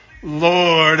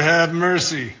Lord have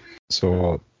mercy.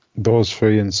 So those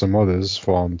three and some others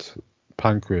formed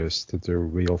Pancreas to do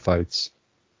real fights.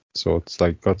 So it's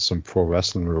like got some pro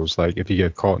wrestling rules. Like if you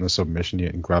get caught in a submission, you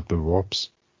can grab the ropes,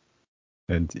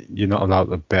 and you're not allowed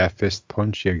to bare fist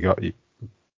punch. Bass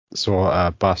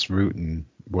Rutten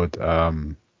would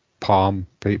palm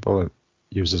people,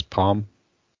 use his palm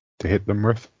to hit them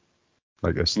with,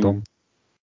 like a stump.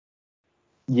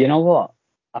 You know what?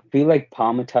 I feel like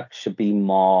palm attacks should be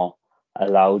more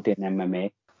allowed in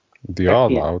MMA. They are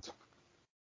allowed.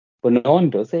 But no one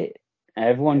does it.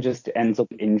 Everyone just ends up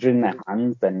injuring their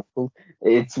hands, their knuckles.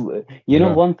 It's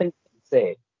one thing to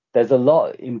say. There's a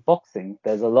lot in boxing.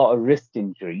 There's a lot of wrist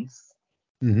injuries.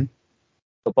 Mm-hmm.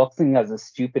 So boxing has a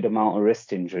stupid amount of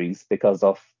wrist injuries because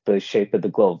of the shape of the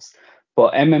gloves.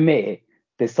 But MMA,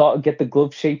 they sort of get the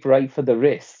glove shape right for the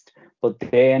wrist, but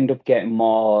they end up getting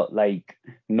more like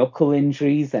knuckle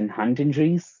injuries and hand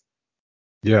injuries.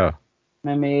 Yeah.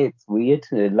 MMA, it's weird.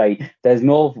 Like there's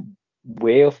no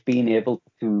way of being able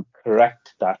to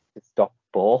correct that to stop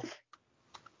both.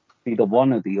 Either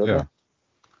one or the other. Yeah.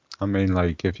 I mean,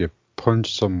 like if you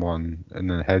punch someone and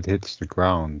the head hits the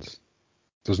ground,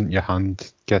 doesn't your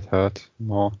hand get hurt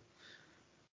more?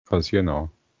 Because, you're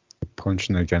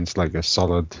punching against like a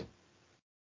solid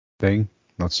thing,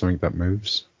 not something that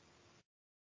moves.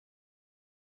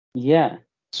 Yeah.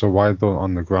 So why don't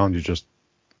on the ground you just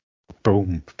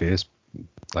boom, face,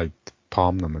 like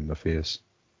palm them in the face?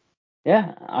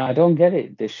 Yeah, I don't get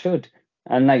it. They should.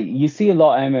 And like you see a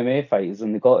lot of MMA fighters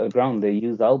when they go to the ground, they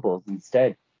use elbows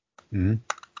instead. Mm-hmm.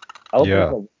 Elbows Yeah.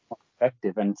 are more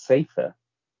effective and safer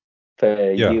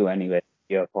for you anyway,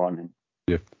 your opponent.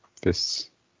 Your fists.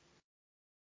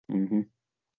 Mm-hmm.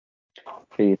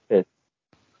 For your fist.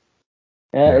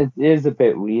 Yeah, it is a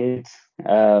bit weird.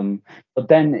 But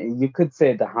then you could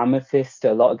say the hammer fist.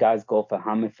 A lot of guys go for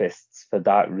hammer fists for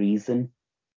that reason.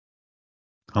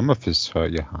 Hammer fists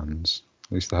hurt your hands.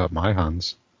 At least they hurt my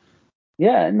hands.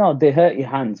 Yeah, no, they hurt your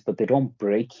hands, but they don't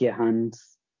break your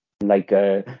hands like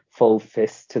a full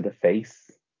fist to the face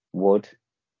would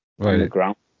on the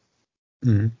ground.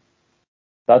 Mm-hmm.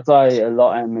 That's why a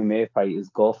lot of MMA fighters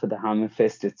go for the hammer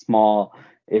fist.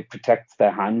 It protects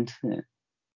their hand.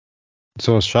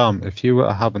 So, Sham, if you were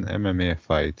to have an MMA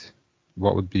fight,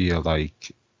 what would be how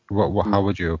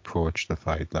would you approach the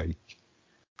fight? Like,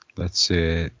 let's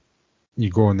say you're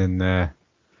going in there,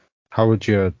 how would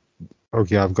you,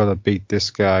 okay, I've got to beat this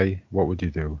guy, what would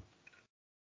you do?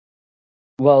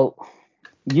 Well,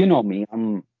 you know me,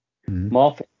 I'm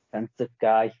more of a defensive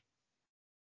guy.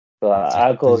 So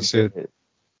I go.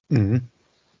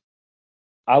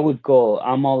 I would go.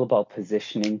 I'm all about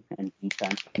positioning and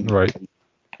defense. Right.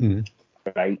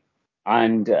 Right.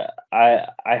 And I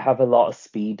have a lot of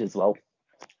speed as well.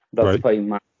 That's probably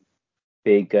my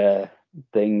big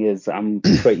thing is I'm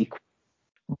pretty quick.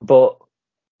 But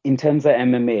in terms of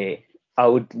MMA, I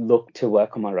would look to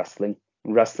work on my wrestling.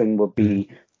 Wrestling would be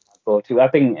go-to. I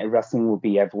think wrestling would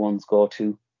be everyone's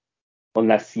go-to,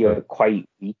 unless you're quite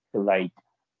weak. Like,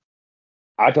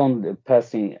 I don't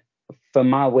personally, for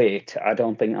my weight, I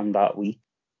don't think I'm that weak.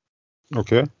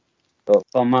 Okay. But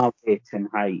for my weight and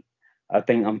height, I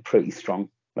think I'm pretty strong.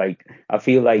 Like, I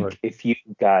feel like if you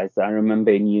guys, I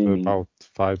remember in uni. For about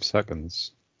 5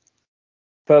 seconds.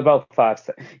 For about 5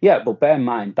 seconds. Yeah, but bear in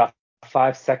mind, that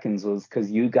 5 seconds was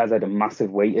because you guys had a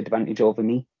massive weight advantage over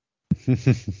me.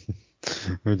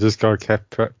 We just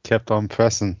kept on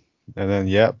pressing. And then,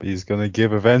 he's going to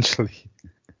give eventually.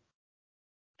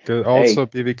 Could also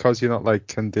be because you're not like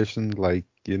conditioned like,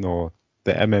 the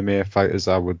MMA fighters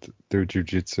I would do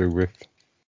jiu-jitsu with.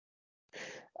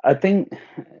 I think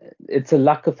it's a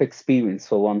lack of experience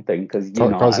for one thing, because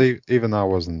even I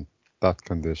wasn't that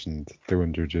conditioned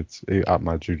doing jiu-jitsu at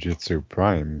my jiu-jitsu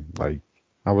prime. Like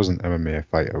I was an MMA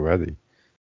fighter already.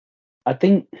 I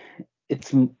think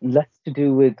it's less to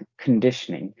do with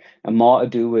conditioning and more to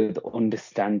do with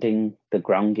understanding the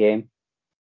ground game.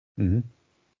 Mm-hmm.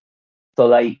 So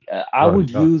like I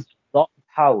would use a lot of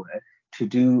power to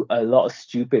do a lot of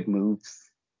stupid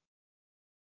moves.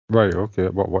 Right, okay.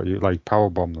 What you like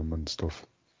powerbomb them and stuff?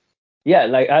 Yeah,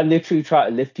 like I literally try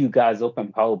to lift you guys up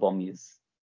and powerbomb you.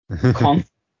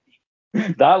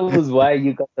 That was where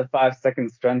you got the 5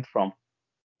 second strength from.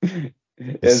 You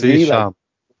see, Sham,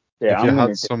 if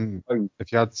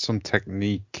you had some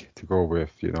technique to go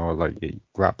with, like a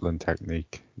grappling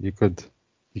technique, you could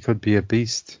be a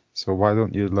beast. So why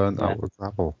don't you learn how to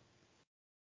grapple?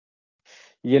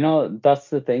 That's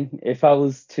the thing. If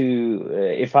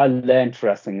I learned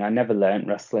wrestling, I never learned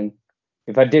wrestling.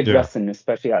 If I did wrestling,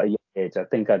 especially at a young age, I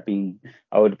think I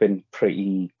would have been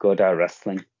pretty good at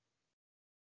wrestling.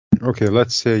 Okay,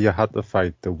 let's say you had to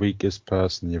fight the weakest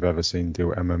person you've ever seen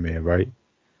do MMA, right?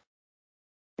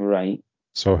 Right.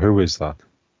 So who is that?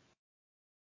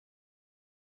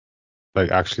 Like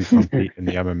actually compete in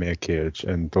the MMA cage,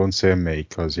 and don't say me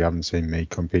because you haven't seen me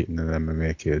competing in an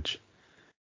MMA cage.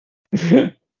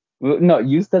 No,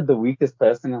 you said the weakest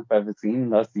person I've ever seen.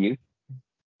 That's you.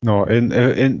 No,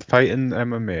 in fighting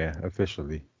MMA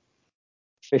officially.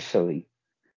 Officially.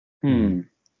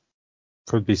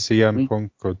 Could be CM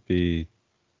Punk, could be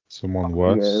someone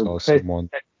worse, or someone.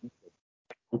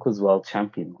 Punk was world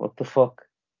champion. What the fuck?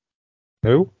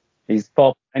 Who? He's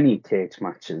fought many cage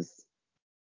matches.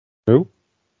 Who?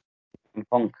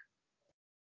 Punk.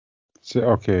 So,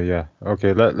 okay, yeah.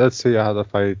 Okay, let's say I had a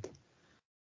fight.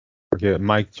 Okay,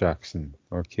 Mike Jackson.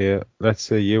 Okay, let's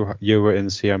say you were in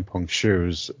CM Punk's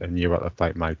shoes and you had to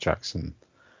fight Mike Jackson.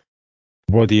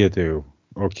 What do you do?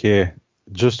 Okay,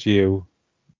 just you.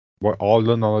 What all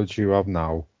the knowledge you have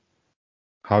now.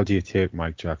 How do you take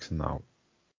Mike Jackson out?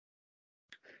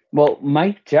 Well,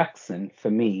 Mike Jackson,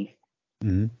 for me.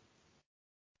 Mm-hmm.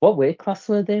 What weight class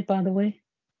were they, by the way?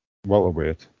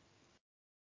 Welterweight.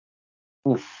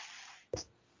 Oof,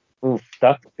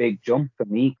 that's a big jump for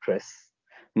me, Chris.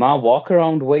 My walk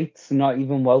around weight's not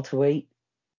even welterweight.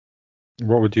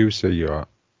 What would you say you are?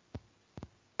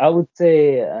 I would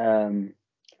say,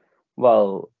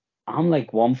 well, I'm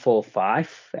like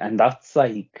 145, and that's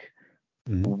like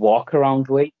walk around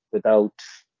weight without.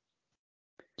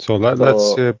 So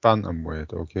let's say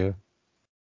bantamweight, okay?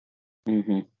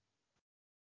 Mm-hmm.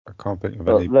 I can't think of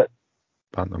any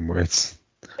bantamweights.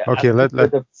 Yeah, Okay,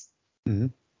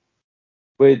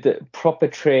 with proper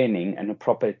training and a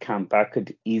proper camp, I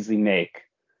could easily make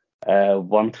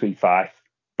 135.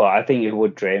 But I think it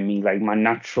would drain me. Like my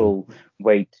natural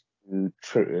weight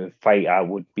to fight at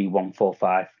would be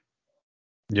 145.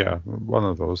 Yeah, one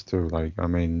of those two. Like, I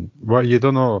mean, well, you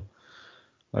don't know,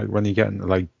 like when you get in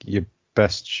like your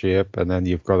best shape and then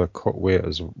you've got to cut weight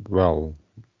as well.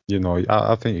 You know,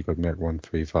 I think you could make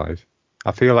 135.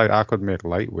 I feel like I could make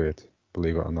lightweight,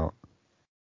 believe it or not.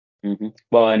 Mm-hmm.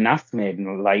 Well, and that's made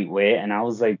me lightweight, and I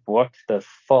was like, what the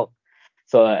fuck?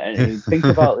 So think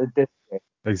about it this way.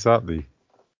 Exactly.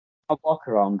 My walk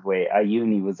around weight at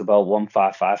uni was about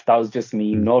 155. That was just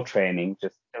me, no training,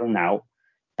 just chilling out.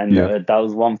 And Yeah. that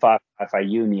was 155 at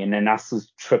uni. And then Nas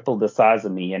was triple the size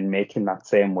of me and making that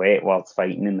same weight whilst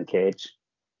fighting in the cage.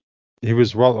 He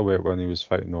was welterweight when he was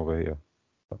fighting over here.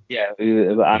 Yeah,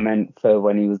 I meant for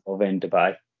when he was over in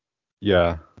Dubai.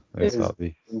 Yeah,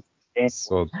 exactly.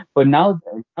 So, but now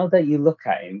that you look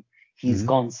at him, he's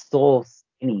gone so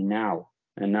skinny now.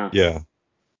 And that's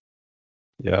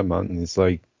yeah, man. It's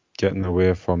like getting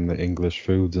away from the English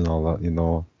foods and all that, you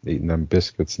know, eating them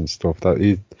biscuits and stuff.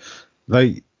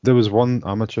 Like there was one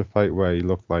amateur fight where he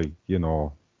looked like, you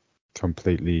know,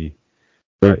 completely.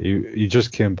 He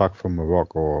just came back from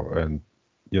Morocco and,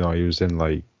 you know, he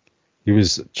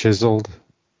was chiseled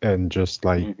and just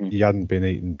like he hadn't been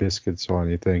eating biscuits or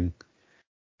anything,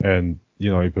 and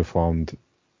you know he performed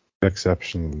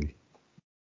exceptionally.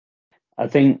 I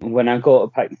think when I go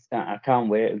to Pakistan, I can't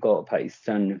wait to go to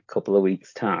Pakistan in a couple of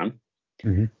weeks' time,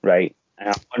 right? And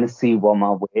I want to see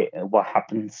what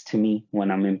happens to me when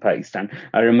I'm in Pakistan.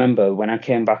 I remember when I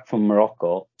came back from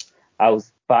Morocco, I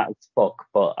was fat as fuck,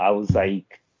 but I was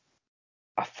like,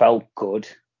 I felt good.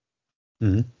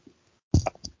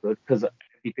 Because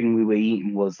everything we were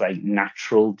eating was like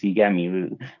natural. Do you get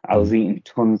me? I was eating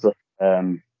tons of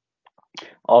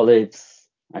olives.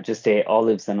 I just ate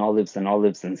olives and olives and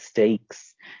olives and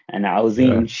steaks, and I was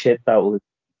eating shit that was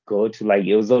good. Like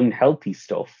it was unhealthy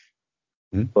stuff,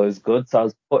 but it was good. So I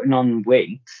was putting on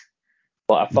weight,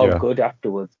 but I felt good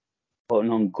afterwards.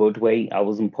 Putting on good weight. I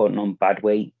wasn't putting on bad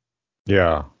weight.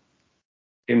 Yeah.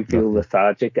 Didn't feel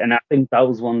lethargic, and I think that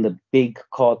was one of the big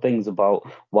core things about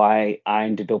why I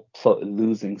ended up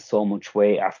losing so much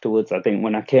weight afterwards. I think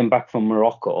when I came back from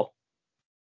Morocco,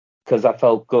 because I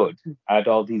felt good, I had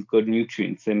all these good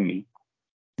nutrients in me.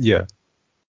 Yeah.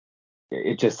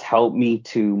 It just helped me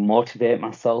to motivate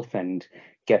myself and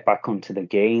get back onto the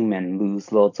game and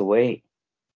lose loads of weight.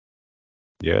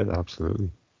 Yeah,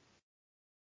 absolutely.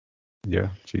 Yeah,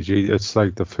 GG. It's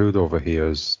like the food over here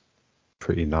is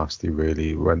pretty nasty,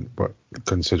 really. But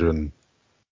considering,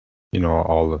 you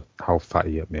know, how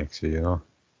fatty it makes you, you know.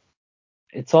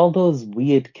 It's all those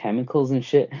weird chemicals and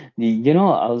shit. You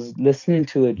know, I was listening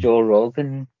to a Joe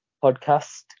Rogan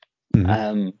podcast. In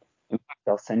fact,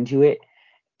 I'll send you it.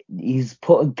 He's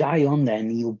put a guy on there and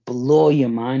he'll blow your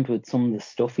mind with some of the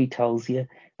stuff he tells you.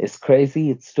 It's crazy.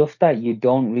 It's stuff that you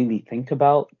don't really think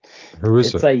about. Who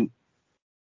is it? Like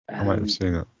I might have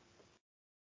seen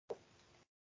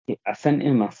it. I sent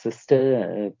him my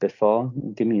sister before.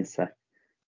 Give me a sec.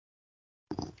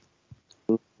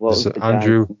 What was the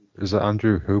Andrew? guy? Is it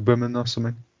Andrew Huberman or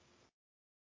something?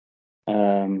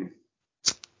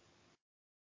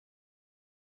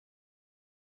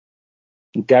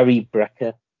 Gary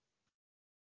Brecker.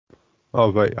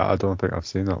 Oh right, I don't think I've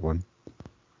seen that one.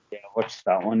 Yeah, watch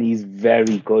that one. He's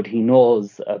very good. He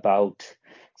knows about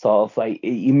sort of like,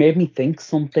 he made me think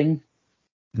something.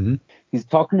 Mm-hmm. He's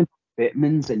talking about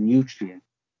vitamins and nutrients,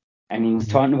 and he was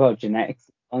talking about genetics,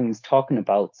 and he was talking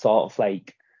about sort of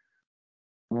like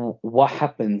what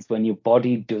happens when your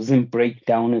body doesn't break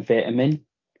down a vitamin,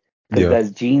 because Yeah.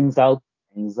 there's genes out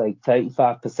there, and he's like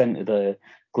 35% of the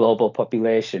global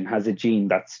population has a gene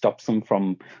that stops them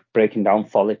from breaking down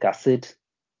folic acid.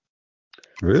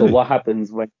 Really? So what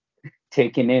happens when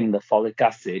taking in the folic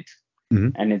acid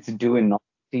Mm-hmm. and it's doing nothing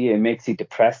to you? It makes you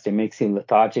depressed, it makes you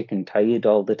lethargic and tired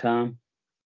all the time.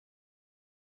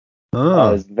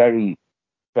 It's very,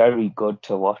 very good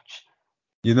to watch.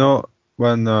 You know,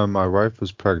 when my wife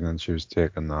was pregnant, she was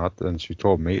taking that, and she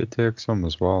told me to take some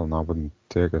as well, and I wouldn't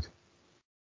take it.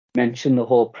 Mention the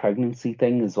whole pregnancy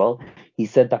thing as well. He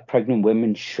said that pregnant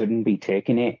women shouldn't be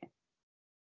taking it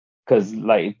because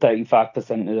like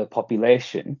 35% of the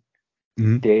population,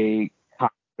 they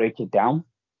can't break it down.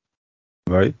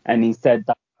 Right. And he said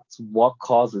that's what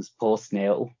causes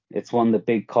postnatal. It's one of the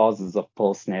big causes of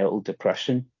postnatal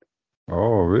depression.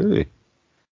 Oh, really?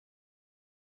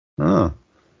 Ah,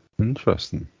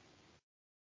 interesting.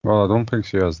 Well, I don't think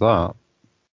she has that,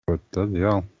 but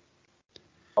yeah.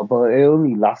 But it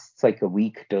only lasts like a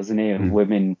week, doesn't it?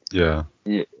 Women, Yeah.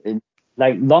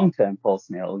 like long-term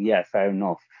postnatal, yeah, fair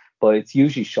enough. But it's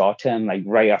usually short-term, like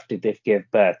right after they've gave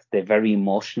birth. They're very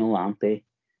emotional, aren't they?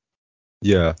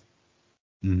 Yeah.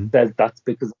 Says that's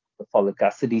because of the folic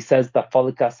acid. He says that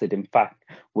folic acid, in fact,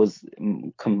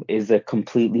 is a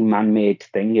completely man-made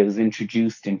thing. It was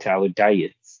introduced into our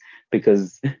diets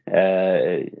because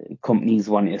companies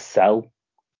want to sell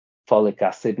folic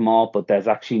acid more, but there's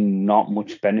actually not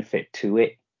much benefit to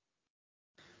it.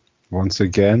 Once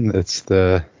again, it's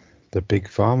the big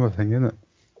pharma thing, isn't it?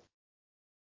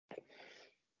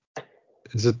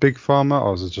 Is it big pharma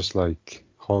or is it just like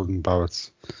Holden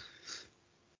Barrett's?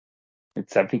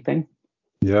 It's everything.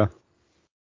 Yeah.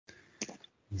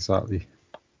 Exactly.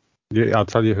 Yeah, I'll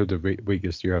tell you who the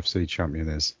weakest UFC champion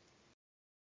is.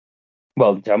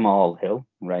 Well, Jamal Hill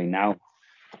right now.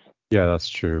 Yeah, that's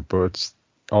true. But it's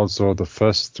also the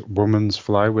first women's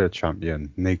flyweight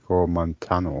champion, Nico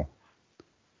Montano.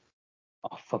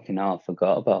 Oh, fucking hell, I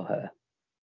forgot about her.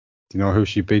 Do you know who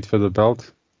she beat for the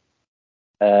belt?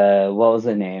 What was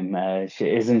her name?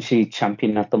 Isn't she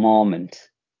champion at the moment?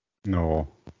 No.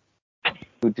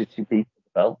 Who did she beat for the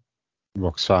belt?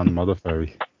 Roxanne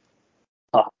Modafferi.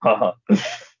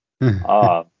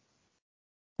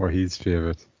 Wahid's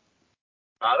favourite.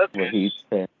 Wahid's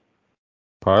favorite.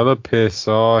 Pilot Pace,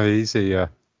 oh, he's here.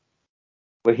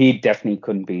 Wahid definitely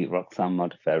couldn't beat Roxanne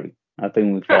Modafferi. I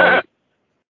think we've all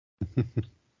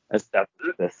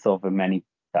established this over many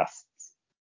podcasts.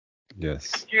 Yes.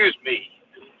 Excuse me.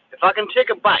 If I can take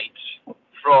a bite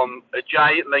from a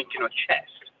giant link in your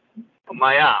chest on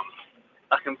my arm,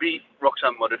 I can beat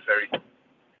Roxanne Modafferi.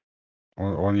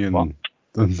 Onion.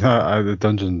 The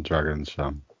Dungeon Dragons,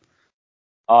 Sham.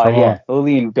 Oh, Come yeah. on.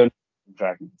 Only in Dungeons and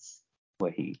Dragons.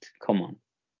 Wahid. Come on.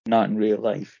 Not in real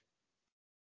life.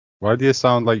 Why do you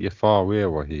sound like you're far away,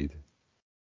 Wahid?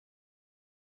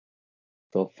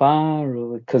 So far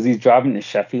away. Because he's driving to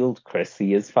Sheffield, Chris.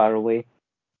 He is far away.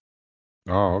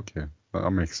 Oh, okay.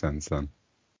 That makes sense then.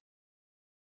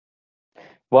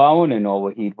 Well, I want to know,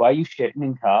 Wahid, why are you shitting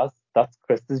in cars? That's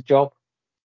Chris's job.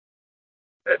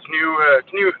 It's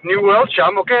new world,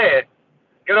 Sham, okay?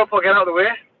 Get up or get out of the way.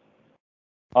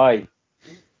 Aye.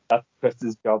 That's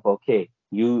Chris's job, okay.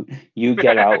 You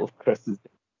get out of Chris's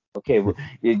job. Okay, well,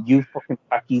 you fucking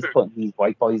he's putting these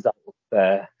white boys out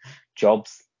of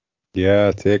jobs.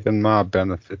 Yeah, taking my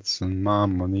benefits and my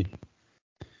money.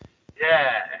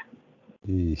 Yeah.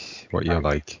 Eesh, what you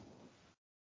like.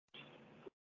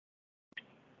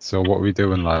 So what are we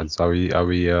doing, lads? Are we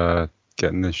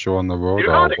getting this show on the road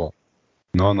or what?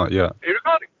 No, not yet. Are you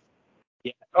recording?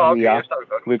 Yeah, Oh, we okay, are. start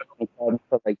recording. We've been recording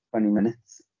for like 20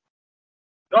 minutes.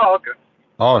 Oh, okay.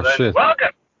 Oh, well, then, shit. welcome.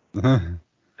 The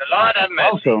Lord have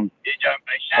mercy. Welcome. You're joined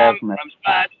by Sham from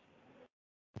Spad.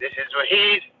 This is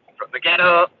Wahid from the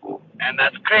ghetto. And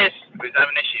that's Chris, who's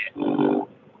having a shit.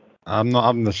 I'm not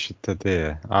having the shit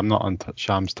today. I'm not on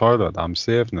Sham's toilet. I'm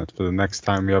saving it for the next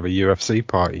time we have a UFC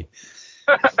party.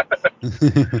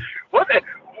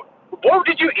 What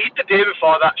did you eat the day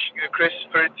before that, Chris,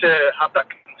 for it to have that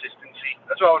consistency?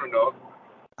 That's what I want to know.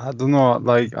 I don't know,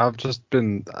 like I've just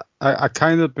been, I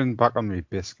kind of been back on my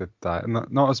biscuit diet,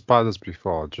 not as bad as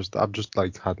before. I've just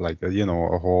like had like a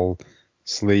whole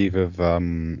sleeve of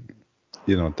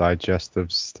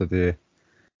digestives today,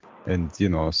 and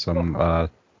some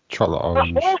chocolate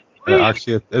orange.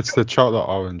 Actually, it's the chocolate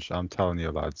orange. I'm telling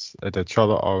you, lads, the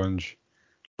chocolate orange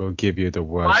will give you the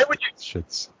worst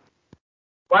shits.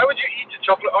 Why would you eat the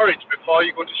chocolate orange before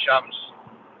you go to Shams?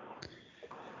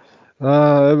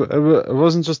 It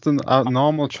wasn't just a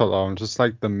normal chocolate orange. It's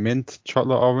like the mint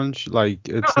chocolate orange. Like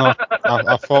it's not.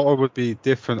 I thought it would be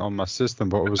different on my system,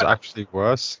 but it was actually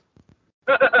worse.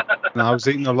 And I was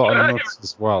eating a lot of nuts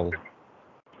as well.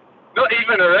 Not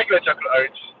even a regular chocolate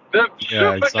orange. The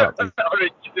Yeah, super exactly.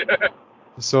 chocolate orange.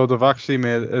 So they've actually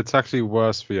made it's actually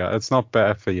worse for you. It's not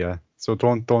better for you. So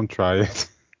don't try it.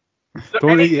 So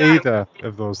Don't eat anytime, either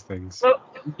of those things. well,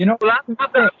 You know will that what's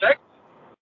have that insane?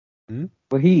 effect?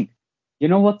 Wahid, you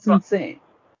know what's But insane?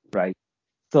 Right.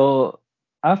 So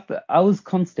after I was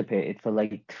constipated for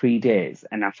like 3 days,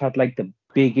 and I've had like the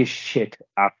biggest shit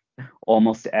I've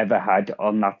almost ever had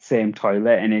on that same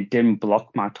toilet, and it didn't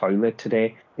block my toilet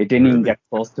today. It didn't even Really? get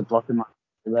close to blocking my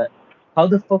toilet. How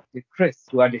the fuck did Chris,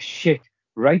 who had a shit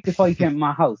right before he came to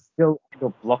my house, still end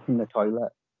up blocking the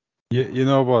toilet? You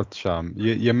know what, Sham?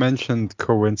 You mentioned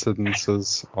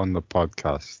coincidences on the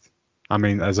podcast. I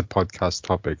mean, as a podcast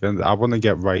topic, and I want to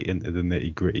get right into the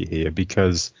nitty gritty here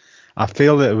because I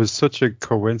feel that it was such a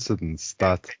coincidence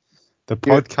that the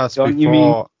podcast Don't you mean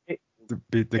before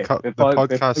the before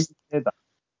podcast you say that?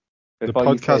 the Before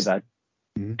you say podcast. that,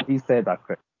 Hmm? you say that,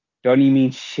 Chris. Don't you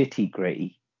mean shitty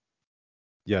gritty?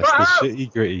 Yes, the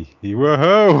shitty gritty.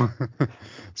 Whoa!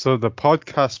 So the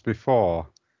podcast before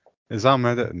is I'm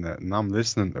editing it and I'm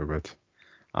listening to it.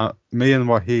 Me and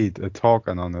Wahid are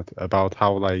talking on it about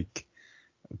how like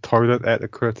toilet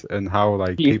etiquette and how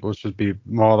like Yeah. people should be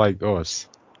more like us.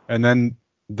 And then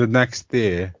the next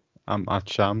day, I'm at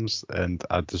Shams and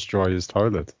I destroy his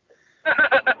toilet.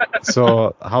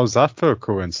 So how's that for a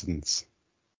coincidence?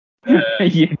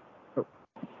 Yeah.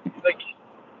 like,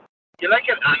 you're like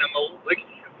an animal. Like,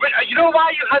 you know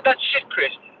why you had that shit,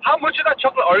 Chris? How much of that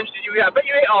chocolate orange did you eat? I bet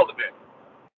you ate all of it.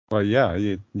 Well, yeah,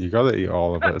 you gotta eat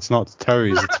all of it. It's not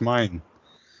Terry's, it's mine.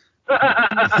 You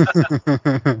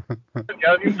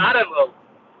animal.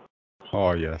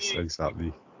 Oh yes,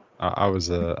 exactly. I was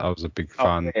a big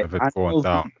fan Okay, of it going animals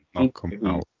down, eat not coming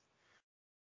clean. out.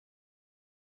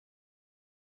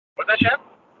 What's that, Chef?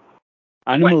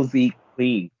 Animals eat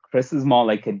clean. Chris is more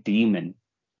like a demon.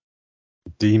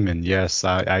 Demon, yes,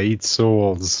 I eat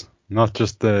souls, not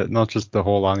just the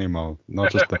whole animal,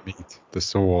 not just the meat, the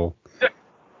soul.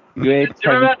 You ate Do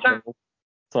you remember that Terry's time? soul.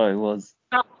 So it was.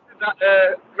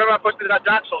 Remember I posted that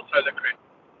Dark Souls toilet, Chris?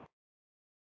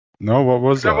 No, what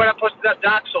was Remember that? when I posted that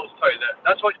Dark Souls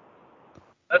toilet?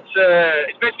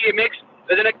 It's basically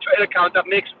there's an Twitter account that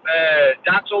makes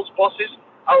Dark Souls bosses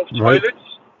out of Right?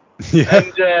 toilets, Yeah.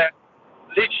 and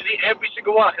literally every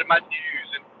single one I can imagine you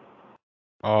using.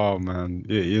 Oh man,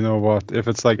 you know what? If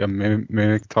it's like a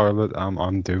mimic toilet,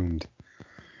 I'm doomed.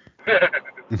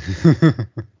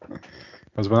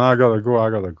 Because when I gotta go, I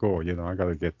gotta go. I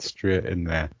gotta get straight in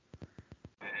there.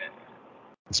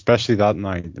 Especially that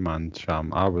night, man,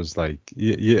 Sham. I was like,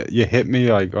 you hit me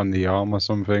like on the arm or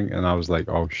something, and I was like,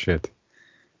 oh shit,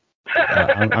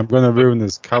 I'm gonna ruin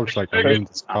this couch like I Chris, ruined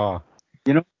this car.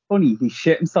 you know what's funny? He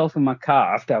shit himself in my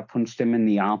car after I punched him in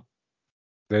the arm.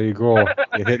 There you go.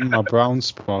 You're hitting my brown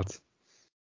spot.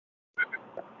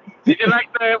 Did you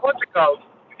like the what's it called?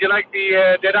 Did you like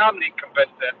the Dead Arm League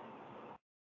competitor?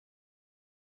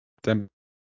 Then,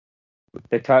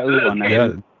 The title Little one, I kid. yeah,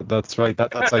 didn't. that's right.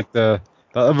 That's like that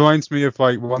reminds me of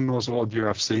like one of those old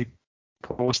UFC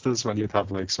posters when you'd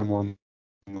have like someone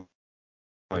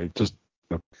like just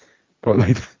but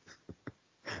like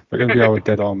they're gonna be our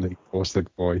Dead Arm League poster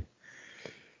boy.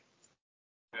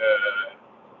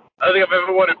 I don't think I've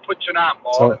ever wanted to punch an arm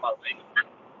more So in my life.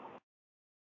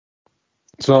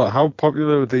 so how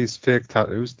popular are these fake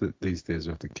tattoos these days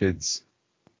with the kids?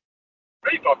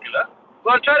 Pretty popular.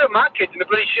 Well, I tried with my kids and they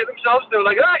bloody shit themselves. They were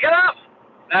like, ah, get off.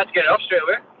 And I had to get it off straight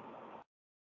away.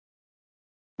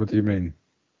 What do you mean?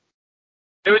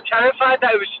 They were terrified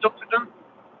that it was stuck to them.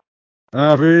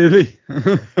 Ah, really?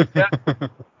 Yeah.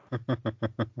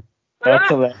 That's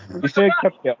hilarious. You should have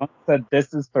kept it on. Said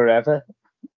this is forever.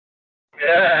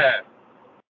 Yeah.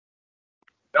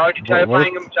 No, I can What what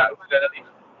terrifying them tattoos then at least.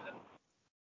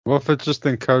 what if it just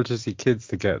encourages your kids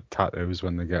to get tattoos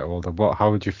when they get older?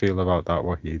 How would you feel about that,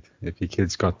 Wahid? If your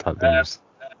kids got tattoos?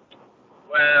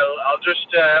 Well, I'll just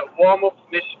warm up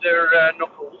Mr.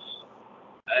 Knuckles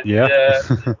and Yeah.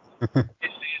 Mrs.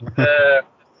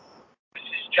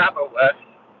 Jabberworth.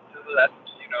 left,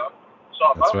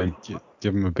 sort them That's out. right.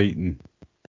 Give him a beating.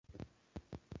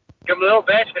 Give them a little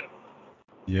baiting.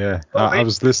 Yeah, Little I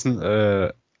was listening.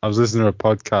 I was listening to a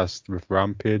podcast with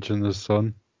Rampage and his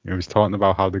son. He was talking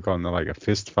about how they got into like a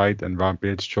fist fight, and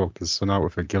Rampage choked his son out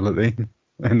with a guillotine.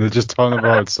 And they're just talking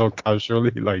about it so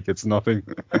casually, like it's nothing.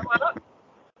 Why not?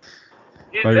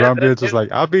 Like Rampage was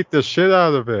like, I beat the shit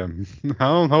out of him. I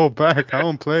don't hold back. I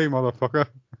don't play, motherfucker.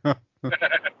 Bloody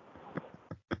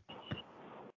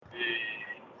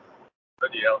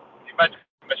hell. Imagine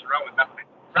messing around with nothing.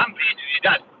 Rampage is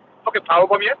your dad. Fucking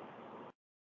powerbomb you.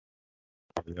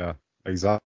 Yeah,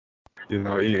 exactly.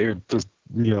 It just,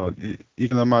 you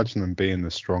can imagine him being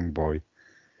the strong boy.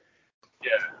 Yeah.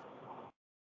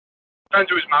 Turn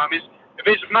to his mum. If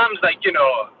his mum's like, come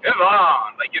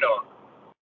on, like,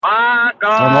 my Oh no,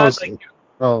 God, like,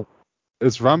 well,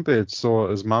 it's Rampage, so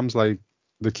his mom's like,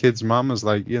 the kid's mom is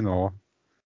like, a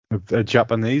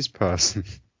Japanese person.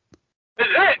 is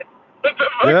it? What the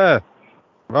fuck? Yeah,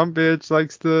 Rampage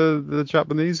likes the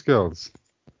Japanese girls.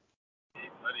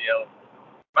 Bloody hell.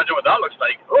 Imagine what that looks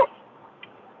like. Oh.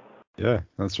 Yeah,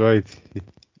 that's right. You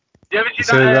ever see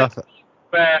Say that? that.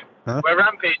 Where Huh? where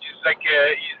Rampage is like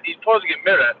he's posing in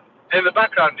mirror, and in the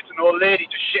background it's an old lady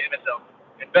just shitting herself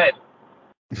in bed.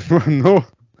 No,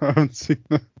 I haven't seen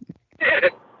that. Yeah.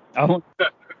 Oh,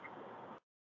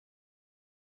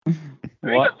 You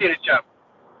what? not seen it, chap.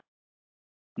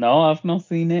 No, I've not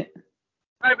seen it.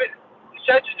 Right, but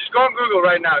just go on Google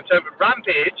right now and type in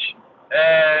Rampage,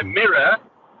 mirror,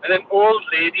 and then old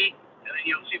lady, and then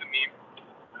you'll see the meme.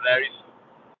 Hilarious.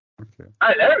 Okay.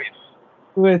 Hilarious.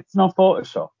 Oh, it's not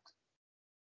Photoshop.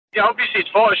 Yeah, obviously it's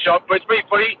Photoshop, but it's pretty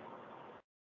funny.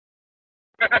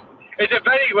 It's a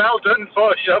very well done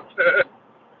Photoshop. Let's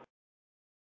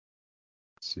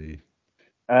see.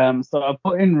 So I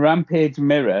put in Rampage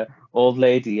mirror, old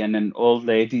lady, and then old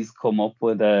lady's come up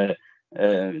with the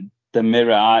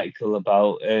Mirror article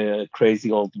about a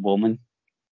crazy old woman.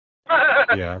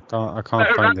 Yeah, I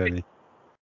can't find any.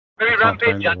 Maybe I can't Rampage,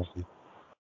 find yeah. any.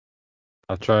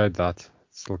 I tried that.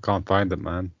 Still can't find it,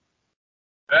 man.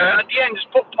 At the end, just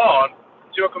put porn,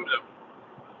 see what comes up.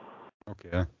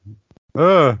 Okay.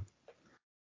 Uh.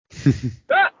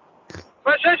 Ah!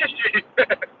 What's that?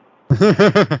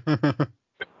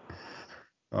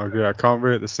 Okay, I can't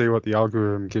wait to see what the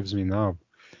algorithm gives me now.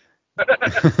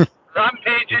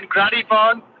 Rampage and granny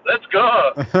porn. Let's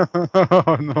go.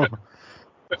 Oh no,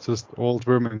 it's just old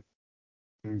women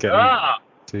getting Ah,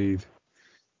 teeth.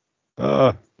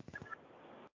 Ah,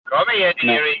 come here,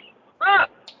 No. dearie. Ah.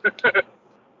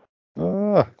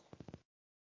 ah.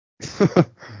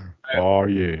 Oh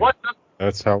yeah, What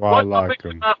that's how I what like topics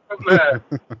them. apart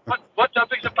from what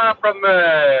topics apart from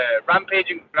Rampage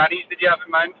and grannies did you have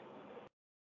in mind?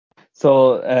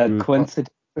 So Good.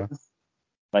 coincidences,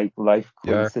 like life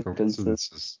Yeah, coincidences.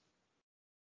 coincidences.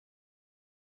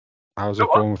 How's So it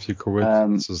what? going with your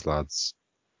coincidences, lads?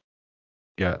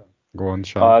 Yeah, go on,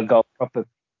 Sean. I got proper,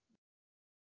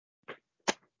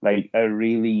 like a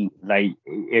really like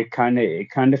it kind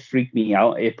of freaked me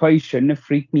out. It probably shouldn't have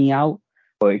freaked me out,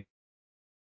 but it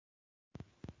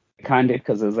kind of,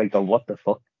 because it was like, what the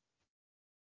fuck?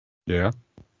 Yeah.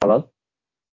 Hello?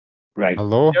 Right.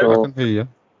 Hello, I So can hear you.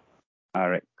 all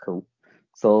right, cool.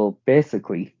 So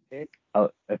basically, a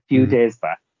few days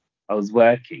back, I was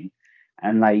working,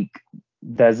 and like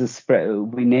there's a spread.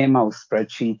 We name our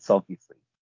spreadsheets obviously,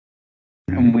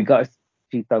 and we got a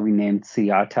sheet that we named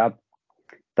CR tab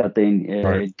that the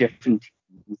Right. different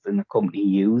teams in the company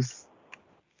use,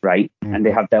 right? And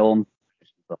they have their own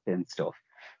versions of it and stuff.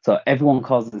 So everyone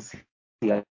calls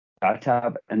it CR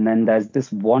tab, and then there's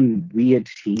this one weird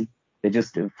team. They're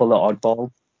just full of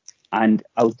oddballs. And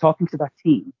I was talking to that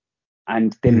team,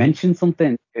 and they mentioned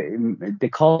something. They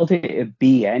called it a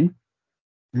BN,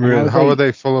 and I Really, was how are like,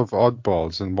 they full of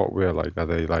oddballs and what way? Like, are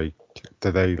they like,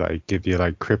 do they like give you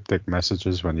like cryptic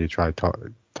messages when you try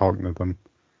talking to them?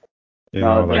 You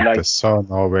no, know, they're like like, the sun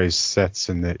always sets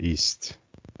in the east.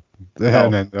 no,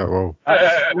 And then, oh,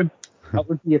 that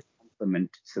would be a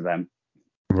compliment to them.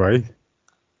 right?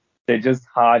 They're just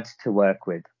hard to work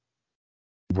with.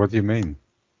 What do you mean?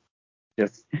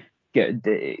 Just get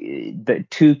the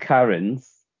two Karens,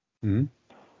 Oh,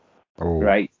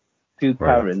 right? Two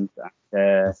right. Karens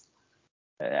and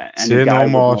a Say guy no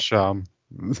with more, no, Sham.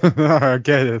 I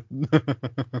get it.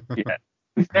 yeah.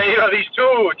 Yeah, these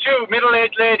two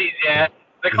middle-aged ladies, yeah.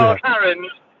 They're called Yeah. Karens.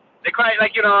 They're quite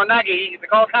like, naggy. They're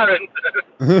called Karens.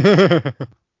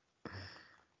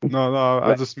 No, I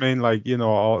Right. just mean like,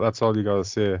 that's all you gotta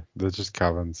say. They're just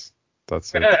Karens.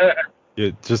 That's it.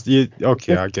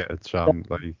 Okay, I get it, Sham.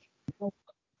 Like,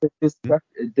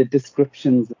 The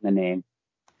descriptions in the name.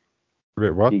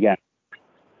 Wait, what? You get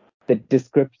the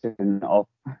description of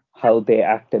how they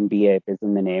act and behave is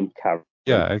in the name Karen.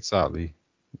 Yeah, exactly.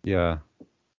 Yeah.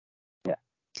 Yeah.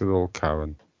 Good old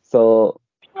Karen. So.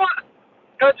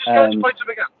 Can I just point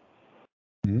something out?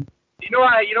 Hmm? You know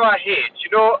I hate.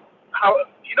 You know how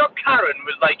Karen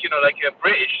was like a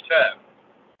British term.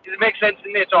 It makes sense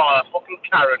in it. Oh, fucking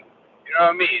Karen. You know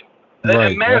what I mean?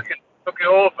 Right. Americans took it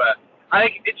over. I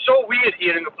think it's so weird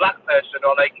hearing a black person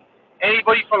or like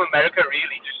anybody from America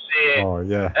really just say, Oh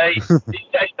yeah. hey,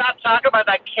 start talking about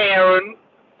that Karen.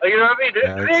 Like, you know what I mean?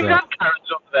 Yeah, They even have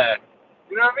Karens up there.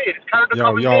 You know what I mean? It's Karen a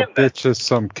common yo, name then. bitches,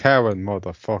 some Karen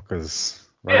motherfuckers.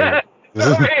 Yeah, Right? you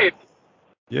know what I mean?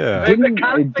 Yeah. Like, the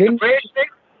Karen's like a British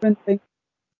thing.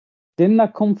 Didn't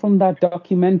that come from that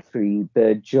documentary,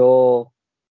 the Joe,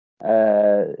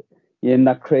 in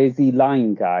that crazy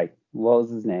lion guy? What was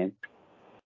his name?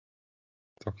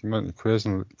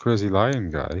 Documentary crazy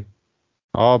lion guy.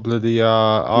 Oh bloody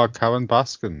Karen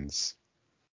Baskins.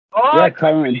 Oh, Yeah, it could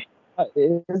Karen. be.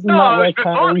 Isn't No, that it where was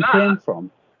before Karen came that.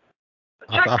 from?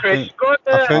 Jack I Chris, think go I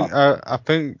there.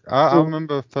 think I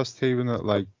remember first hearing it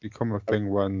like become a thing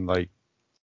when like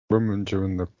women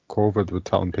during the COVID were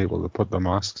telling people to put their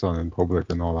masks on in public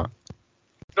and all that.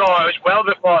 No, it was well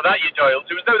before that, you Doyle.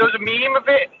 There was a meme of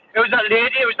it. It was that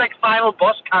lady. It was like Final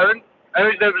Boss Karen. And it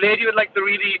was the lady with like the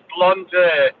really blonde,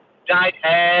 dyed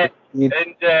hair,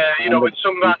 and with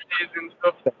sunglasses and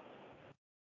stuff.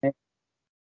 It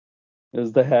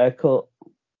was the haircut.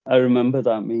 I remember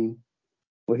that meme.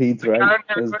 Well, he's right. Karen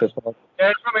It was haircut. before.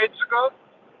 Yeah, it's from ages ago.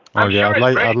 Oh I'm yeah, sure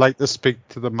it's great. I'd like to speak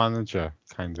to the manager,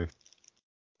 kind of.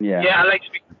 Yeah. Yeah, I like to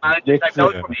speak to the manager. That was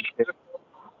from Literally, ages ago.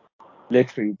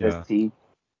 literally this Yeah. team.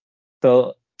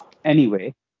 So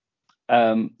anyway,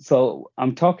 so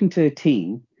I'm talking to a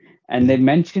team and they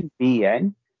mentioned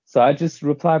BN. So I just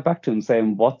reply back to them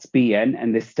saying, "What's BN?"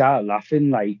 And they start laughing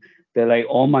like they're like,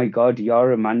 "Oh my God,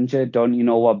 you're a manager. Don't you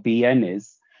know what BN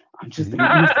is?" I'm just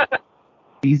thinking,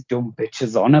 these dumb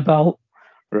bitches on about,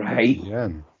 right?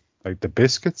 BN. Like the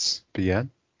biscuits? BN?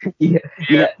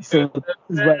 Yeah. So this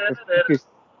is where the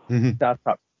fuckers start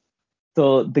up.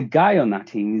 So the guy on that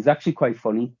team is actually quite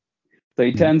funny. So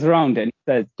he turns around and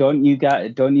he says, don't you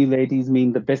ladies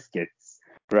mean the biscuits?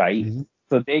 Right?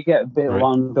 So they get a bit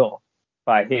wound up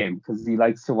by him because he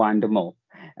likes to wind them up.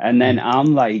 And then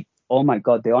I'm like, oh my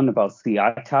God, they're on about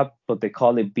CI-tab, but they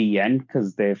call it BN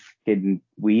because they're fucking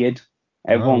weird.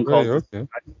 Everyone calls it.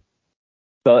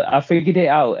 So I figured it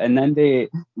out, and then they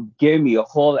gave me a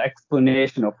whole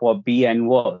explanation of what BN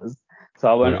was. So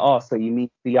I went, oh, so you mean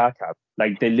CI-tab?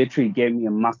 Like, they literally gave me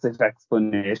a massive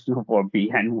explanation of what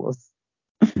BN was.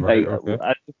 Right, Like, okay.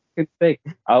 I could say,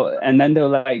 and then they were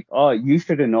like, "Oh, you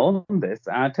should have known this."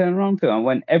 And I turned around to them and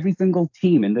went, "Every single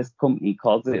team in this company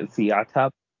calls it a CR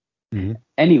tab."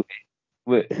 Anyway,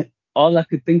 all I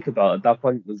could think about at that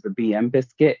point was the BM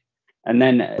biscuit, and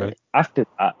then after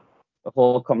that, the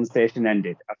whole conversation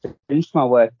ended. I finished my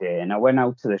work day and I went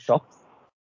out to the shops.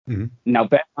 Now,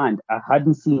 bear in mind, I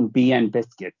hadn't seen BN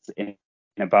biscuits in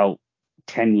about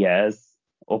 10 years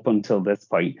up until this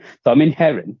point. So I'm in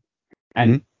Heron.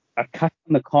 And I catch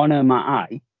on the corner of my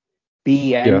eye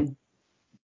BN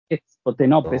biscuits, but they're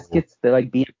not biscuits. They're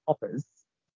like BN poppers.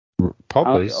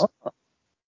 Poppers?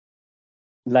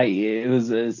 Like it was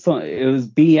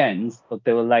BNs, but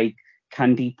they were like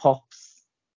candy pops.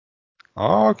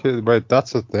 Oh, okay. Wait,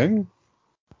 that's a thing?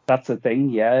 That's a thing,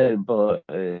 yeah. But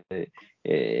I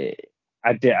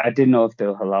didn't know if they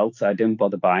were halal, so I didn't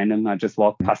bother buying them. I just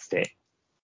walked past it.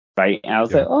 Right. And I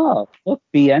was like, oh, look,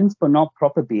 BNs, but not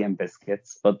proper BN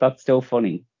biscuits. But that's still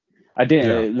funny. I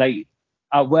didn't like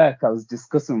at work. I was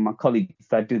discussing with my colleagues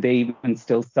that do they even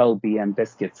still sell BN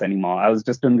biscuits anymore? I was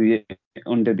just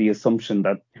under the assumption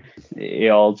that it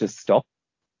all just stopped.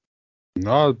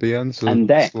 No, BNs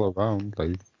are still around.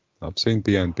 Like I've seen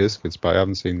BN biscuits, but I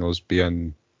haven't seen those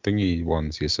BN thingy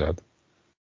ones you said.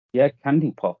 Yeah,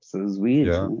 candy pops. It was weird.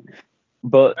 Yeah.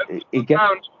 But it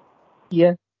gets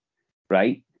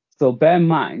right. So bear in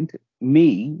mind,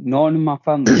 no one in my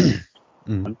family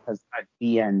has had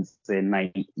BNs in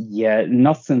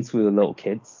not since we were little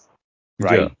kids,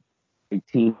 right? Like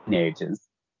teenagers.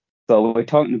 So we're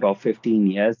talking about 15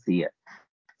 years here.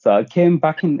 So I came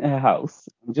back into her house,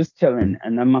 I'm just chilling,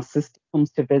 and then my sister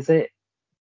comes to visit.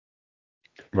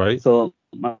 Right. So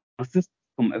my sister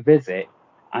comes to visit,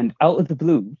 and out of the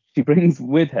blue, she brings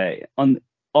with her, on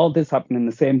all this happening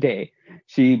the same day,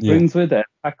 she brings with her a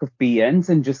pack of BNs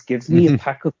and just gives me a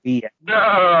pack of BNs.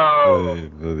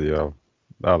 No!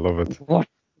 I love it. What?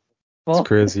 It's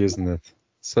crazy, isn't it?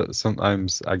 So,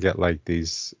 sometimes I get like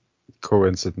these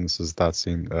coincidences that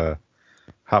seem to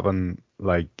happen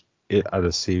like at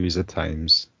a series of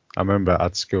times. I remember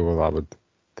at school I would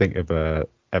think of a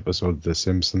episode of The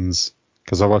Simpsons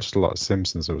because I watched a lot of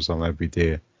Simpsons. It was on every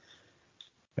day,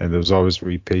 and there was always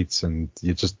repeats. And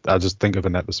I just think of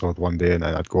an episode one day, and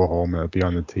then I'd go home and it'd be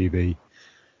on the TV,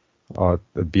 or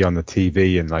it'd be on the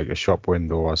TV in like a shop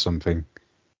window or something.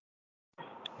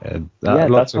 And Yeah,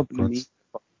 lots that's of probably good.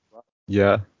 me.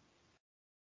 Yeah,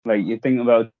 Like you think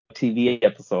about a TV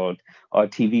episode or a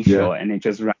TV show, and it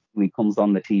just randomly comes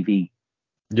on the TV.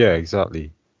 yeah,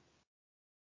 exactly.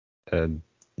 And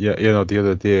yeah, the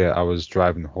other day I was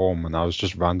driving home and I was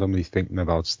just randomly thinking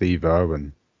about Steve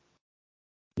Irwin.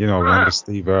 Remember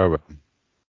Steve Irwin?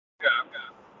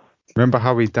 Remember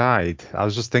how he died? I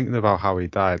was just thinking about how he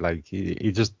died. Like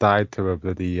he just died to a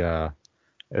bloody a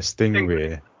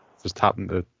stingray. Just happened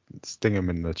to sting him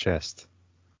in the chest.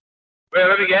 Well,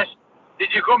 let me guess. Did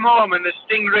you come home and the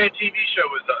Stingray TV show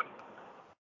was on?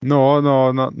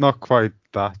 No, not quite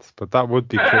that, but that would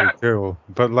be pretty cool.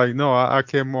 But like, no, I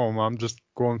came home. I'm just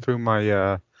going through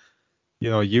my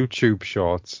YouTube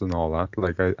shorts and all that,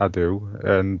 like I do,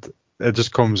 and it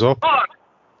just comes up. Oh.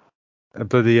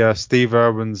 But the Steve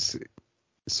Irwin's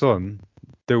son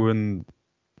doing,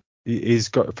 he's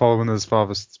got following his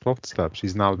father's footsteps.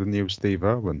 He's now the new Steve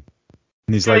Irwin,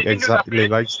 and he's like exactly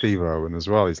like Steve Irwin as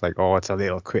well. He's like, oh, it's a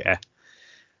little critter.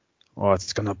 Oh,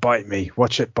 it's gonna bite me.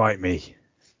 Watch it bite me.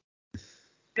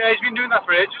 Yeah, he's been doing that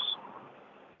for ages.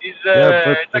 He's but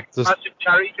it's like a massive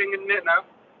charity thing, isn't it now?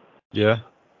 Yeah.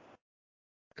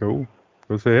 Cool.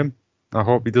 Good for him. I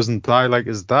hope he doesn't die like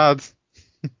his dad.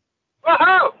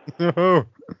 Woohoo! No.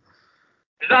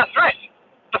 Is that a threat?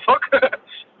 The fuck?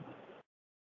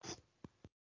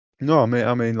 No, I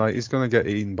mean, like he's gonna get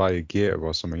eaten by a gator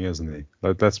or something, isn't he?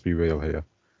 Like, let's be real here.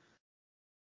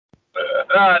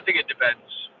 I think it depends.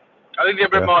 I think they're a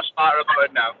bit more smarter about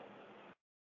it now.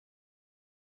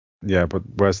 Yeah, but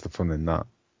where's the fun in that?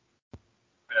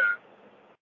 Yeah.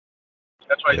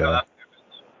 That's why he's not that.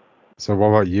 So what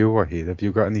about you, Wahid? Have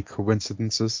you got any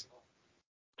coincidences?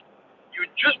 You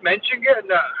just mentioned it,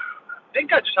 and I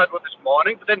think I just had one this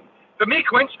morning. But then, for me,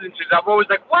 coincidences, I'm always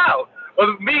like, wow.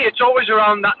 Well, for me, it's always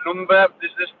around that number.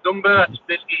 There's this number that's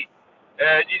basically. Do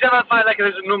you ever find like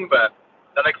there's a number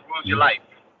that like rules your life?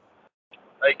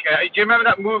 Like, do you remember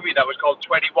that movie that was called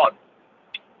 21?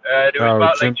 It was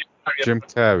about Jim, like Jim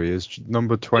Carrey is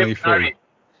number 23.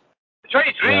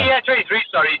 23, yeah, 23.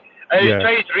 Sorry, Yeah.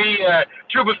 23.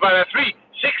 2 plus 1 3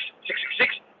 6 6 6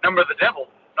 6. Number of the devil.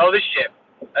 All this shit,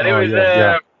 and it was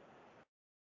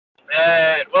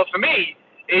well, for me,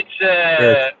 it's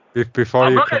Before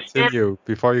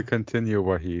you continue,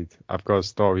 Wahid, I've got a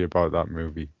story about that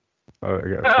movie.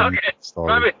 Okay.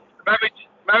 Story.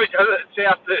 Maybe say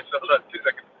after this. Hold on 2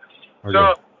 seconds. Okay. So,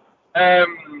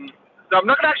 so I'm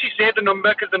not gonna actually say the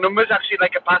number because the number is actually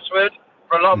like a password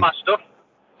for a lot of my stuff.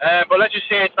 But let's just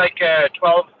say it's like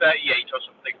 1238 or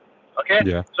something. Okay.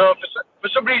 Yeah. So for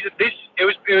some reason it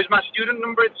was my student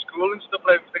number at school and stuff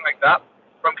like everything like that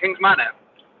from King's Manor.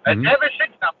 And ever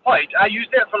since that point, I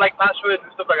used it for like passwords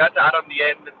and stuff like that to add on the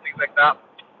end and things like that.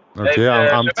 Okay, And,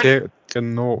 I'm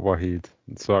taking note, Wahid,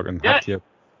 so I can hack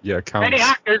your accounts.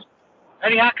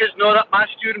 Any hackers know that my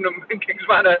student number in King's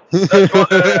Manor. That's what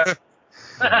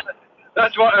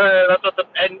that's what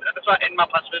I end my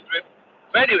passwords with.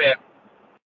 But anyway,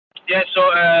 yeah. So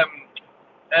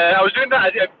I was doing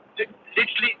that.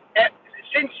 Literally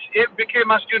since it became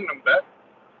my student number,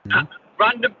 at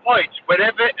random points,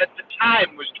 whenever at the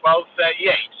time was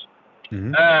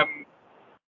 12:38.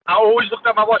 I always looked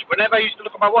at my watch. Whenever I used to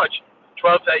look at my watch,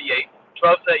 12:38,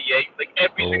 12:38, like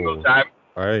every single time.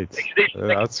 Right.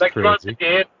 That's like crazy. throughout the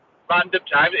day, random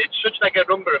time. It's such like a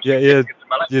number of significance in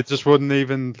my life. You just wouldn't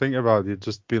even think about it. You'd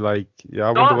just be like,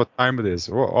 I wonder what time it is.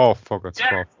 Oh fuck, it's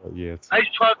 12:38. It's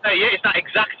 12:38. It's that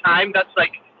exact time. That's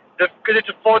like because it's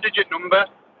a 4-digit number,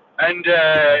 and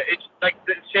it's like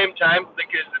the same time.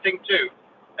 Like is the thing too,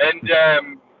 and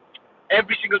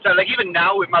every single time, like even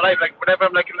now in my life, like whenever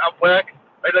I'm like at work,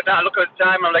 like that, I look at the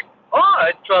time, I'm like, oh,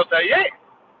 it's 12:38.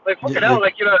 Like fucking hell,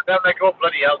 like I'm like, oh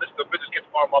bloody hell, this number just gets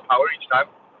more and more power each time.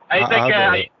 And it's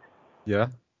like,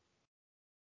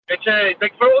 it's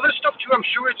like for other stuff too. I'm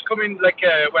sure it's coming like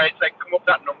where it's like come up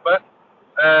that number.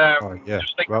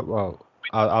 Just like, well,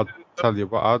 I'll tell you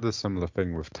what. I had a similar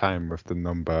thing with time with the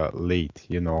number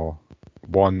LAWD.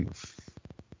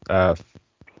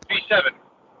 37.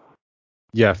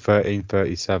 Yeah,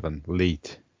 1337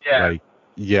 LAWD.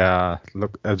 Yeah.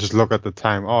 Look, I just look at the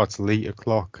time. Oh, it's late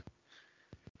o'clock.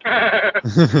 That's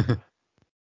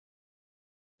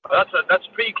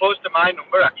pretty close to my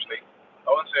number actually. I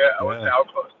won't say how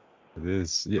close. It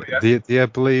is. Yeah. Do you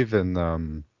believe in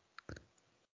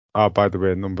Oh, by the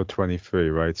way, number 23,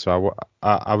 right? So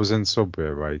I was in Subway,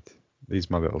 right? These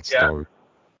my little story.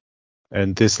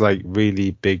 And this like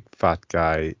really big fat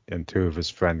guy and two of his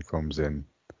friends comes in,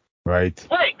 right?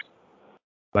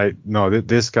 Like no,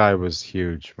 this guy was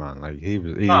huge, man. Like he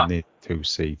needed 2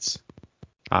 seats.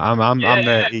 I'm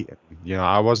there eating. You know,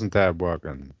 I wasn't there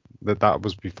working. That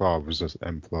was before I was an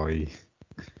employee.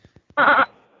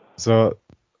 So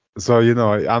you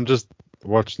know, I'm just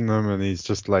watching him, and he's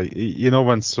just like, you know,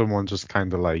 when someone just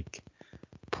kind of like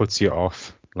puts you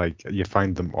off, like you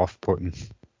find them off-putting.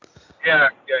 Yeah.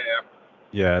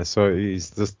 Yeah, so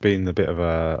he's just been a bit of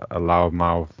a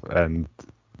loudmouth, and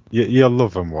you'll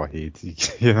love him,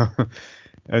 Wahid. You know.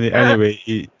 Anyway,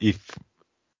 he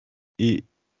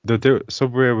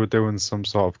Subway were doing some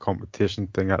sort of competition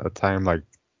thing at the time, like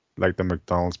the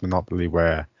McDonald's Monopoly,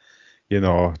 where you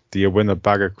know, do you win a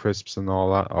bag of crisps and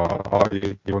all that, or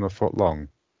you win a foot long?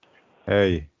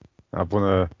 Hey, I've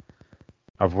won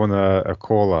a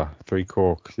cola, 3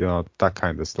 Coke, you know, that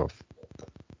kind of stuff.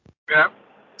 Yeah.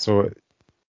 So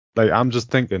like I'm just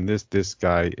thinking this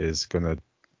guy is gonna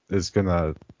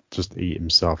just eat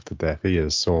himself to death. He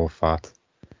is so fat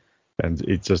and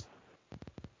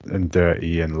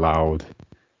dirty and loud.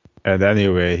 And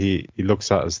anyway, he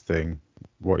looks at his thing,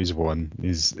 what he's won.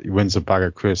 He wins a bag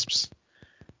of crisps.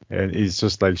 And he's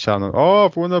just like shouting, "Oh,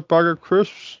 I've won a bag of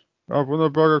crisps. I've won a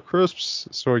bag of crisps."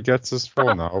 So he gets his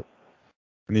phone out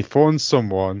and he phones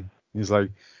someone. He's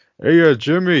like, "Hey,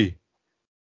 Jimmy.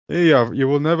 Hey, you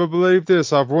will never believe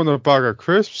this. I've won a bag of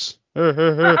crisps."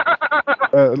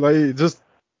 Like just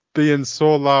being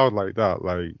so loud like that,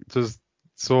 like just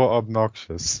so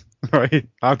obnoxious, right?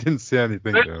 I didn't say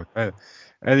anything to him.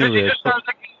 Anyway, He just sounds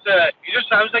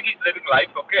like he's living life.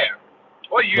 Okay.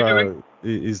 What are you doing? well,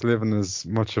 he's living as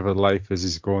much of a life as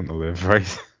he's going to live,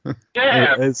 right?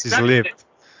 Yeah. As he's lived.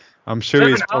 I'm sure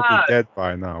Living he's probably hard. dead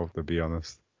by now, to be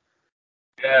honest.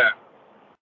 Yeah.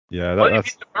 Yeah, Well, you'd be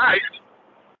that's surprised.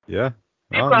 yeah.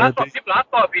 People Oh, I thought maybe.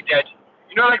 would be dead.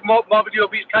 You know, like Marvel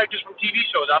Obese characters from TV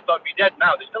shows. I thought would be dead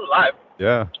now. They're still alive.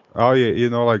 Yeah. Oh, yeah. You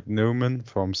know, like Newman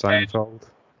from Yeah. Seinfeld,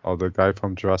 or the guy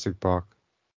from Jurassic Park.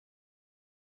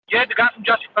 Yeah, the guy from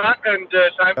Jurassic Park and Yeah.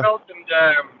 Seinfeld and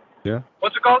Yeah.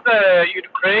 what's it called?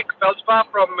 Craig Feldspar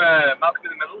from Malcolm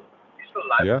in the Middle. He's still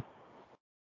alive. Yeah.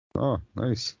 Oh,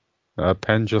 nice.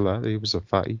 Pendula, he was a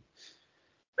fatty.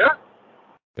 Yeah.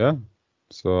 Yeah.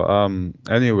 So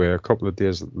anyway, a couple of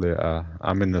days later,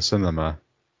 I'm in the cinema,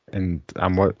 and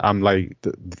I'm like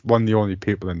one of the only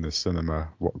people in the cinema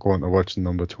going to watch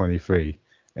number 23.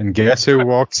 And guess who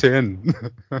walks in?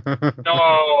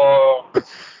 No.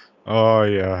 Oh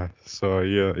yeah. So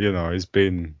you know, he's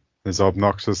been his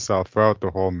obnoxious self throughout the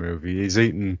whole movie.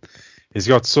 He's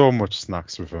got so much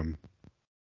snacks with him.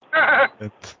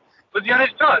 And, Was he on his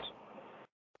toes?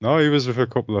 no, he was with a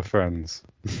couple of friends.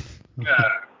 Yeah.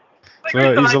 Like, I used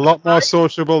So to he's a like lot more fries.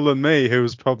 sociable than me,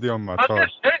 who's probably on my I was top.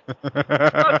 just saying.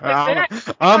 I was just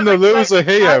saying. I'm the loser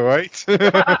here, right?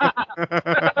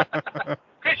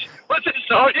 Chris, what's it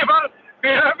story about? You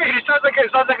know what I mean? It sounds like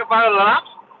a viral laughs.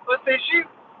 What's the issue?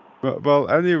 Well,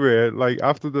 anyway, like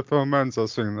after the film ends, I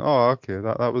was thinking, oh, okay,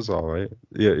 that was all right.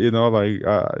 Yeah, you know, like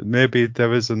maybe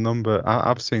there is a number.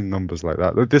 I've seen numbers like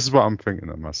that. This is what I'm thinking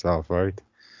of myself, right?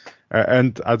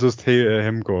 And I just hear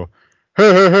him go,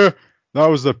 "Hey, hey, hey, that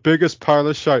was the biggest pile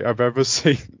of shite I've ever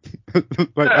seen."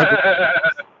 Like ever.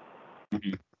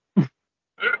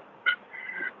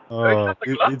 Oh,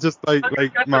 it just like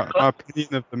my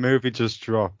opinion of the movie just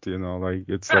dropped. You know, like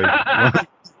it's like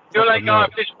You're like, oh, no,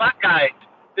 this fat guy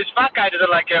doesn't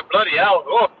like bloody hell.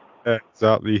 Oh. yeah,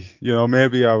 exactly. You know,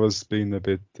 maybe I was being a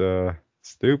bit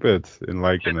stupid in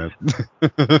liking it.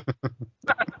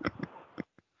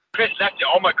 Chris left it.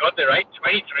 Oh my God, they're right.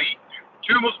 23.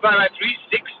 2 multiplied by 3,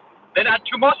 6. Then add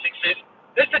 2 more sixes.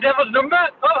 This the devil's number?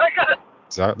 Oh my God.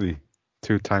 Exactly.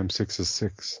 2 times 6 is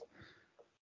 6.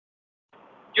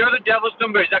 You know the devil's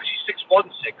number is actually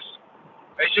 616.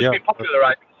 It's just Yeah. been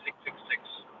popularized as 666.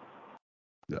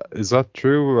 Is that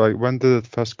true? Like, when did it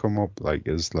first come up? Like,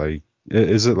 is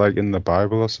it like in the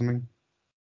Bible or something?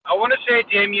 I want to say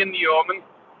Damien the Omen.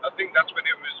 I think that's when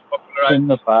it was popularized. In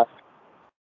the back,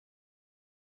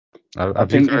 I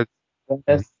Have you think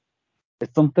guys?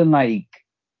 it's something like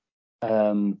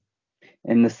in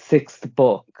the 6th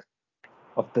book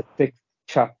of the 6th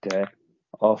chapter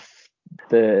of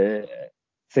the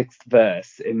 6th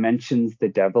verse, it mentions the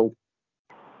devil.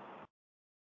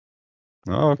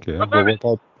 Oh, okay. Well, what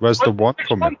about where's the one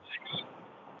coming?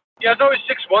 Yeah, I thought it was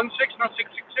 616, not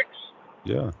 666.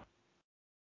 Yeah.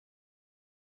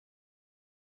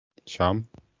 Sham,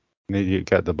 need you to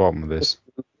get to the bottom of this.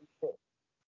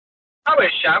 How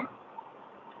is Sham?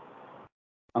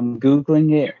 I'm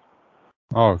googling it.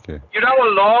 Oh, okay. You're our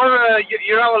law.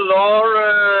 You're our law.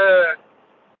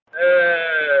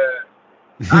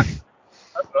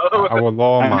 Our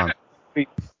lawman.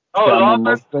 Oh, I'm a lawman.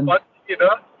 Muslim. What?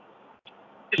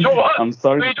 So what? I'm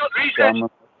sorry. So you don't research.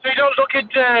 So you don't look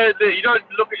into you don't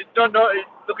look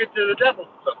into the devil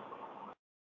stuff.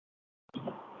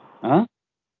 Huh?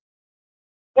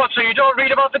 What? So you don't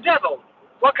read about the devil?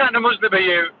 What kind of Muslim are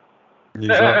you?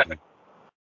 Exactly.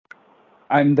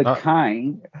 I'm the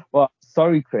kind. Well,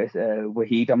 sorry, Chris,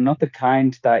 Wahid. I'm not the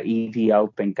kind that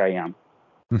EDL think I am.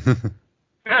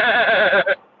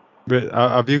 But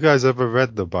have you guys ever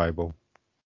read the Bible?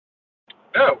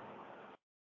 No.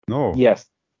 No. Yes.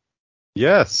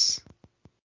 Yes.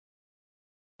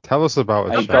 Tell us about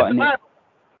it. I got it.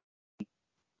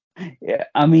 Yeah,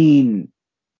 I mean,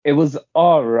 it was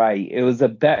all right. It was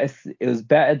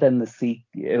better than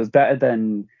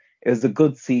it was a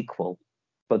good sequel,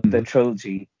 but the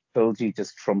trilogy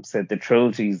just trumps it. The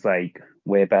trilogy's like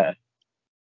way better.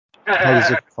 How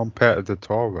does it compare to the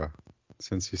Torah?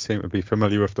 Since you seem to be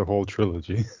familiar with the whole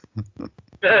trilogy.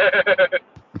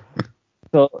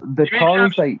 So the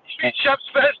Torah's like Shep's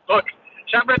first book.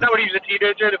 Shep read that when he was a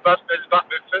teenager and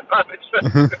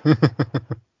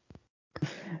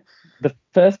the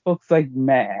first book's like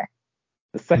meh.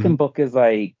 The second book is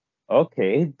like,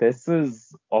 okay, this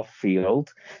is off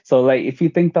field. So like if you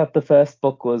think that the first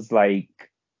book was like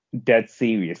dead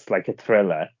serious, like a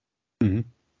thriller, the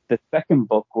second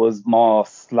book was more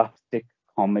slapstick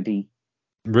comedy.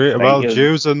 Right, well,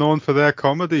 Jews are known for their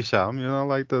comedy, Sham.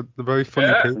 Like the very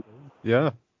funny people.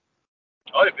 Yeah.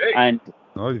 And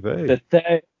the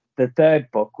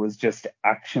third book was just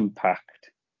action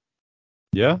packed.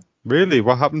 Yeah, really.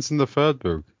 What happens in the third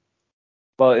book?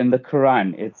 Well, in the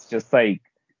Quran, it's just like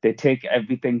they take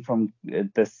everything from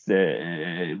this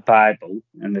Bible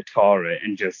and the Torah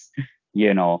and just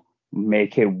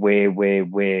make it way, way,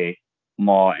 way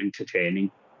more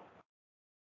entertaining.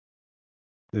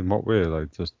 In what way?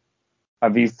 Like just.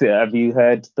 Have you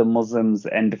heard the Muslims'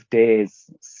 end of days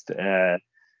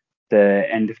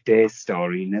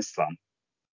story in Islam?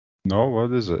 No,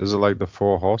 what is it? Is it like the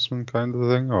Four Horsemen kind of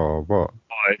thing, or what?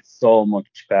 Oh, it's so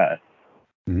much better.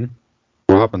 What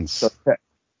happens? So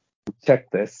check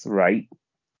this, right?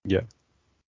 Yeah.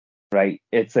 Right.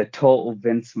 It's a total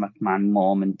Vince McMahon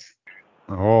moment.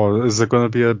 Oh, is there going to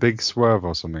be a big swerve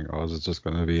or something, or is it just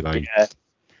going to be like? Yeah.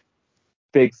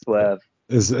 Big swerve.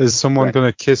 Is someone going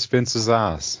to kiss Vince's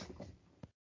ass?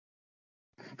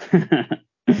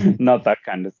 Not that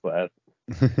kind of swerve.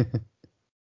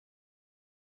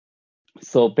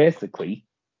 So basically,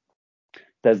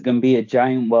 there's going to be a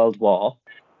giant world war.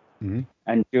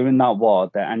 And during that war,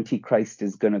 the Antichrist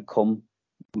is going to come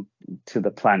to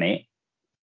the planet,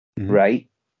 right?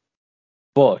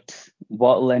 But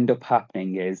what will end up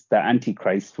happening is the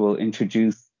Antichrist will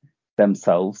introduce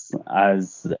themselves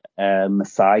as a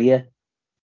Messiah.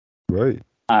 Right.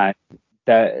 And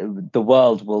the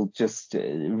world will just,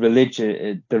 the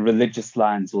religious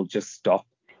lines will just stop.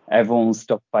 Everyone will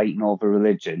stop fighting over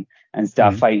religion and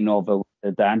start fighting over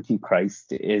whether the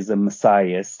Antichrist is a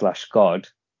Messiah / God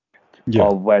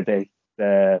or whether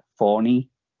they're phony.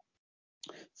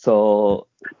 So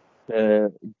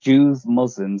the Jews,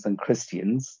 Muslims, and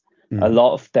Christians, a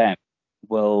lot of them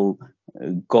will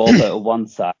go over to one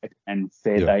side and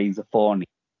say that he's a phony,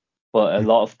 but a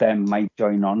lot of them might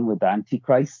join on with the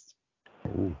Antichrist.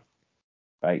 Ooh.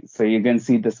 Right, so you're going to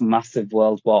see this massive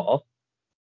world war,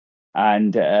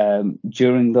 and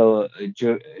during the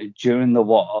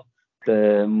war,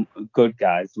 the good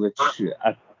guys, which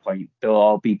at that point they'll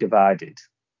all be divided,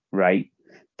 right?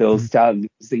 They'll start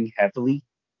losing heavily,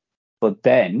 but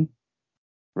then,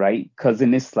 right, because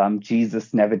in Islam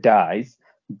Jesus never dies,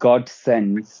 God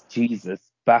sends Jesus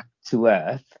back to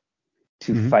earth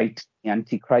to fight the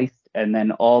Antichrist, and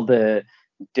then all the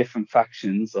different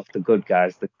factions of the good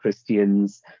guys, the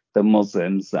Christians, the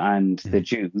Muslims, and the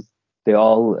Jews, they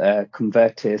all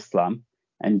convert to Islam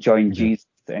and join Jesus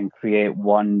and create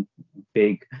one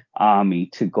big army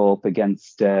to go up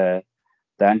against the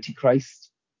Antichrist.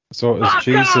 So is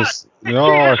Jesus?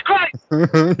 No.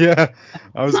 Yeah,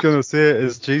 I was gonna say,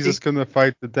 is Jesus gonna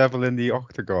fight the devil in the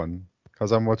octagon?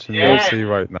 Because I'm watching UFC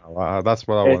right now. That's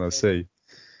what I want to see.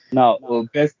 No, well,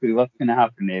 basically what's going to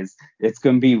happen is it's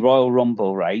going to be Royal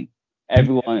Rumble, right? There's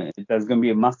going to be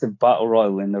a massive battle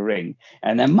royal in the ring.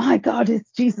 And then, my God, it's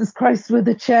Jesus Christ with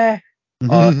a chair.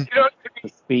 Or the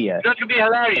spear. You know what could be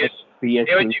hilarious? When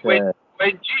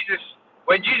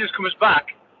Jesus comes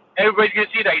back, everybody's going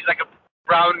to see that he's like a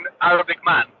brown Arabic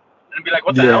man. And be like,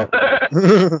 what the hell?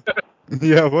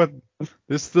 Yeah, what?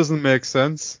 This doesn't make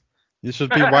sense. You should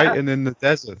be whiting in the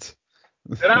desert.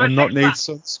 and not need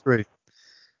sunscreen.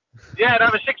 Yeah, and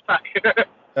have a six-pack.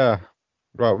 Yeah.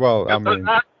 Right, well, I mean,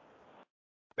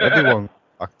 everyone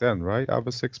back then, right? Have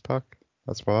a six-pack.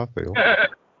 That's what I feel.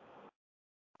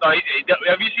 So,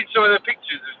 have you seen some of the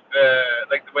pictures of,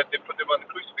 like when they put them on the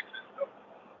crucifixes and stuff?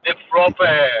 They're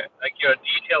proper, like,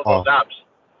 detailed those abs.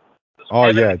 Oh,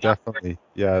 yeah, definitely.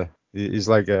 Yeah. He's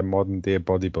like a modern-day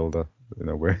bodybuilder, in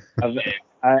a way.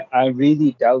 I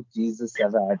really doubt Jesus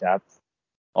ever had abs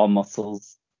or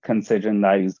muscles, considering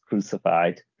that he was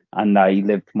crucified and that he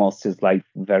lived most of his life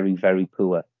very, very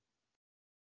poor.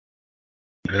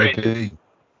 Maybe.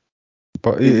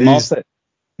 But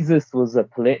Jesus was a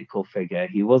political figure.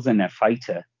 He wasn't a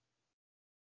fighter.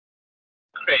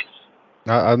 Chris.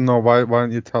 I don't know. Why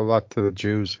don't you tell that to the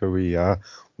Jews who he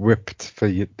whipped for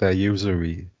their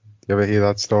usury? You ever hear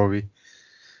that story?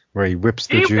 Where he whips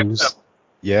the Jews?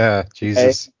 Yeah,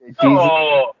 Jesus.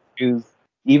 Jews,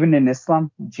 even in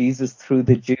Islam, Jesus threw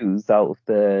the Jews out of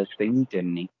the thing,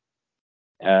 didn't he?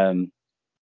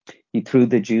 He threw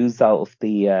the Jews out of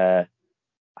the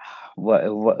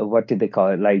what did they call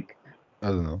it? Like, I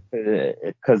don't know.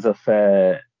 Because of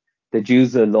the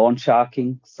Jews are loan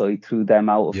sharking, so he threw them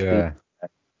out of the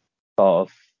sort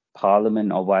of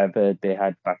parliament or whatever they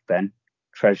had back then,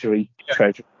 treasury.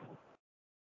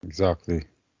 Exactly.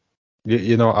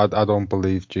 You know, I don't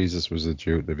believe Jesus was a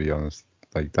Jew, to be honest.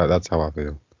 Like that's how I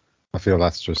feel. I feel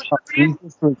that's just.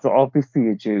 Jesus was obviously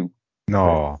a Jew.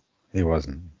 No, he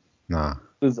wasn't. Nah.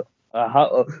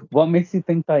 What makes you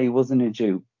think that he wasn't a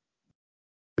Jew?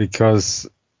 Because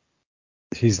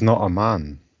he's not a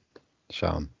man,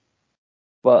 Sean.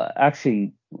 Well,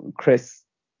 actually, Chris,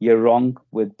 you're wrong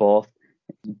with both.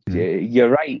 You're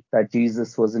right that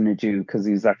Jesus wasn't a Jew because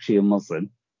he was actually a Muslim.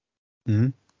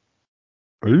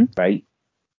 Right?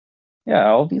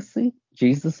 Yeah, obviously.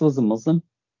 Jesus was a Muslim.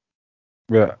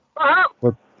 Yeah.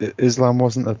 But Islam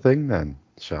wasn't a thing then,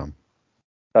 Sean.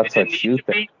 That's what you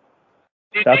think.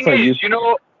 The thing is, you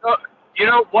know,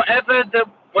 wherever the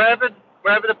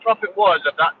prophet was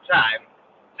at that time,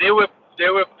 they were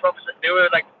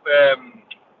like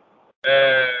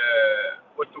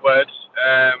what's the word?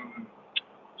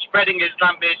 Spreading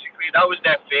Islam basically. That was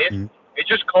their faith. It's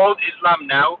just called Islam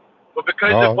now, but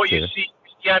because of what you see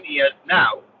Christianity as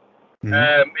now,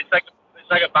 it's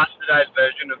like a bastardized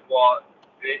version of what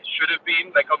it should have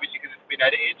been. Like obviously because it's been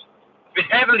edited, it's been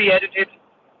heavily edited.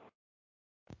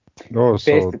 No,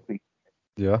 so basically,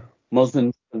 yeah.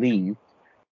 Muslims believe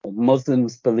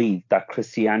that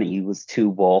Christianity was too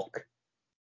woke.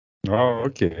 Oh,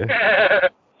 okay.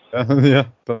 Yeah,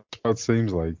 that's what it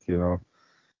seems like, you know.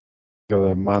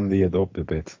 Gotta manly it up a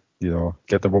bit, you know,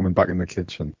 get the woman back in the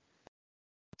kitchen.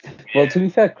 Well, to be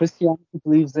fair, Christianity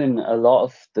believes in a lot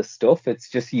of the stuff. It's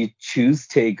just you choose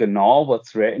to ignore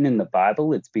what's written in the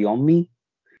Bible. It's beyond me.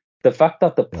 The fact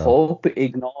that the Pope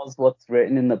ignores what's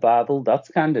written in the Bible, that's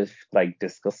kind of like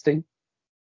disgusting.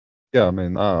 Yeah, I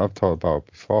mean, I've talked about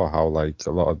before how like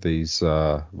a lot of these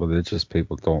religious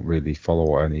people don't really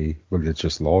follow any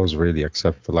religious laws really,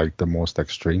 except for like the most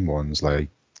extreme ones, like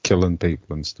killing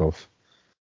people and stuff.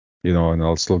 You know, and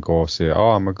I'll still go say,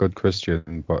 "Oh, I'm a good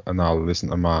Christian," and I'll listen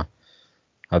to my,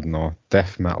 I don't know,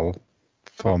 death metal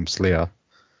from Slayer,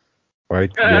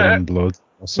 right? Raining blood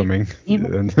or something.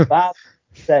 Even the Bible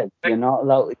says you're not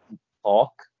allowed to eat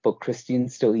pork, but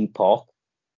Christians still eat pork.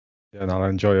 Yeah, and I'll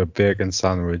enjoy a bacon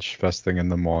sandwich first thing in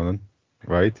the morning,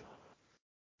 right?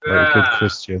 Like a good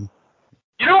Christian.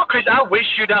 You know what, Chris? I wish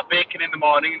you'd have bacon in the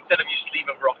morning instead of you sleep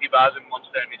of Rocky Bars and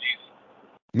Monster Energies.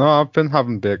 No, I've been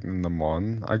having bacon in the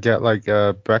morning. I get like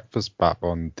a breakfast back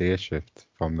on day shift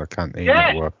from the canteen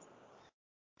at work.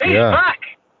 He's back.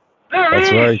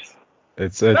 That's right.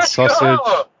 It's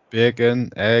sausage,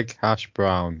 bacon, egg, hash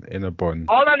brown in a bun.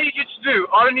 All I need to do,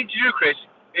 Chris,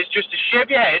 is just to shave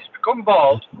your head, become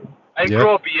bald, and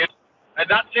grow a beard, and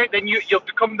that's it. Then you'll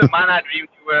become the man I dreamed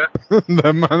you were.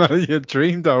 The man you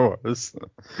dreamed I was.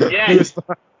 Yes.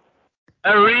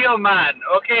 A real man.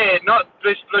 Okay, not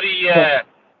this bloody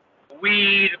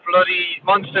weed, bloody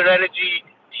Monster Energy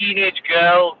teenage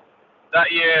girl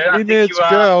that you. Teenage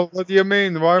girl? What do you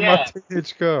mean? Why am I a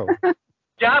teenage girl?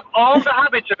 You have all the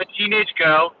habits of a teenage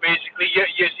girl, basically. You're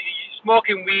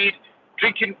smoking weed,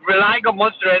 drinking, relying on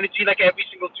Monster Energy like every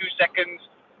single 2 seconds,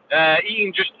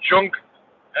 eating just junk,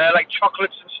 like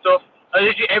chocolates and stuff.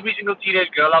 Literally every single teenage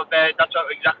girl out there, that's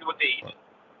exactly what they eat.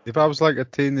 If I was like a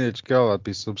teenage girl, I'd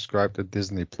be subscribed to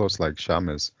Disney Plus like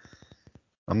Shammers.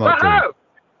 I'm not doing.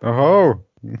 Oh.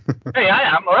 Hey,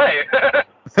 I am, alright.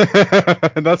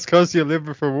 That's because you live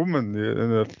with a woman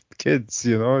and kids,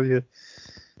 you know. Yeah,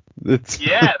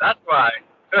 that's why.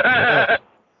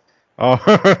 Oh,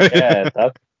 yeah,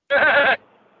 that's.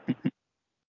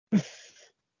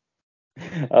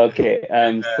 Okay.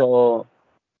 So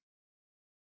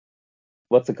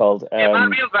what's it called? Yeah, my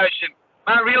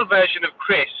real version of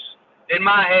Chris, in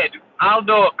my head, I'll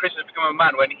know Chris has become a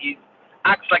man when he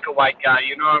acts like a white guy.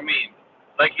 You know what I mean?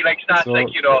 Like he starts So,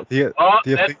 let's do you go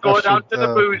think down to the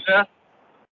boozer.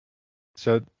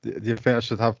 do you think I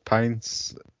should have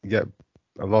pints, get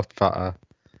a lot fatter?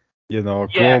 Grow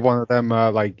Yeah. one of them,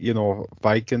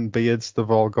 Viking beards they've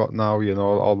all got now,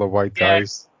 all the white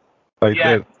guys.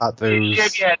 Yeah. The tattoos.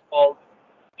 Shave your head bald.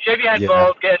 Get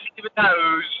a sleeve of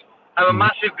tattoos, have a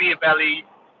massive beer belly,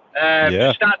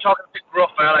 just start talking a bit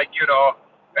gruffer,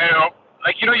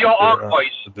 your orc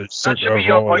voice. That should be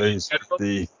your voice.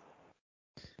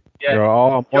 Yeah.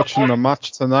 I'm watching the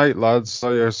match tonight, lads.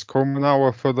 So it's coming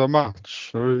hour for the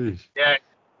match. Oy. Yeah.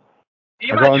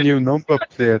 I got a new number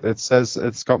plate.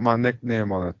 It's got my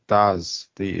nickname on it, Daz,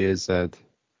 D-A-Z.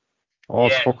 Oh,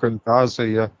 it's fucking Daz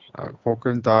here.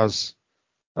 Fucking Daz.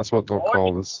 That's what they'll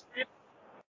call us.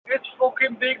 It's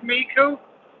fucking Big Miku.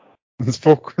 It's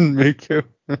fucking Miku.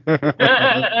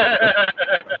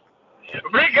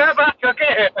 Bring her back,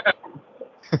 okay?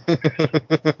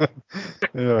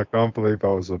 Yeah, I can't believe I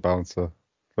was a bouncer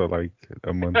for like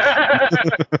a month.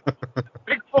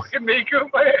 Big fucking Miku,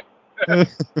 mate.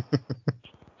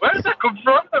 Where did that come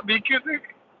from, the Miku thing?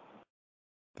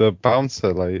 The bouncer,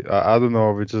 I don't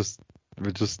know, we just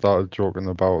started joking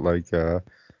about a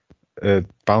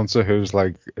bouncer who's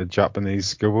like a Japanese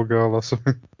schoolgirl or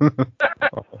something.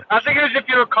 I think it was if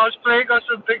you were cosplaying or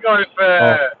something, or if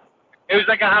it was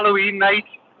like a Halloween night.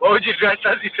 What would you dress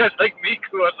as? You dress like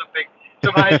Miku or something.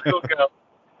 Some high school girl.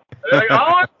 They're like,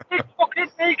 oh, big fucking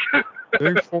Miku.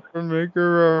 Big fucking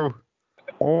Miku.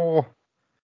 Oh.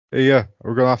 Yeah,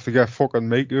 we're gonna have to get fucking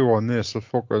Miku on this. A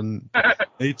fucking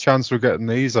any chance we're getting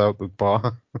these out the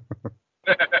bar.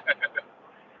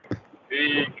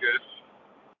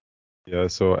 Yeah,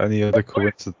 so any other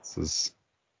coincidences?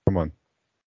 Come on,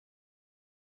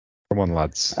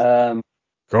 lads. Come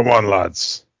on,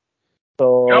 lads.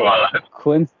 So, come on,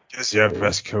 lads. Guess your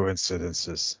best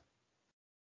coincidences.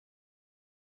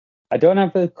 I don't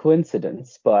have a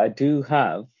coincidence, but I do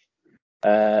have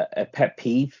a pet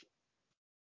peeve.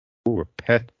 Oh, a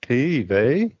pet peeve,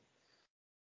 eh?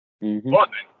 Mm-hmm. What?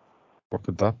 What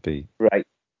could that be? Right.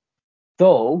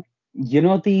 So,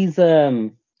 these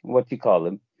what do you call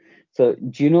them? So,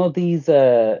 do you know these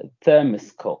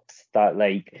thermos cups that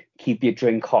keep your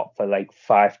drink hot for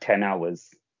 5-10 hours?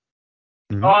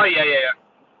 Mm-hmm. Oh yeah.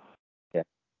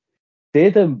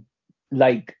 They're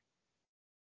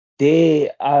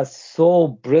they are so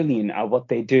brilliant at what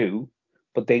they do,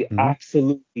 but they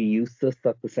absolutely useless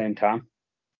at the same time.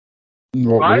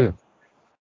 What way?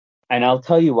 And I'll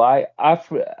tell you why. I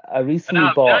recently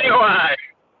bought. Tell you why.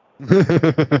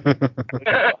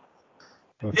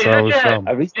 That's how it's done.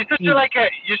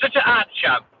 You're such an ad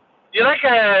champ. You're like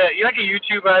a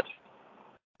YouTube ad.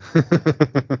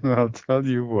 I'll tell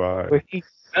you why.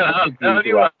 I'll tell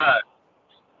you why.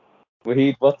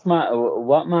 Wahid,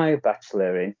 what my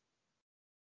bachelor in?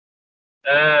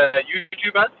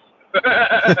 YouTube ads.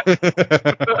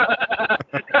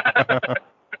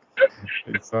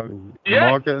 Exactly. Yeah,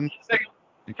 Marketing.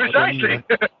 precisely.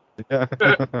 Yeah.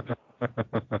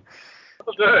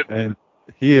 Well done. And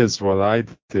here's what I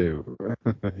do.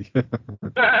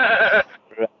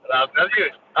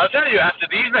 I'll tell you after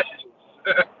these messages.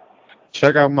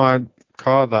 Check out my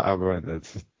car that I rented.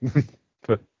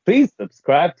 Please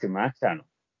subscribe to my channel.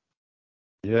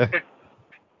 Yeah.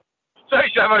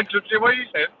 Sorry, Sam, I interrupted you. What are you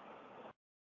saying?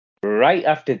 Right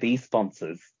after these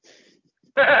sponsors.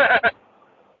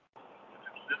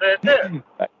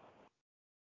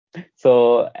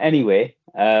 So anyway,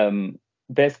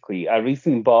 basically, I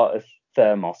recently bought a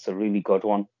thermos, a really good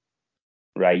one,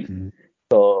 right? Mm-hmm.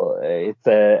 So it's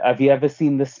have you ever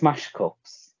seen the Smash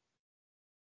Cups?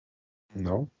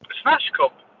 No. Smash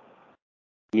cup.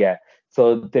 Yeah.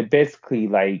 So they're basically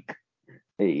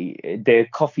they're a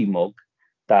coffee mug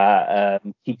that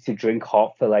keeps your drink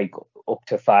hot for up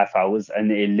to 5 hours,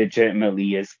 and it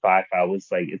legitimately is 5 hours.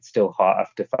 It's still hot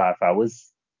after 5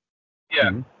 hours.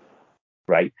 Yeah. Mm-hmm.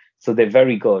 Right. So they're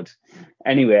very good.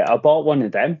 Anyway, I bought one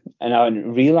of them and I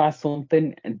realized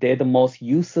something. They're the most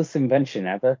useless invention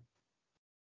ever.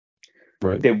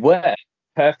 Right. They work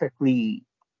perfectly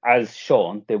as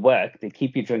shown. They work. They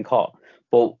keep your drink hot.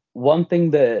 But one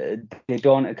thing that they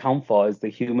don't account for is the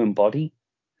human body.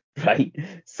 Right.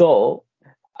 So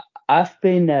I've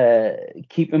been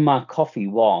keeping my coffee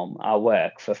warm at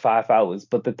work for 5 hours.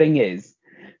 But the thing is,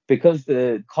 because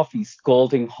the coffee's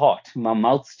scalding hot, my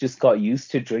mouth's just got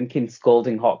used to drinking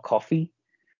scalding hot coffee.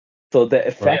 So the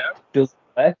effect doesn't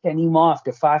work anymore.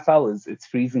 After 5 hours, it's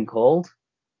freezing cold.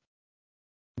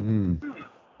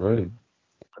 Right.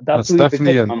 That's That's really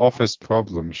definitely because an office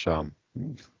problem, Sham.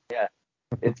 yeah,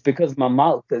 it's because my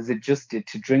mouth has adjusted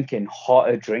to drinking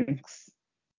hotter drinks,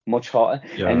 much hotter,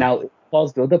 and Yeah. now it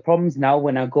caused other problems. Now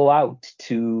when I go out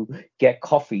to get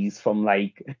coffees from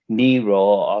like Nero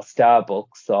or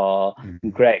Starbucks or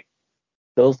Mhm. Greg,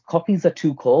 those coffees are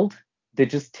too cold. They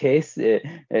just taste,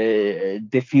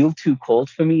 they feel too cold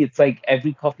for me. It's like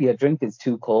every coffee I drink is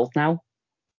too cold now.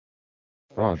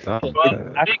 Oh, So damn. Well,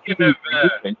 it's speaking of,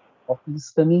 actually ruined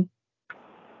coffees for me.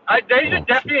 there's Oh, shit.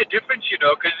 definitely a difference,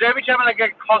 because every time I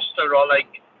get Costa or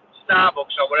like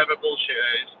Starbucks or whatever bullshit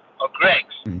it is, or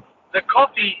Greg's, Mm. the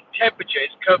coffee temperature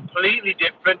is completely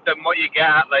different than what you get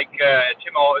at like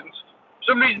Tim Hortons.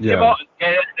 For some reason, Tim Yeah. Hortons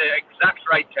get it at the exact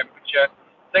right temperature.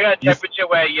 They got a You, temperature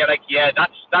where you're like, yeah,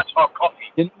 that's hot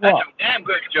coffee. you know That's what? some damn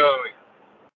good Joey.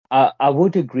 I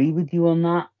would agree with you on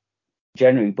that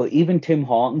generally, but even Tim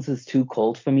Hortons is too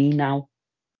cold for me now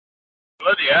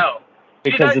Bloody hell.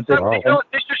 See because that? of the Wow.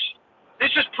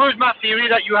 This just proves my theory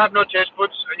that you have no taste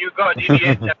buds and you've got an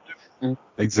idiot septum.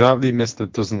 Exactly, Mister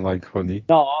doesn't like honey.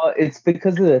 No, it's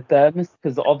because of the thermos.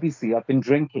 Because obviously I've been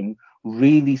drinking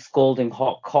really scalding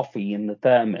hot coffee in the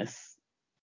thermos,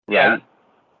 Yeah. right?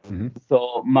 Hmm.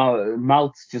 So my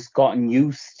mouth's just gotten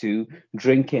used to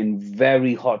drinking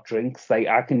very hot drinks. Like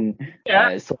I can,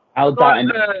 Yeah. so now that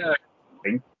Because an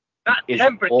drink that is cold,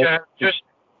 temperature just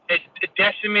it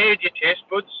decimated your taste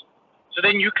buds. So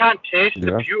then you can't taste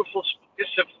the Yeah, beautiful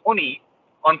sweetness of honey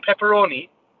on pepperoni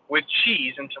with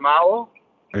cheese and tomato.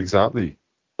 exactly.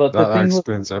 but the That thing was,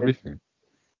 explains everything.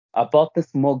 I bought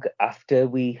this mug after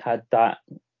we had that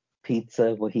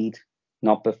pizza Wahid,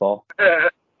 not before.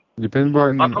 You've been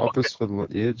writing I office for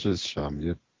ages, Sham.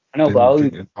 You've I know, but I been always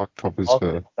drinking hot coffees bought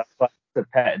for. it.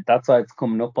 That's why it's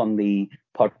coming up on the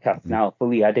podcast Mhm. now.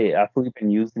 I've fully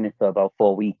been using it for about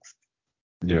 4 weeks.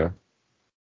 Yeah.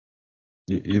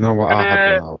 You know what I had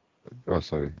gonna, when I. Oh,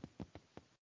 sorry.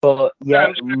 But yeah,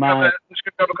 I'm just gonna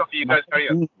grab a coffee. You my guys carry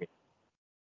on. thing is,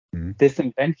 Mhm. this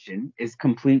invention is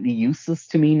completely useless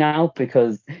to me now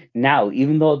because now,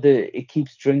 even though it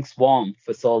keeps drinks warm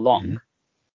for so long, Mhm.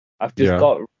 I've just Yeah.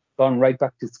 gone right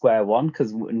back to square one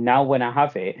because now when I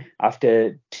have it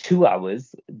after 2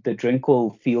 hours, the drink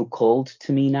will feel cold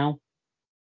to me now.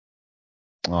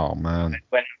 Oh man.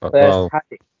 When I first Well, had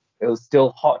it, it was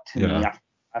still hot to me yeah. after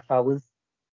 5 hours.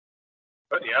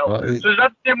 Bloody hell. Well, So is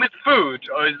that the same with food,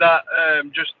 or is that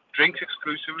just drinks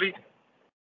exclusively?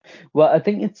 Well, I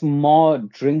think it's more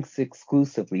drinks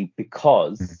exclusively Mhm.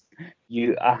 because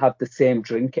I have the same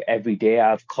drink every day. I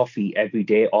have coffee every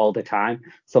day, all the time.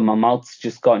 So my mouth's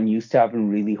just gotten used to having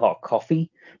really hot coffee.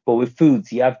 But with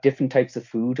foods, you have different types of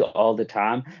food all the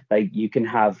time. Like you can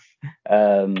have,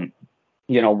 um,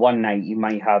 one night you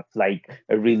might have like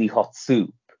a really hot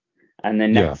soup, and the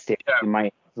Yeah. next day Yeah. you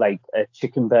might have like a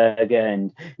chicken burger,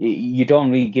 and you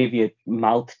don't really give your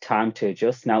mouth time to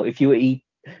adjust. Now, if you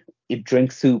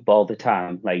drink soup all the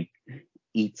time, like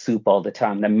eat soup all the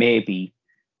time, then maybe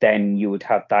then you would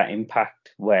have that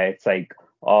impact where it's like,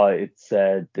 oh, it's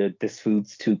this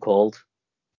food's too cold.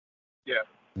 Yeah.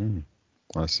 Mm,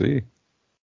 I see.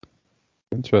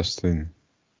 Interesting.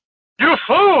 You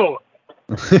fool!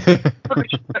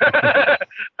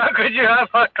 How could you have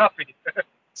hot coffee?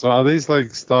 So are these like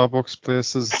Starbucks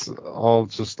places all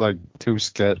just like too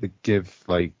scared to give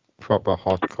like proper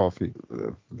hot coffee?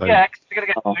 Like Yeah, 'cause you're gonna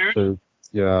get Oh, sued. to,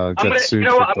 yeah, I'm get gonna, you sued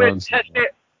know for what? I'm gonna burn test someone.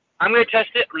 it. I'm gonna test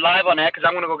it live on air because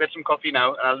I'm gonna go get some coffee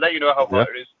now, and I'll let you know how Yeah, hot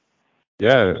it is.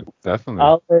 yeah, definitely.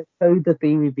 I'll tell you the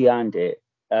theory behind it.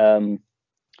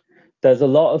 There's a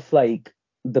lot of like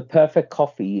the perfect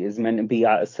coffee is meant to be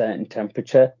at a certain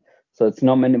temperature, so it's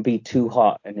not meant to be too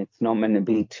hot and it's not meant to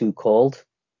be too cold.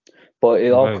 But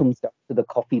it all Right. comes down to the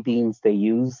coffee beans they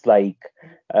use. Like,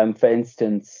 for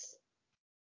instance,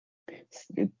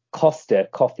 Costa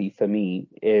coffee for me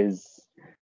is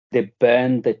they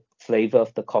burn the flavor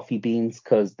of the coffee beans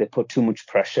because they put too much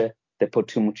pressure, they put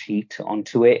too much heat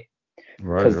onto it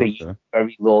Right, because they use okay.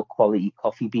 very low quality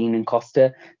coffee bean in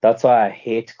Costa. That's why I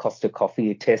hate Costa coffee.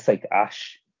 It tastes like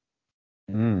ash.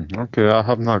 Okay, I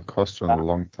haven't had Costa in a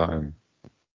long time.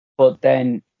 But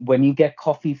then when you get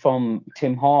coffee from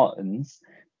Tim Hortons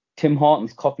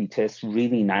coffee tastes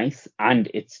really nice and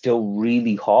it's still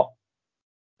really hot.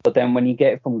 But then when you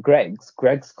get it from Greg's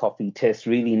coffee tastes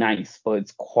really nice, but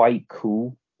it's quite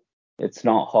cool. It's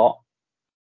not hot.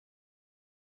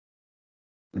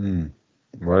 Mm,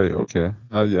 right, okay.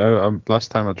 Last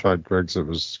time I tried Greg's, it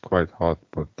was quite hot,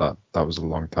 but that was a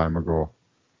long time ago.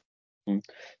 Mm.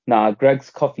 Nah, Greg's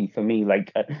coffee for me,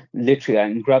 like literally, I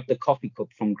can grab the coffee cup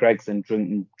from Greg's and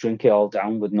drink it all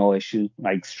down with no issue,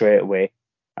 like straight away.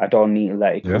 I don't need to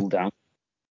let it Yeah. cool down.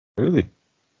 Really?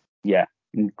 Yeah,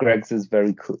 and Greg's is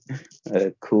very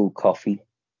cool coffee.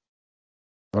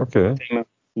 Okay.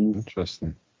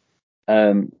 Interesting.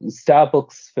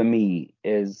 Starbucks for me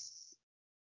is,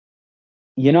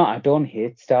 I don't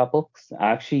hate Starbucks.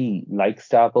 I actually like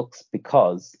Starbucks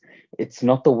because it's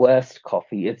not the worst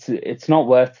coffee. It's not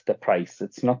worth the price.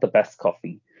 It's not the best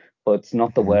coffee, but it's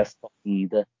not the worst coffee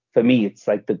either. For me, it's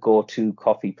like the go-to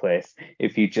coffee place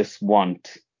if you just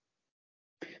want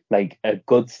like a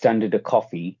good standard of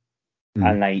coffee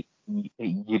and like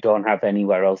you don't have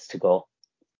anywhere else to go.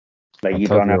 Like you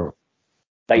don't have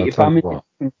like if I'm in a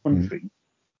different country,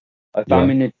 if I'm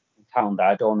in a town that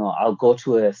I don't know, I'll go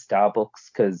to a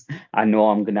Starbucks because I know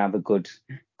I'm gonna have a good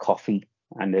coffee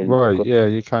and a Right, yeah,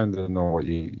 you kind of know what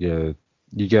you're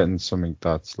getting something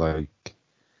that's like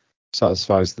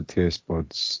satisfies the taste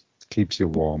buds, keeps you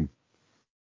warm.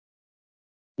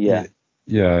 Yeah.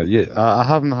 Yeah. I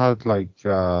haven't had like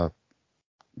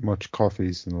much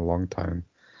coffees in a long time.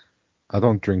 I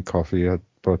don't drink coffee yet,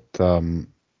 but when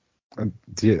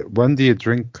do you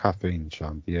drink caffeine,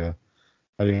 Sean?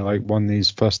 Are you like one of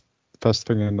these first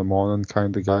thing in the morning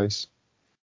kind of guys?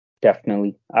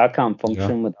 Definitely. I can't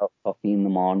function without coffee in the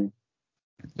morning.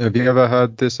 Have you ever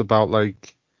heard this about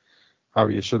like how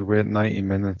you should wait 90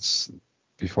 minutes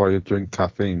before you drink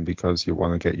caffeine because you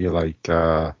want to get your like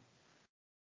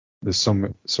there's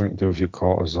something to do with your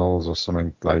cortisols or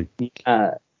something like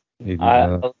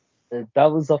that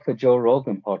was off a Joe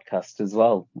Rogan podcast as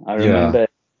well. I remember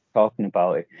talking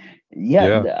about it.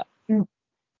 Yeah.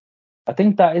 I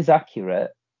think that is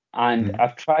accurate, and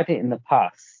I've tried it in the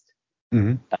past.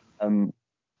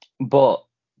 But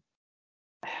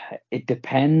it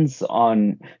depends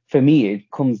on, for me, it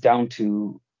comes down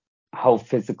to how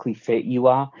physically fit you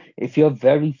are. If you're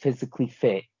very physically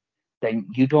fit, then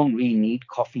you don't really need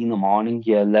coffee in the morning.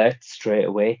 You're alert straight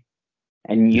away,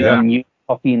 and you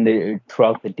coffee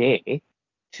throughout the day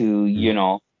to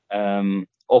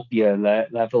up your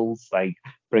alert levels, like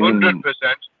bring 100%.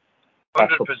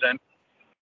 100%.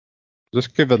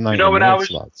 Just give it 90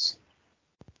 minutes, lads.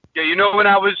 Yeah, when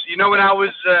I was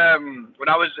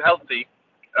healthy,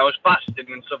 I was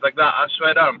fasting and stuff like that. I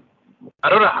swear down. I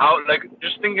don't know how. Like,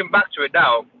 just thinking back to it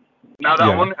now that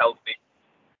I'm unhealthy,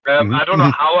 I don't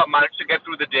know how I managed to get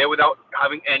through the day without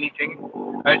having anything.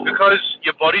 It's because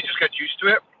your body just gets used to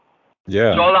it.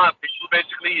 Yeah. It's all artificial,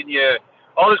 basically, and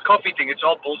all this coffee thing, it's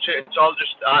all bullshit. It's all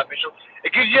just artificial.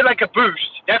 It gives you like a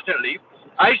boost, definitely.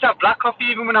 I used to have black coffee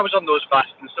even when I was on those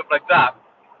fasts and stuff like that.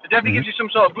 It definitely gives you some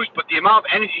sort of boost, but the amount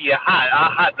of energy I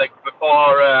had like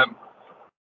before I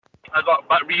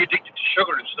got re-addicted to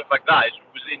sugar and stuff like that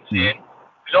was insane.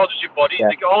 It's all just your body.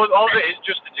 Like, all of it is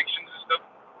just addictions and stuff.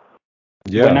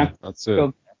 Yeah, that's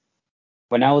it.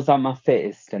 When I was at my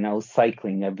fittest and I was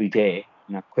cycling every day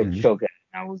and I quit sugar,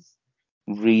 and I was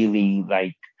really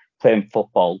like playing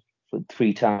football for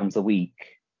 3 times a week.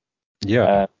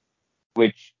 Yeah.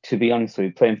 Which, to be honest with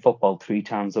you, playing football 3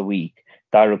 times a week,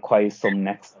 that requires some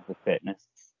next level fitness.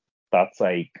 That's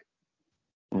like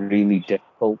really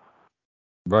difficult.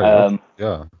 Right.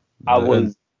 I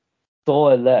was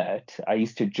so alert. I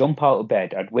used to jump out of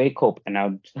bed. I'd wake up and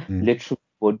I'd literally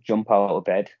would jump out of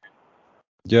bed.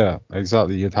 Yeah,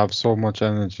 exactly. You'd have so much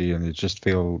energy and you'd just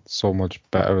feel so much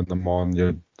better in the morning.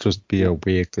 You'd just be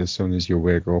awake as soon as you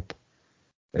wake up.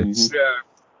 It's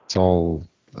all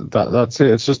that's it.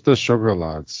 It's just the sugar,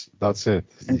 lads. That's it.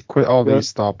 You quit all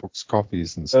these Starbucks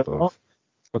coffees and stuff.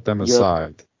 Put them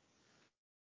aside.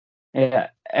 Yeah,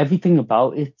 everything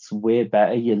about it's way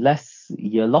better. You're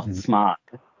a lot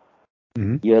smarter.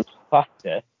 You're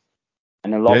faster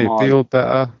and a lot more. You feel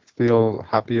better, feel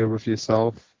happier with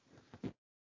yourself.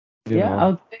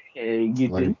 I'll say you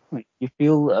do. You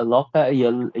feel a lot better.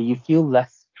 You feel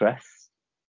less stressed.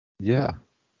 Yeah,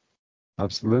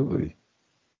 absolutely.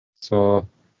 So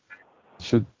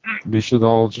we should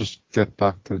all just get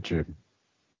back to the gym.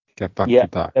 Get back to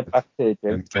that. Get back to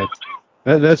the gym.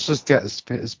 Let's just get as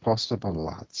fit as possible,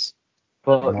 lads.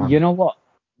 But you know what?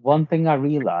 One thing I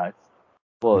realized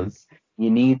was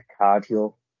you need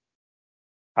cardio.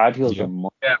 Cardio's a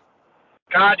must. Yeah.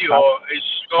 Cardio is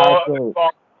so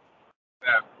important.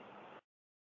 Yeah.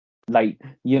 Like,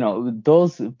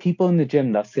 those people in the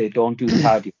gym that say don't do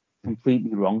cardio,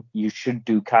 completely wrong. You should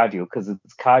do cardio because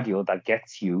it's cardio that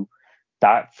gets you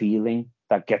that feeling,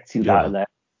 that gets you that alert,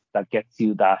 that gets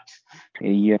you that,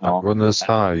 runner's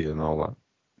high and all that.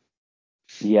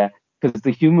 Yeah, because the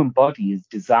human body is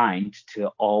designed to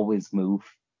always move.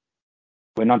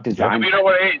 We're not designed. You know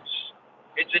what it is?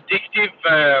 It's addictive.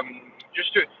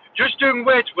 Just doing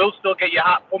weights will still get your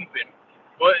heart pumping,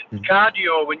 but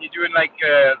cardio, when you're doing like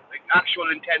actual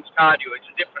intense cardio, it's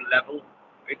a different level.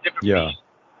 It's different beast.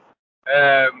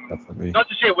 Definitely. Not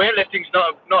to say weightlifting's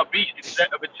not a beast in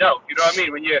of itself. You know what I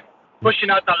mean? When you're pushing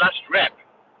out that last rep,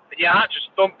 and your heart's just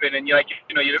thumping, and you're like,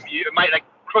 it might like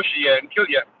crush you and kill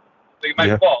you, so you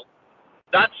might fall.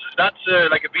 That's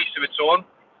like a beast of its own.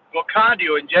 But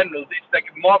cardio in general, it's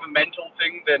like more of a mental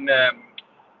thing than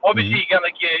obviously you get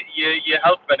like your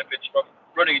health benefits from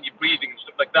running and your breathing and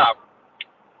stuff like that.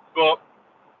 But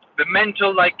the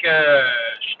mental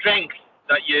strength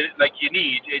that you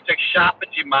need, it like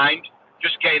sharpens your mind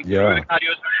just getting through the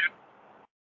cardio session.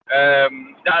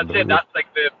 I'd say that's like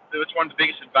it's one of the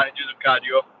biggest advantages of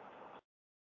cardio.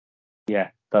 Yeah,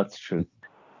 that's true.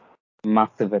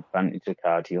 Massive advantage of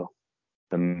cardio.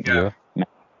 The mental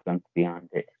strength behind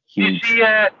it. Huge.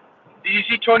 Did you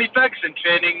see Tony Ferguson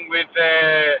training with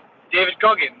David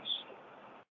Goggins?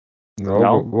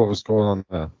 No. What was going on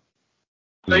there?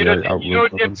 So do you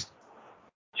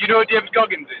know who David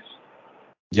Goggins is?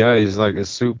 Yeah, he's like a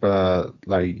super,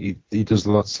 like he does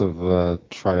lots of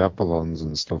triathlons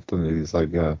and stuff, doesn't he? He's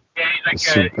like a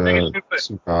super athlete. He's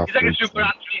like a super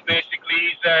athlete,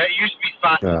 basically. He used to be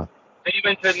fat. Yeah. Then he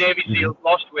went to the Navy SEALs,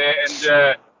 lost weight,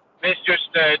 and this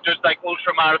just does like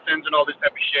ultra marathons and all this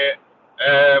type of shit.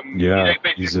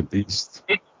 He's a beast.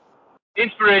 It's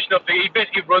inspirational thing. He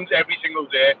basically runs every single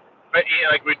day, but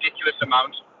like ridiculous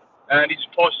amounts, and he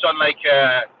just posts on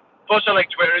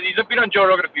Twitter. He's been on Joe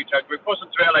Rogan a few times, but he posts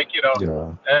on Twitter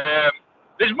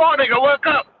this morning I woke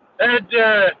up and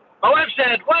my wife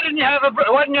said, "Why didn't you have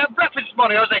breakfast this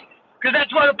morning?" I was like, "Because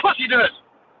that's what a pussy does."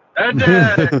 And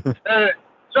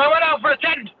so I went out for a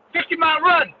 50-mile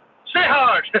run. Stay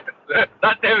hard.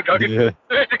 That's David Goggins.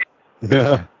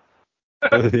 Yeah.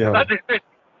 That's it.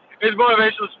 His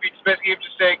motivational speech is basically him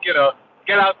just saying, get out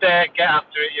there, get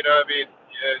after it. You know what I mean?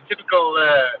 Typical,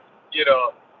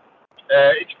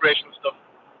 inspirational stuff.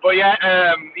 But yeah,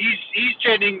 he's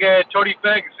training Tony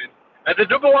Ferguson. And the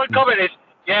number one comment is,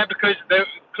 because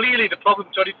clearly the problem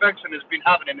Tony Ferguson has been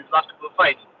having in his last couple of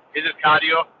fights is his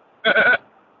cardio.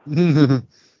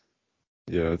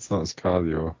 Yeah, it's not his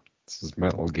cardio. It's his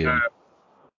mental game.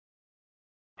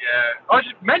 Oh, it's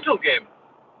his mental game.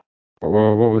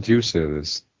 What would you say it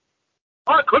is?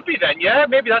 Oh, it could be then, yeah.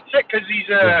 Maybe that's it, because he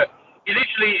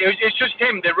literally, it's just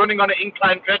him. They're running on an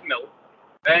inclined treadmill.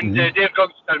 And Dave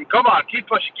Goggins tells him, come on, keep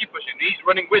pushing. He's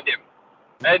running with him.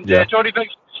 And Tony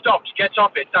Ferguson stops, gets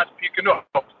off it, starts puking up,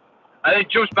 and then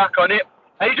jumps back on it.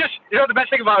 And he just, the best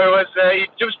thing about it was he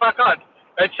jumps back on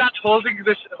and starts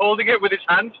holding it with his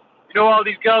hands. You know what all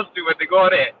these girls do when they go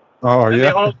on it? Oh, and yeah. They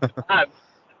hold his hands.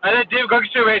 And then Dave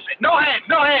Goggins says, no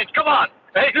hands, come on.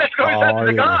 Hey, let's go inside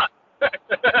the car.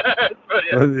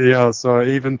 So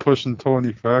even pushing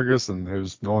Tony Ferguson,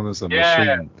 who's known as a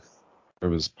machine, it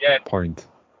was point.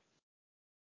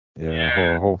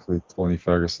 Hopefully Tony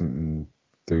Ferguson can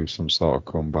do some sort of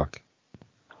comeback.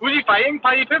 Who's he fighting?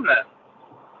 Paddy Pimblett?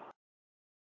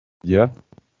 Yeah.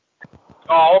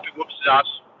 Oh, I hope he whoops his ass.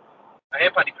 I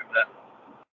hate Paddy Pimblett.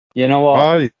 You know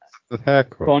what? The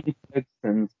haircut. Tony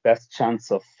Ferguson's best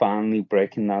chance of finally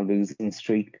breaking that losing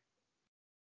streak.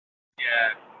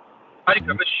 Yeah. Paddy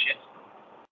Pimblett's shit.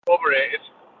 Overrated.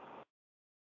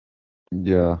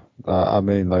 Yeah. I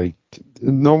mean, like,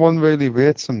 no one really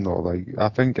rates him, though. Like, I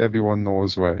think everyone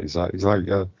knows where he's at. He's like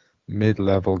a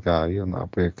mid-level guy in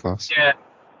that weight class. Yeah.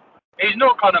 He's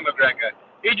no Conor McGregor.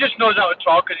 He just knows how to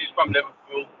talk because he's from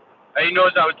Liverpool. And he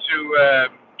knows how to,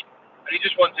 and he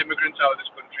just wants immigrants out of this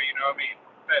country, you know what I mean?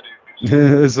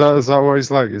 Is that what he's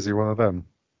like? Is he one of them?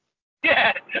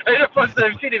 Yeah. The first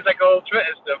time I've seen his like old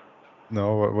Twitter stuff.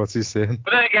 No, what's he saying?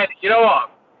 But then again, you know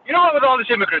what? With all this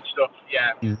immigrant stuff,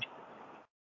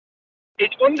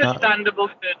 it's understandable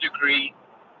to a degree.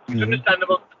 It's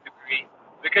understandable to a degree.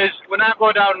 Because when I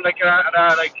go down like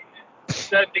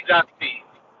certain things I see,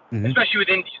 especially with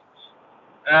Indians,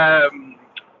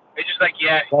 it's just like,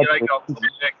 you're like, oh,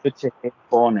 sick. Such a hit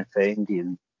corner for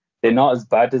Indians. They're not as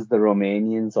bad as the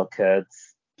Romanians or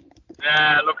Kurds.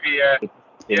 Nah, look here.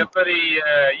 Yeah, buddy,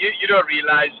 you don't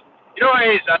realise. You know what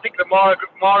it is? I think the more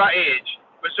I age,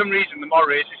 for some reason, the more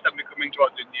racist I'm becoming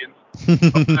towards Indians.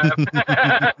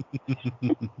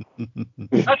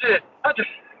 That's it.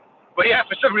 But yeah,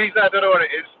 for some reason, I don't know what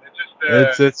it is. It's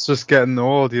just. It's just getting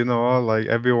old, Like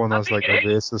everyone has like a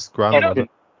racist grandmother.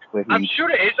 I'm sure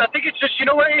it is. I think it's just, you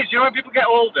know what it is? When people get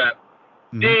older,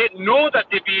 they know that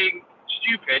they're being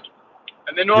stupid,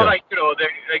 and they know,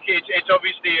 it's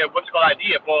obviously a what's called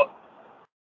idea, but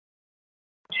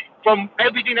from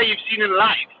everything that you've seen in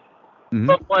life,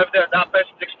 from whatever that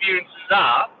person's experiences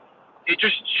are, it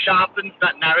just sharpens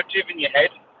that narrative in your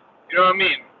head. You know what I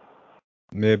mean?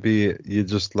 Maybe you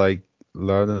just like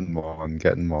learning more and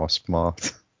getting more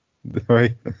smart,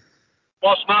 right?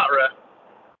 More smarter.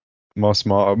 More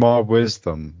smart, more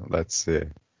wisdom, let's say.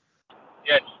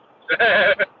 Yes.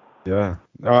 Yeah.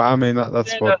 I mean, Yeah,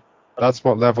 that's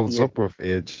what levels Yeah. up with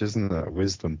age, isn't it?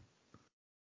 Wisdom.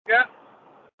 yeah.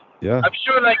 Yeah. I'm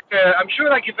sure, like,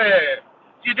 if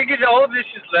do you think that all of this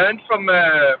is learned from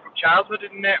childhood,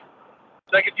 isn't it?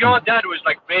 Like, if your dad was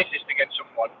like racist against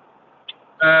someone,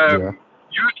 Yeah.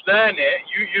 you'd learn it.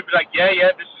 You'd be like,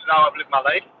 yeah, this is how I've lived my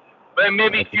life. But then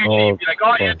maybe I in don't future know. you'd be like,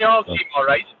 oh yeah, Well, they all seem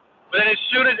alright. But then as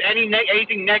soon as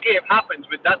anything negative happens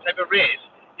with that type of race,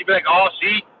 you'd be like, oh,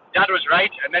 see, dad was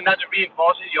right, and then that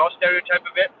reinforces your stereotype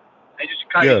of it, and it just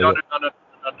yeah, carries yeah. on and on and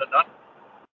on and on.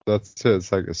 That's it.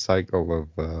 It's like a cycle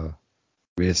of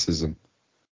racism.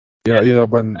 Yeah, Yeah,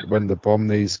 when they bomb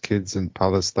these kids in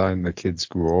Palestine, the kids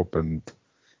grow up and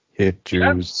hate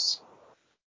yeah, Jews.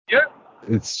 yeah,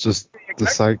 It's just the exactly.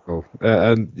 cycle.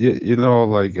 And you know,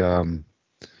 like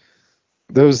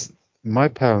there's my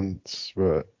parents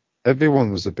were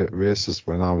everyone was a bit racist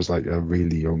when I was like a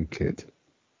really young kid.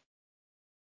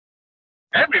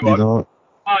 You Everyone. know,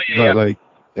 Oh that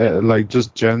yeah, like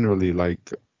just generally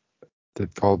like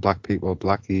they'd call black people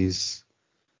blackies,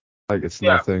 like it's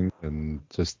yeah, nothing, and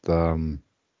just oh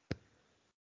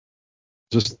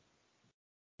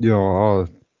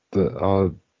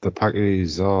the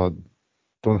packies,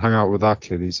 don't hang out with that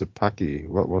kid, he's a packy.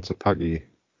 What's a packy?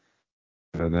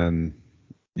 And then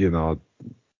you know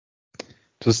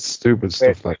just stupid Wait,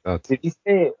 stuff like that. did you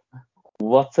say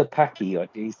what's a packy, or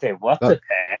did you say what's That a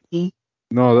packy?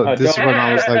 no, Oh, this is don't when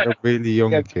I was like yeah. a really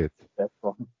young get kid, that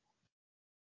one.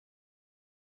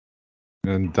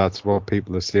 and that's what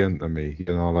people are saying to me. You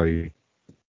know, like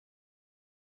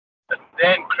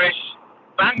Then Chris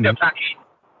banged a hmm packy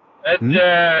and hmm?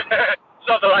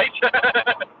 saw the light.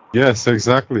 Yes,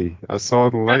 exactly. I saw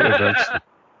the light eventually.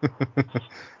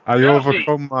 I Guilty.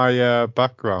 overcome my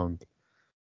background.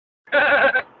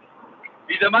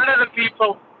 He's a man of the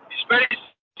people. He spread his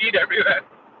seed everywhere.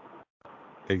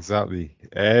 Exactly.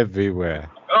 Everywhere.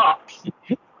 Oh,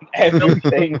 filthy.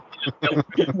 Everything. Just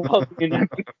filthy. Walking in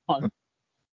everyone.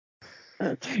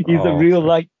 He's a Oh. real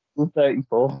life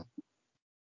 34.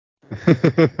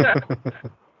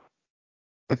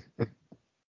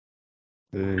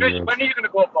 There Chris, you go. when are you going to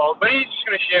go bald? When are you just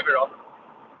going to shave it off?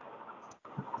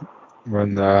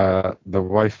 When the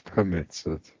wife permits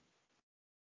it.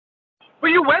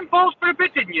 Well, you went bald for a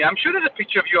bit, didn't you? I'm sure there's a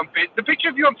picture of you on the picture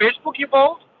of you on Facebook. You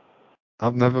bald?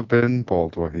 I've never been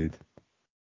bald, Wahid.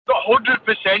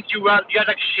 100%. You had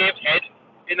like shaved head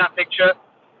in that picture.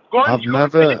 Go on, you go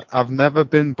and visit. I've never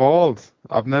been bald.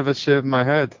 I've never shaved my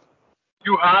head.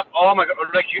 You have. Oh my god!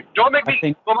 Like you don't make I me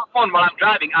think go on my phone while I'm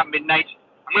driving at midnight.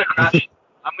 I'm gonna crash.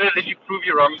 I'm gonna let you prove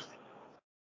you wrong.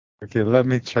 Okay, let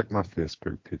me check my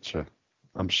Facebook picture.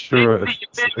 I'm Please sure delete your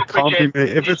it Facebook can't be picture.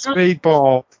 me. If it's me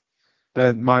bald,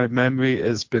 then my memory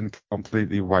has been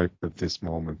completely wiped at this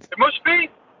moment. It must be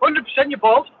 100% you're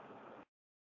bald.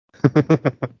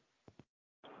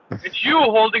 It's you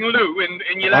holding Lou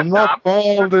in your I'm left not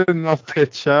arm. bald in that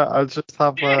picture. I just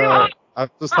have Oh a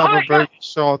my very god!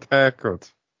 short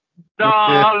haircut. Okay.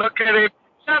 No, look at him.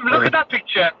 Sam, look at that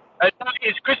picture. Tell me,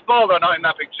 is Chris bald or not in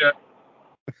that picture?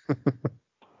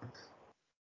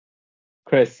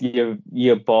 Chris,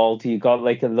 you're bald. You got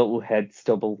like a little head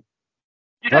stubble,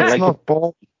 That's Yeah. like a not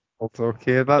bald,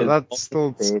 okay? there's That's also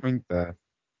still face. distinct there.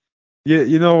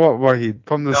 You know what, Wahid?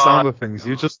 From the No. sound of things,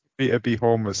 you just need to be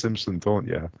Homer Simpson, don't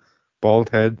you? Bald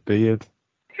head, beard.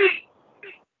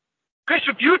 Chris,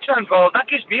 if you turn bald, that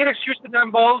gives me an excuse to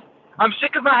turn bald. I'm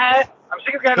sick of my hair. I'm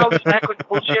sick of getting all this haircut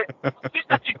bullshit. This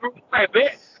actually grew quite a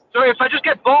bit. So if I just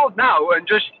get bald now and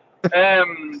just get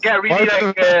a Why really does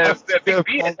like it have to a big get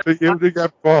beard, bald for you to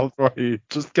get bald, Wahid?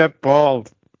 Just get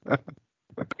bald. okay.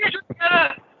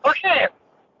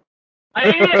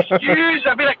 I need an excuse.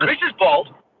 I'd be like, Chris is bald.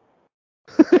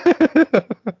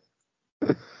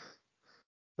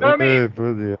 You know what I mean? Hey,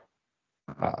 buddy.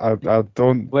 I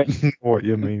don't Wait, know what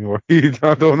you mean, Wahid.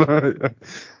 I don't know.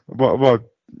 What?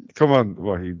 Come on,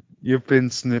 Wahid. You've been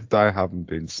snipped. I haven't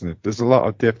been snipped. There's a lot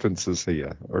of differences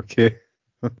here. Okay.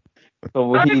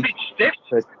 so I haven't we been sniffed.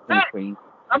 Chris Hey, and Queen.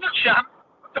 I'm not sham.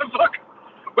 What the fuck?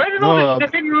 Where did all this No,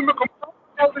 sniffing rumor come from?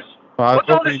 I What's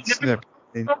don't all this mean sniffing snipped.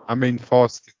 from? I mean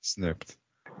foreskin snipped.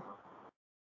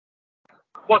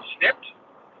 What snipped?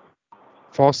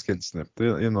 Foreskin snipped.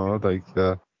 You know, like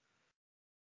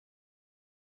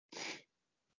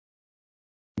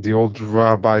the old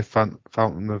Rabbi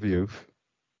Fountain of Youth.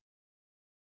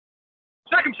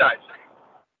 Circumcised.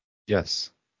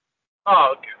 Yes.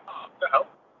 Oh, okay. Oh, what the hell?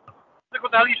 Like,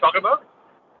 what the hell are you talking about?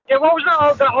 Yeah, what was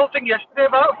that whole thing yesterday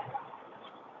about?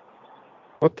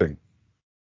 What thing?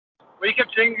 Where you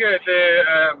kept saying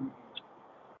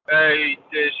the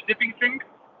snipping thing.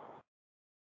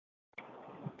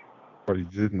 But you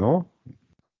didn't know?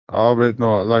 Oh, wait,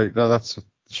 no, like, that's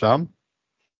Sham?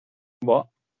 What?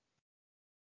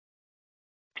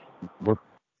 What?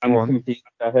 I'm Go on. confused.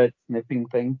 I heard snipping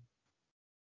thing.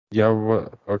 Yeah,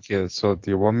 okay, so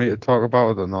do you want me to talk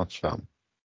about it or not, Sham?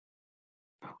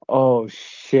 Oh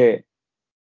shit.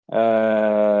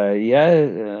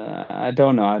 Yeah. I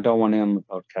don't know. I don't want it on the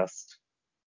podcast.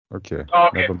 Okay, Oh,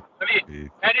 okay. never Let me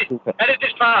mind. edit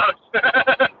this part out.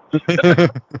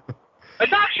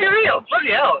 It's actually real.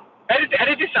 Bloody hell.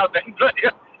 Edit this out then. Bloody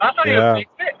hell. I thought you Yeah, had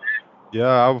fixed it.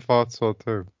 yeah, I thought so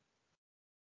too.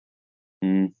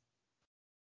 Mm.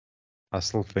 I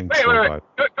still think Wait. so,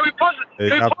 but Can we pause they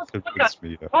the haven't podcast? convinced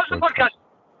me yet. Pause the But podcast.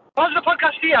 Pause the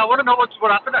podcast here. I want to know what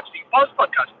happened actually. Pause the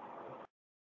podcast.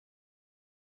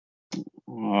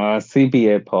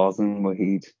 CBA pausing,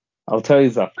 Wahid. I'll tell you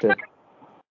after.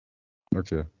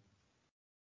 okay.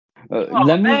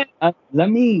 Let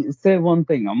me say one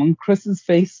thing. I'm on Chris's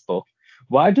Facebook.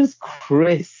 Why does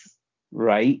Chris,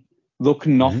 right, look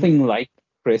nothing like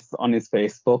Chris on his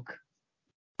Facebook?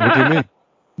 What do you mean?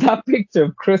 That picture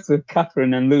of Chris with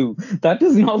Catherine and Lou, that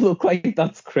does not look like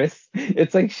that's Chris.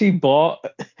 It's like she bought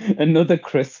another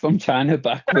Chris from China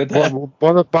back with her.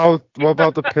 What about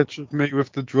the picture of me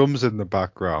with the drums in the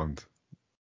background?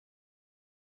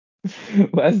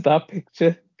 Where's that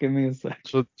picture? Give me a sec.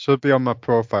 Should be on my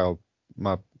profile.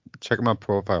 Check my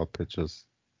profile pictures.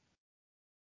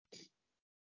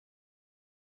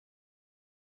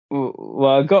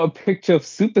 Well, I got a picture of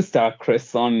superstar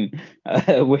Chris on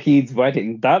Wahid's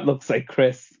wedding. That looks like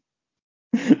Chris.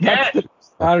 That's Yes. the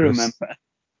I remember.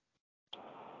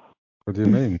 What do you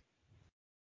mean?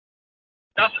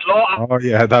 That's LAWD. Oh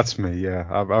yeah, that's me. Yeah,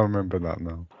 I remember that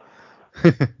now.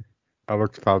 I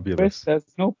look Chris, fabulous. there's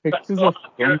no pictures of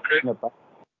Chris. in the back.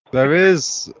 There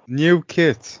is new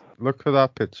kit. Look at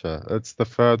that picture. It's the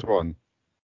third one.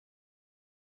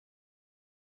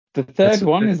 The third It's a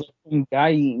one pic- is some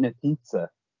guy eating a pizza.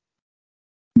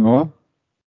 No.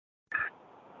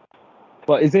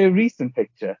 But is it a recent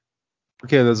picture?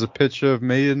 Okay, there's a picture of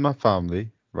me and my family.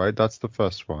 Right, that's the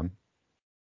first one.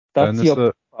 That's Then your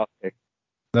there's pic.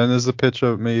 then there's a picture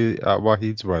of me at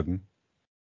Wahid's wedding.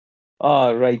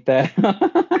 Oh, right there.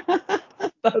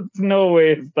 That's no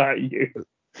way is that you.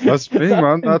 That's me, That's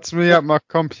man. That's me at my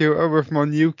computer with my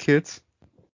new kit.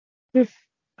 Oh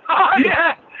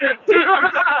yeah. Do you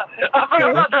remember that? I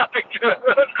forgot about that picture.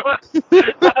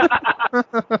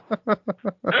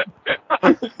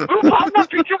 Who bought that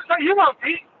picture? Was that you,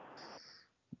 Alfie?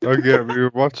 Okay, we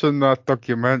were watching that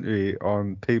documentary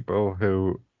on people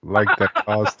who like their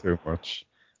cars too much.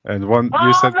 And you said one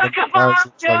of the guys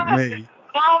looks like me.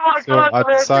 Oh my So god,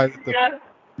 I decided to yeah.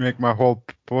 make my whole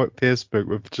Facebook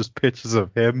with just pictures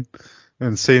of him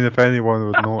and seeing if anyone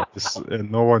would notice.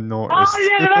 And no one noticed.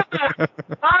 I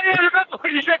remember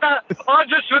when you said that. I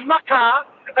just with my car,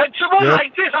 and someone Yeah.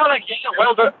 liked it. I'm like,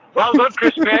 yeah, well done,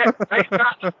 Chris, mate. Nice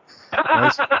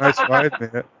catch. nice ride,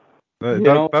 mate.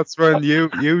 That's when you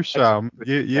Sham,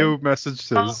 you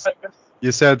messaged us.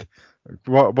 You said,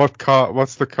 what car?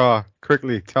 What's the car?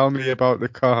 Quickly, tell me about the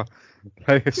car.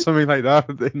 Like something like that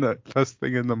in the first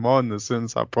thing in the morning as soon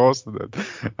as I posted it.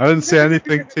 I didn't say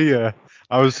anything to you.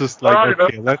 I was just like,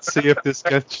 okay, let's see if this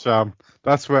gets Sham.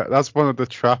 That's one of the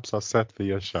traps I set for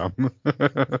you, Sham. Did you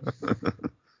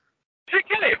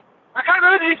get him? I can't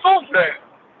remember his phone for it.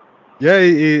 Yeah,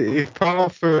 he fell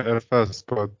for it at first,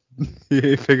 but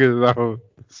he figured it out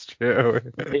straight away.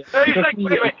 So he's like,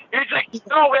 wait. He's like,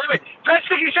 no, wait. First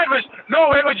thing he said was, no,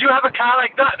 wait, would you have a car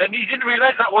like that? And he didn't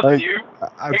realize that wasn't you.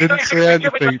 I didn't say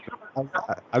anything.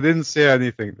 I didn't say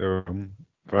anything to him,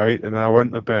 right? And I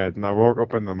went to bed, and I woke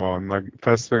up in the morning. Like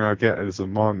first thing I get is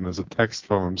there's a text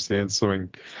from him saying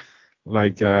something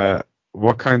like,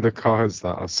 "What kind of car is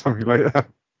that?" or something like that.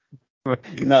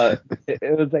 No,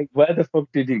 it was like, where the fuck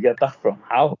did you get that from?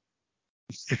 How?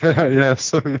 yeah,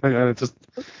 something like that. It just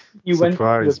You went to the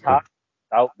surprised me. car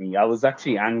without me. I was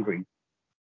actually angry.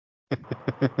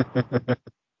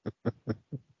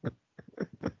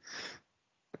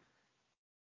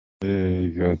 Yeah,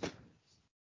 good.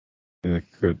 Yeah,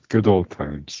 good old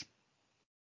times.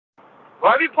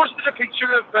 Why have you posted a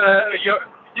picture of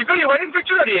you got your wedding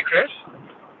picture ready here, Chris?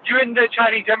 You in the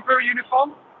Chinese Emperor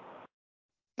uniform?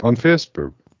 On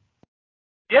Facebook.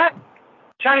 Yeah.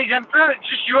 Chinese Emperor, it's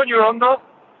just you on your own though.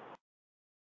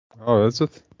 Oh, is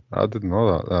it? I didn't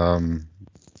know that. Well,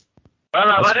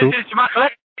 I've That's added cool. it to my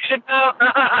collection now.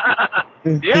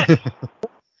 Yes.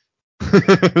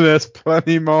 There's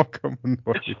plenty more coming.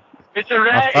 It's a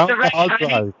rare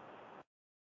shiny.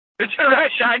 It's a rare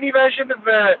shiny version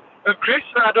of Chris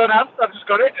that I don't have, so I've just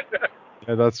got it.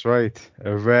 Yeah, that's right.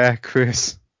 A rare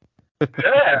Chris. Yeah,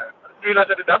 I didn't realise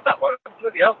I didn't have that one.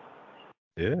 Bloody hell.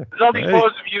 Yeah. There's all these Hey.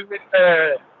 photos of you with,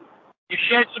 you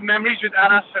shared some memories with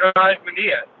Anna Sarai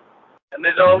Mania, and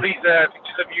there's all these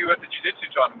pictures of you at the Jiu-Jitsu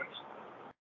tournaments.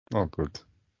 Oh, good.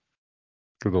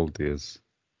 Good old days.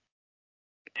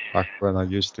 Back when I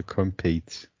used to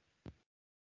compete.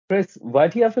 Chris, why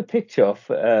do you have a picture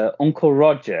of Uncle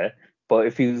Roger, but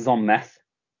if he was on meth?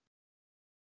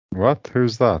 What?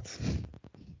 Who's that?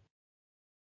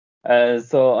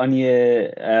 So on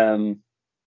your,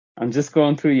 I'm just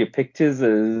going through your pictures.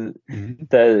 Mhm.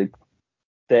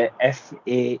 The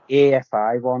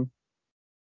AFI one.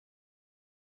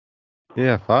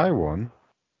 AFI one?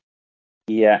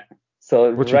 Yeah.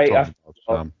 So What you right talking after,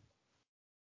 about,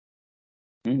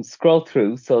 Sam? scroll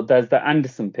through. So there's the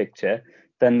Anderson picture.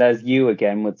 Then there's you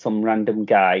again with some random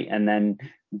guy, and then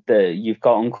you've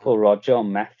got Uncle Roger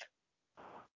on meth.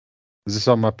 Is this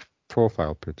on my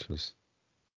profile pictures?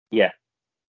 Yeah.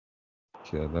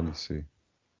 Okay, let me see.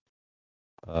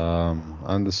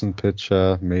 Anderson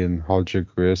picture, me and Roger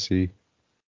Gracie,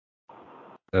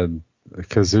 and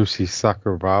Kazushi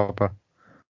Sakuraba.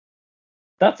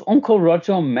 That's Uncle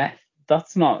Roger on meth.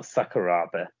 That's not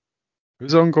Sakuraba.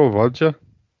 Who's Uncle Roger?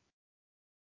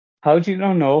 How do you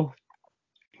not know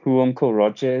who Uncle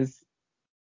Roger is?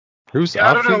 Who's Yeah,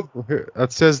 I don't know. Afi?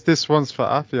 It says this one's for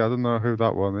Afi. I don't know who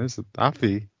that one is.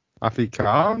 Afi? Afi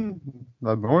Khan?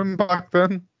 I know him back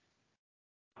then.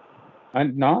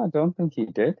 No, I don't think he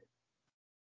did.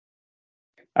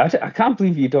 I can't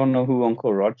believe you don't know who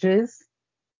Uncle Roger is.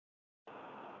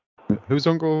 Who's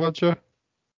Uncle Roger?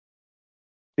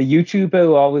 The YouTuber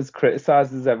who always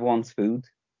criticizes everyone's food.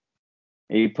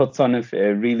 He puts on a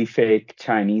really fake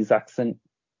Chinese accent.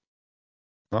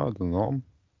 No, I don't know him.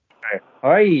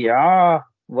 Oh yeah,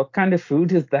 what kind of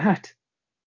food is that?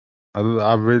 I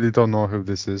really don't know who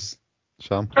this is,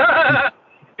 Sham.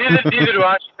 Neither do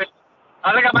I.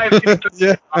 I think I might have seen it.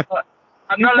 Yeah.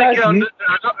 I'm You not like guys you. need-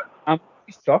 I'm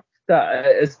shocked that,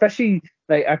 especially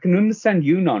like I can understand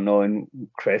you not knowing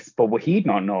Chris, but he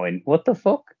not knowing. What the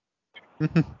fuck?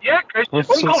 Yeah, Chris. What's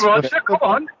so Uncle Roger, special come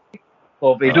about on.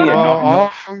 Over You know here, from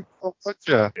not Uncle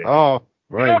Roger. Oh,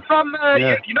 right.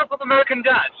 Yeah. you know from American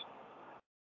Dad.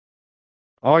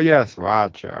 Oh, yes,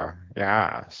 Roger.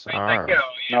 Yes. He's like, Oh.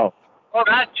 no. oh,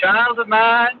 that child of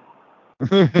mine.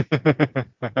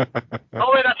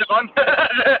 Oh, wait, that's a fun.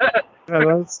 Yeah,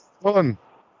 that's fun.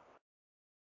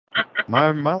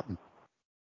 My man.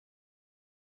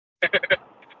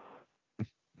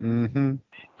 Mm-hmm.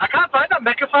 I can't find that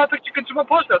mecha file picture. Can someone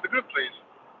post that in the group,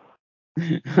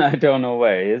 please? I don't know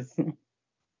where it is.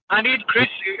 I need Chris.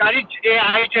 I need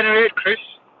AI generated Chris.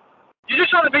 You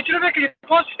just saw the picture of it. Can you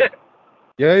post it?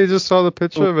 Yeah, you just saw the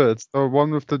picture of it. It's the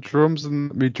one with the drums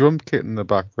and me drum kit in the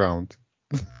background.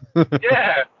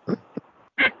 Yeah.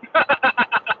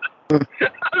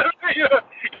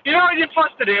 You know when you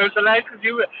posted it, it was hilarious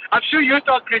because I'm sure you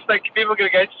thought Chris, like, people gonna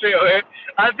get it straight away.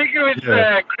 I think it was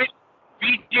Yeah. Chris,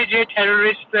 BJJ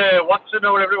terrorist Watson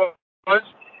or whatever it was.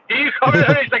 He commented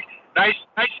and he's like,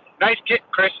 nice kit,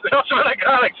 Chris. Or something like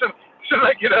that, like some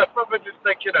like, you know, probably just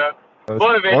like, you know,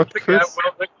 motivated What, to get Chris?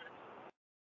 well done.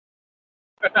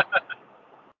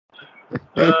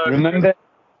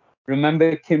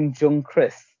 Remember Kim Jong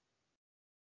Chris?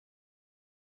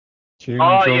 Kim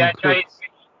Oh Jong yeah, Chris. Chinese.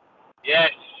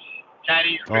 Yes,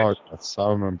 Chinese Chris. Oh, yes, I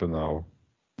remember now.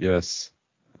 Yes.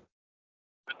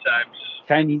 Good times.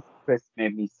 Chinese Chris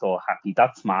made me so happy.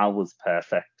 That smile was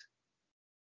perfect.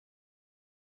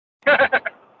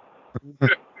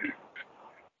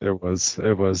 It was.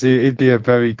 It was. He'd be a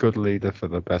very good leader for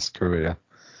the best career.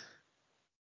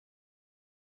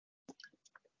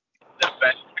 The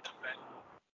best.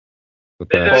 The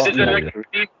best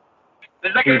career.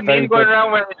 There's like a meme going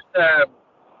around where it's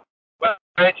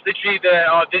literally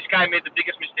this guy made the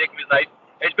biggest mistake of his life.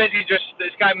 It's basically just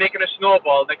this guy making a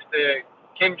snowball next to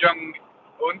Kim Jong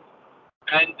Un,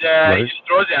 and he just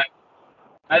throws it,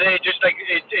 and then it just like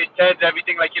it turns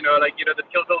everything like the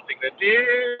tilt thing,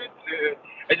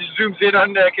 it just zooms in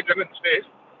on Kim Jong Un's face,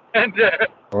 and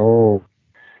Oh,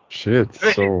 shit.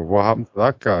 So what happened to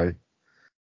that guy?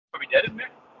 probably dead, isn't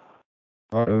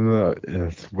it?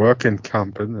 It's working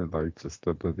camp, isn't it? Like just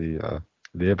the bloody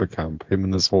labor camp. Him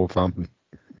and his whole family.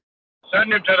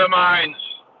 Send him to the mines.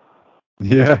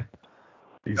 Yeah,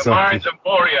 The exactly. mines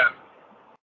emporium.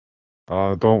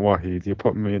 Oh, don't worry. You're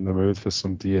putting me in the mood for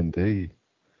some D&D.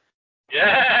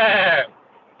 Yeah.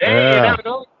 Hey, you never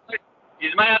know. You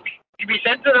might have to be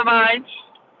sent to the mines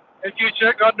in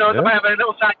future. God knows, I might have a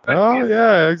little side quest. Oh,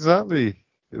 yeah, exactly.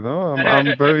 You know,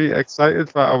 I'm very excited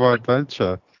for our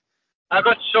adventure. I've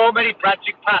got so many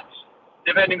branching paths.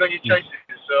 depending on your choices.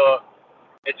 So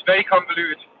it's very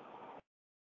convoluted.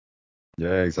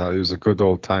 Yeah, exactly. It was a good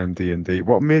old time D&D.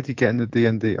 What made you get into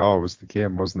D&D? Oh, it was the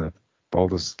game, wasn't it?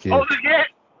 Baldur's Gate. Baldur's Gate.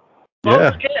 Yeah.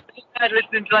 Baldur's Gate. I just started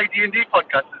listening to like D&D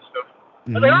podcasts and stuff.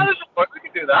 I was like, oh, this is fun. We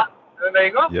can do that. And there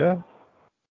you go. Yeah.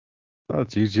 Oh,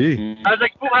 GG. I was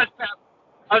like, who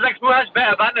has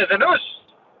better banner than us?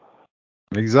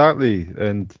 Exactly.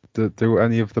 And do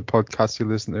any of the podcasts you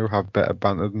listen to have better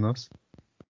banter than us?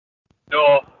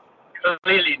 No,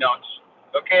 clearly not.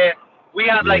 Okay, we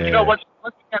have like once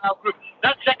we get our group,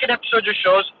 that second episode just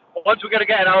shows once we're gonna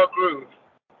get in our groove,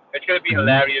 it's gonna be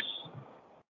hilarious.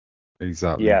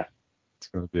 Exactly. Yeah. It's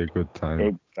gonna be a good time.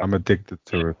 Exactly. I'm addicted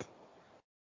to it.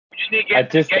 We just need to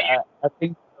get I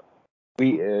think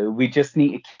we just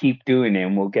need to keep doing it,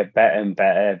 and we'll get better and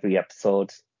better every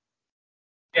episode.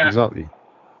 Yeah. Exactly.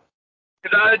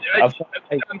 Because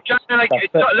I'm trying to like,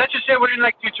 let's just say we're in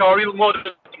like tutorial mode at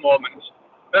the moment.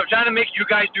 But I'm trying to make you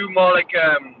guys do more like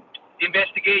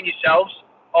investigating yourselves,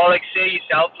 or like say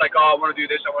yourself like, oh, I want to do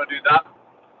this, I want to do that.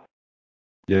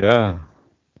 Yeah.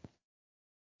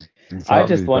 Exactly. I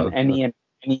just want any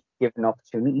given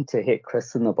opportunity to hit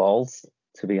Chris in the balls,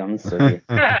 to be honest with you.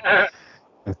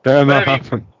 It better not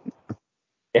happen.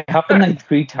 It happened like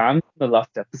 3 times in the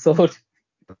last episode.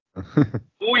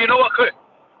 Oh, you know what?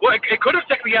 It could have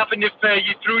technically happened if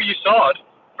you threw your sword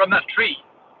from that tree.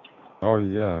 Oh,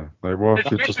 yeah. Like, what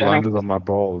if it just landed on my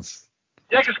balls?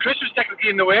 Yeah, because Chris was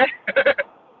technically in the way.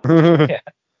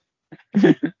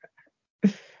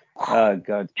 Oh,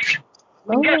 God. You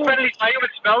can get friendly fire with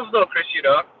spells, though, Chris, you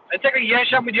know. And technically, yeah,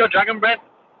 Sham, with your dragon breath,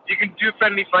 you can do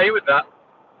friendly fire with that.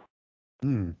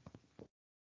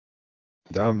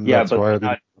 Damn, yeah, that's but why I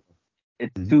didn't...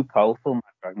 it's too powerful,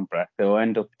 my dragon breath. They'll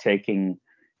end up taking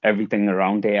everything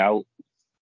around it out.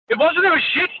 It wasn't, it was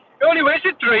shit. It only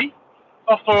wasted 3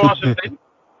 or 4 or something.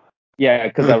 Yeah,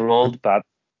 because I rolled bad.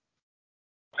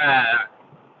 Yeah,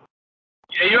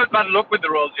 you had bad luck with the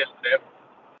rolls yesterday.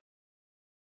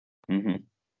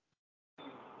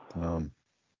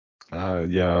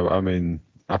 Yeah, I mean,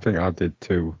 I think I did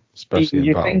too, especially in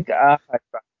You battle. think I had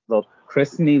bad luck?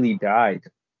 Chris nearly died.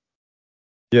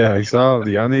 Yeah,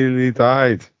 exactly. I nearly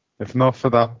died. If not for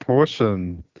that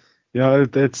potion. You know,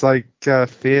 it's like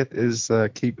fate is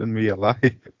keeping me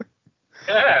alive.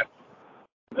 Yeah.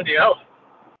 Bloody hell.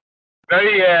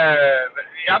 Very,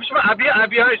 I'll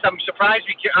be honest, I'm surprised.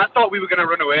 I thought we were going to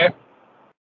run away.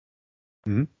 I was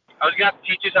going to have to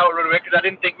teach us how to run away because I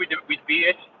didn't think we'd beat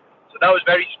it. So that was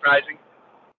very surprising.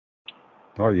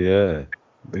 Oh, yeah.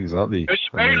 Exactly. It was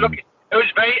very lucky. It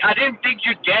was very, I didn't think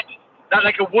you'd get that,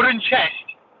 like a wooden chest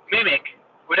mimic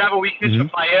would have a weakness for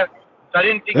fire. So I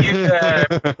didn't think you'd, I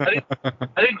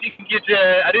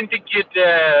didn't think you'd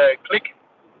click.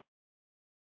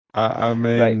 I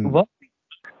mean... Right, what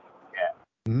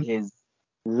is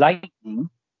lightning,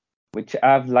 which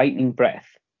I have lightning breath,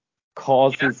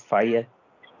 causes fire.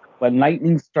 When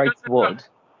lightning strikes wood...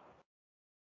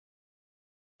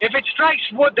 If it strikes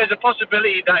wood, there's a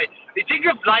possibility that you think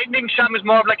of lightning, Sham, as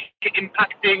more of like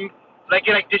impacting, like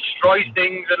it like destroys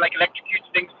things and like electrocutes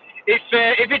things. If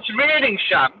it's raining,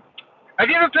 Sham, have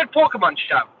you ever played Pokemon,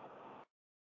 Sham?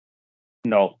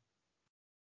 No.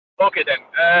 Okay then.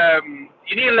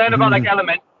 You need to learn about like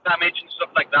elemental damage and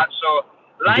stuff like that. So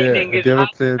lightning is. Have you ever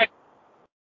played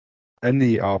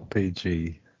any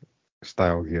RPG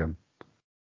style game?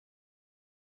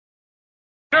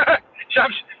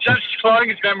 Sham's clawing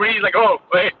his memory. He's like, oh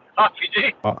wait,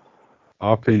 RPG.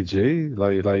 RPG,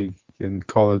 like in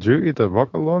Call of Duty, the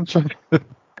rocket launcher. That's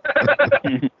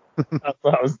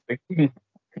what I was thinking.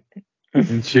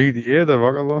 In GTA, the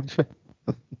rocket launcher.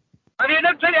 Have you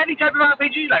never played any type of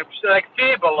RPG, like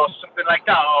Fable or something like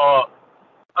that, or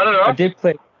I don't know? I did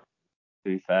play. To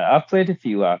be fair, I've played a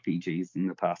few RPGs in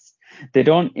the past. They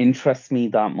don't interest me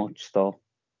that much, though.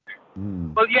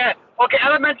 Well, yeah. Okay,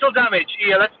 elemental damage.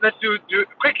 Yeah, let's do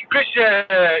quick. Chris,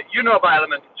 you know about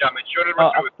elemental damage. You want to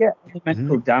run through it? Yeah,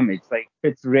 elemental damage. Like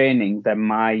if it's raining, then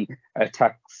my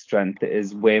attack strength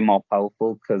is way more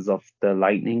powerful because of the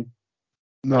lightning.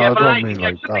 No, yeah, I don't like, mean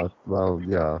like that. Well,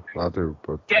 yeah, I do,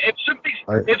 but yeah, if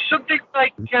something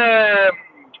like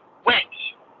wet,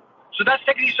 so that's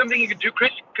technically something you can do.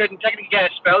 Chris can technically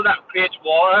get a spell that creates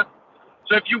water.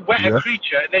 So if you wet a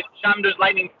creature and then Sam does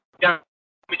lightning damage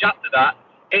after that,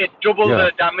 it doubles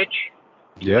the damage.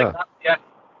 Yeah. Like that. Yeah.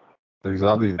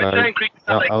 Exactly.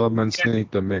 Elements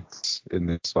need the mix in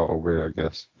this sort of way, I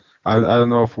guess. I don't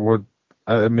know if wood,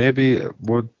 maybe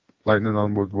wood, lightning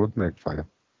on wood would make fire.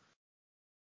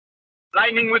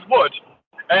 Lightning with wood?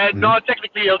 No,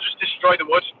 technically it'll just destroy the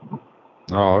wood.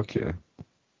 Oh, okay.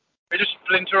 They just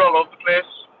splinter all over the place.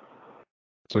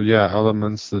 So yeah,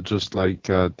 elements are just like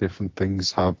different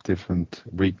things have different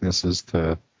weaknesses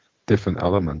to different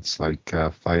elements, like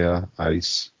fire,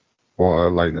 ice, water,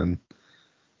 lightning,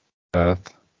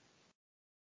 earth.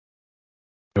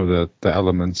 You know, the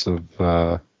elements of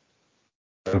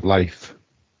life.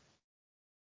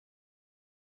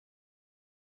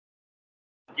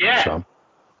 Yeah. Sham.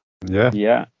 Yeah.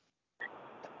 Yeah.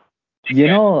 You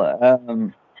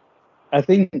know, I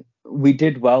think we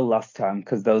did well last time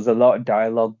because there was a lot of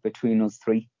dialogue between us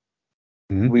three.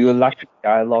 Mhm. We were lacking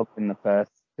dialogue in the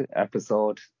first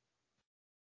episode.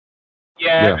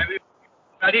 Yeah. Yeah.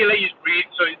 I need to let you breathe,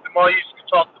 so the more you can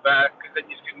talk, the better, because then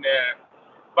you can.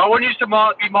 But I want you to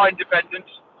be more independent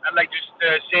and like just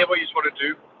say what you just want to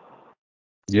do.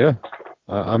 Yeah.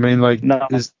 I mean, like, No,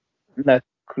 is no,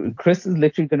 Chris is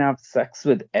literally gonna have sex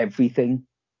with everything.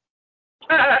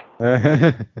 oh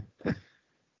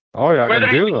yeah, I can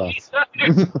do that.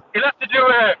 You'll have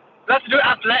to do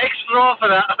athletics throw for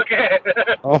that, okay?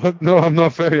 Oh no, I'm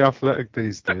not very athletic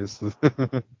these days.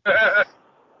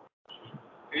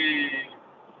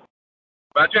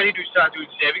 But I need to start doing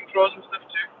saving throws and stuff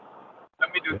too.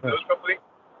 Let me do Yeah. those properly.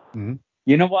 Mm-hmm.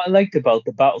 You know what I liked about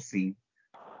the battle scene?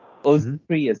 Us Mhm.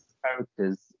 three as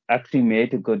characters actually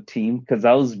made a good team because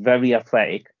I was very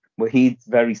athletic, Wahid's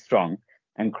very strong,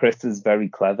 and Chris is very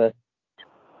clever.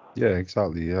 Yeah,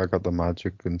 exactly. Yeah, I got the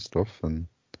magic and stuff, and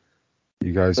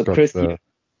you guys So got the.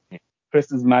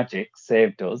 Chris's magic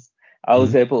saved us. I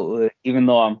was Mhm. able to, even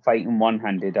though I'm fighting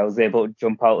one-handed, I was able to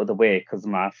jump out of the way because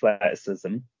of my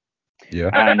athleticism, Yeah.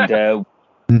 and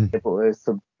Mhm. able to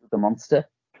subdue the monster.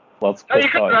 Whilst No, Chris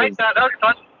you could thought it write was that. That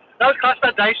was class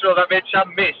that dice roll that made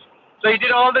Sam miss. So he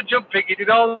did all the jumping, he did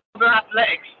all the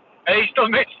athletics, and he still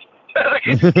missed. Like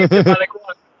he just skipped it by like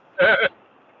one. it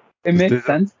Just makes did a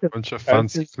sense because bunch of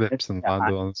fancy characters flips and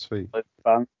landed on his feet.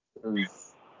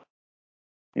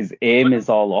 his aim is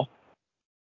all off.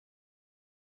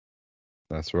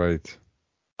 That's right.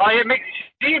 Oh, it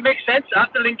makes sense. I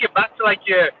have to link it back to like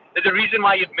there's a reason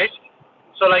why you'd missed.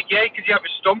 So like yeah, because you have a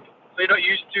stump, so you're not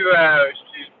used to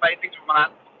fighting things with one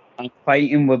hand. I'm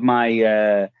fighting with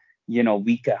my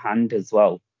weaker hand as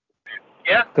well.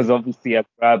 Yeah. Because obviously I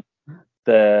grabbed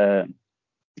the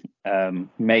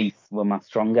mace with my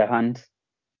stronger hand.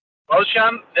 Well,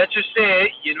 Sham, let's just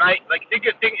say you might like think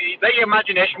let your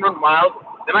imagination run wild.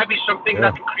 There might be something Yeah.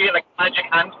 that can create like magic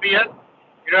hands for you.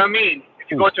 You know what I mean?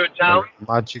 If you go to a town, Like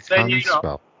magic then hand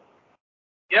spell.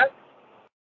 yeah.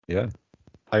 Yeah.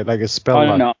 Like a spell Oh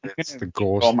that no, I'm it's gonna the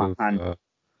regrow ghost my of hand.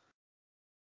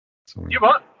 You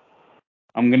what?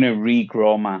 I'm gonna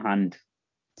regrow my hand.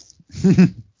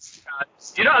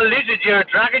 You're not a lizard, you're a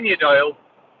dragon, you Doyle.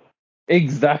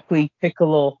 Exactly,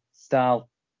 Piccolo style.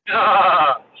 You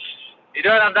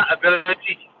don't have that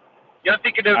ability. You're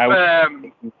thinking of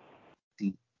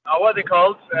what are they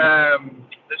called?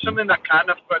 There's something that kind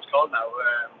of what it's called now.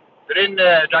 They're in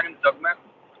Dragon's Dogma.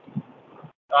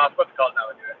 I forgot what it's called now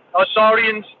anyway. Oh,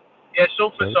 saurians. Yeah,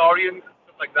 sulfur Right. saurians,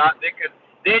 stuff like that.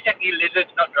 They're technically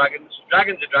lizards, not dragons.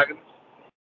 Dragons are dragons.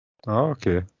 Oh,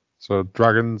 okay. So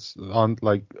dragons aren't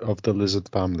like of the lizard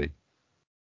family.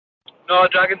 No,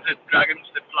 dragons are dragons.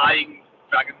 They're flying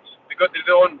dragons. They got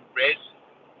their own race.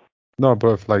 No,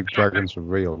 but if like dragons were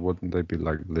real, wouldn't they be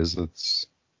like lizards?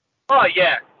 Oh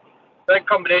yeah, like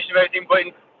combination of everything, but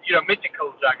in,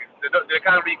 mythical dragons. They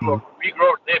can't regrow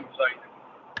limbs. Like.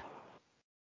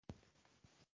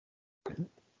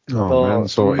 Oh man,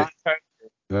 so my character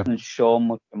yeah. doesn't show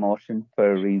much emotion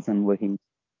for a reason. What?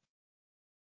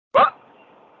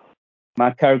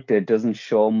 My character doesn't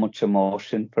show much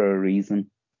emotion for a reason.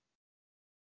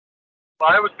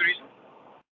 Why was the reason?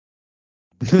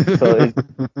 So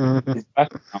his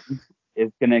background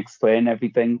is going to explain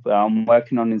everything. I'm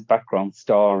working on his background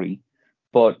story.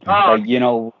 But,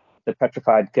 the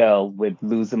petrified girl with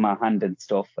losing my hand and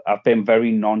stuff, I've been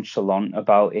very nonchalant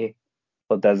about it.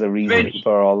 But there's a reason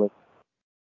for all of it.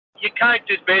 Your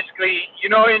character's basically,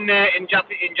 in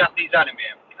Japanese anime,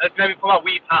 let me put my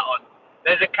wee hat on.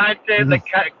 There's a character,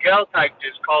 girl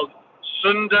characters called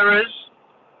Sundaras.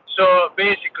 So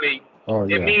basically,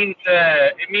 it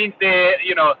means they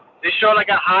show like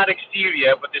a hard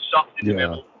exterior, but they're soft in the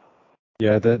middle.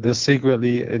 Yeah, they're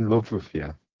secretly in love with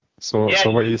you. So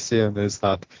what you're saying is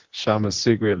that Sham is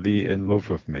secretly in love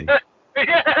with me.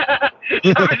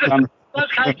 That's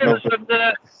character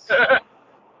Sundara.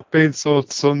 Being so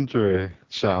sundry,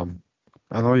 Sham.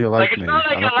 I know you like me. It's not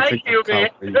like I like you,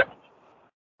 mate.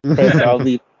 Chris, I'll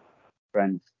be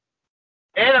friends.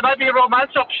 Hey, there might be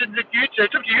romance options in the future.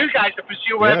 It's up to you guys to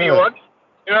pursue whatever you want.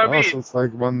 You know what I mean? So it's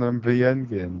like one of them VN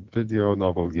game, video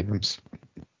novel games.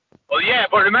 Well, yeah,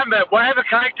 but remember, whatever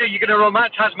character you're going to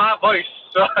romance has my voice.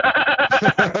 So. All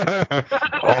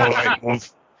right,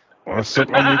 love. Want to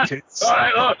suck on your tits? All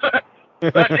right, love.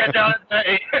 Let's get down and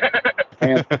dirty. I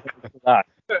am for that.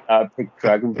 I pick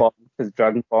Dragon Ball because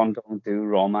Dragon Ball don't do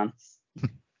romance.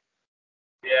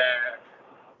 Yeah.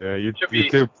 Yeah, you Should you be.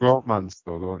 do bromance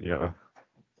though, don't you?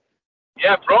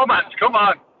 Yeah, bromance. Come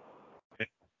on.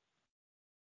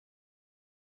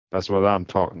 That's what I'm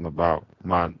talking about.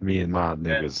 Me and my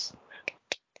niggas.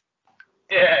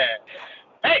 Yeah.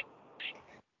 Hey.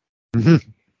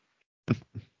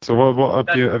 So what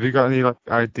have you got any like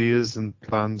ideas and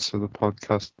plans for the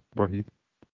podcast, Wahid?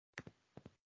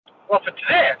 What for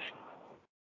today?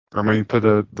 I mean for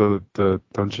the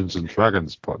Dungeons and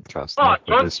Dragons podcast, Oh, not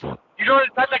for this one. you know,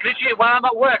 that's like literally when I'm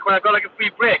at work, when I've got like a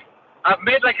free break, I've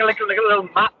made like a little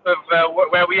map of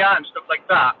where we are and stuff like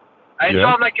that. And it's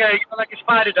Yeah. sort of like a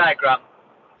spider diagram.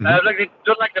 Mhm. Like they've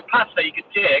done like the paths that you could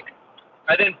take,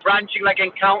 and then branching like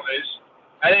encounters,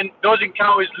 and then those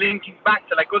encounters linking back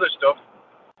to like other stuff.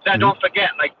 So I don't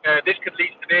forget, like this could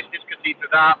lead to this could lead to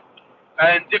that,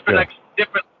 and different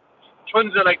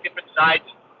tons of like different side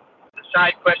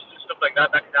quests and stuff like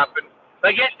that could happen.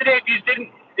 Like yesterday,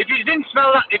 if you didn't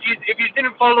smell that, if you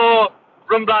didn't follow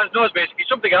Rumblar's nose, basically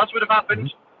something else would have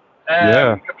happened.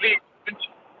 Yeah. Completely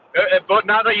different. But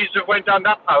now that you sort of went down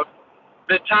that path,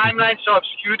 the timeline sort of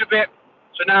skewed a bit.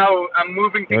 So now I'm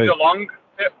moving things along.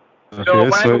 Okay, So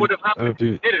whatever would have happened, if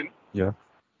you didn't. Yeah.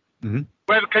 Mm-hmm.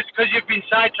 Well, because you've been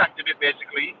sidetracked a bit,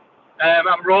 basically.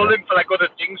 I'm rolling for like other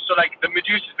things. So like the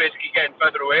Medusa's basically getting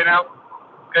further away now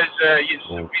because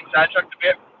you've been sidetracked a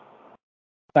bit.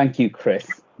 Thank you, Chris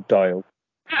Doyle.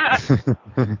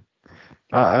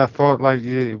 I thought like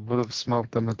you would have smelt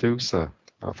the Medusa.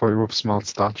 I thought you would have smelt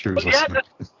statues or something.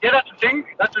 That's the thing.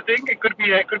 That's the thing. It could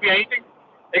be anything.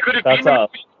 It could have been That's the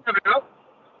Medusa. You never know.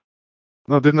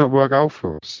 No, didn't it work out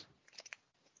for us?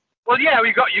 Well, yeah,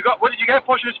 you got. What did you get?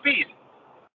 Potion of speed.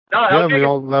 No, Yeah, we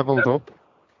all leveled up.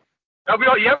 No, we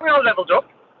all leveled up.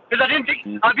 Because I didn't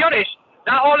think. I'll be honest.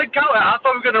 That whole encounter, I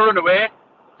thought we were gonna run away.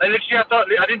 Like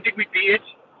literally, I didn't think we'd beat it.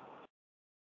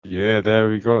 Yeah, there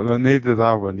we go. I needed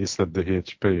that when you said the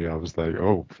HP. I was like,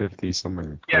 50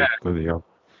 something. Yeah. Bloody hell.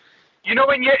 You know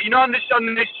when on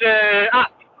this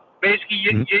app, basically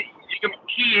you can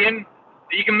key in,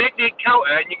 you can make the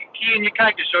encounter and you can key in your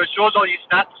character, so it shows all your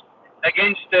stats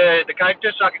against the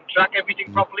character, so I can track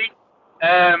everything properly.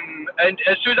 And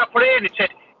as soon as I put it in, it said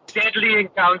deadly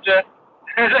encounter.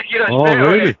 Like, Oh,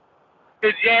 really?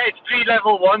 It's 3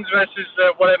 level 1s versus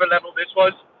whatever level this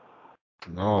was.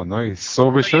 Oh, nice. So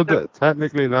we should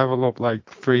technically level up like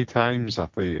 3 times, I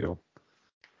feel.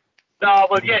 No,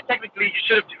 well, yeah, technically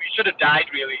you should have died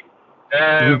really.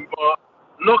 But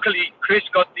luckily Chris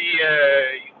got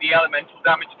the elemental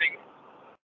damage thing.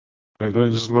 I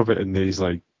just love it in these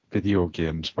like video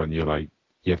games when you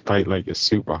fight like a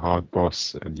super hard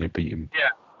boss and you beat him.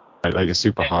 Yeah. Like a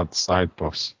super hard side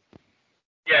boss.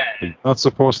 Yeah. You're not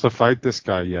supposed to fight this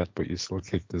guy yet, but you still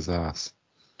kicked his ass.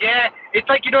 Yeah, it's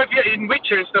like, if you're in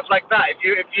Witcher and stuff like that,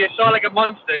 if you saw like a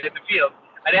monster in the field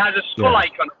and it has a skull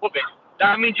icon above it,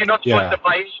 that means you're not supposed to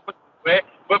fight it.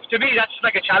 But to me, that's just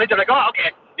like a challenge. I'm like, oh,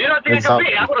 okay, you don't think I can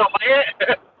beat it? I'm gonna fight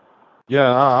it.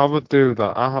 Yeah, I would do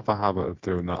that. I have a habit of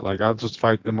doing that. Like, I'll just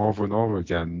fight them over and over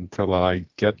again until I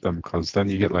get them, because then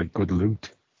you get like good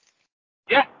loot.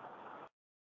 Yeah.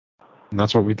 And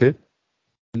that's what we did.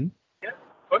 Yeah,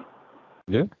 fun.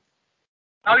 Yeah.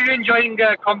 How are you enjoying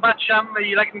combat, Sham? Are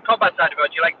you liking the combat side of it? Or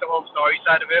do you like the whole story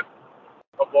side of it?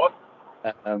 Or what?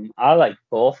 I like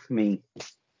both. Me.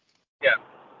 Yeah.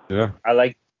 Yeah.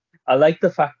 I like the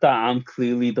fact that I'm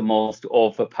clearly the most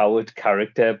overpowered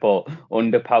character, but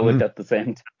underpowered at the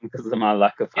same time because of my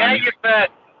lack of hand.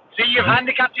 Yeah, you've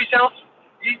handicapped yourself.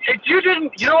 If you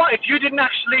didn't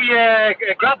actually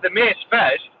grab the mace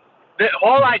first, the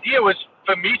whole idea was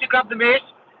for me to grab the mace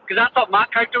because I thought my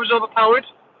character was overpowered.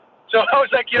 So I was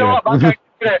like, you know what,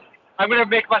 I'm gonna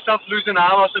make myself lose an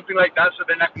arm or something like that, so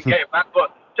then I can get it back.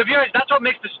 But to be honest, that's what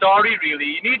makes the story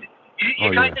really.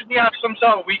 Your characters need to have some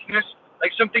sort of weakness,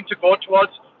 like something to go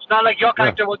towards. It's not like your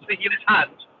character wants to heal his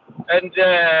hand, and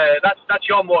that's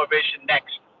your motivation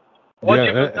next. Once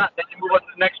you've done that, then you move on to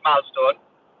the next milestone.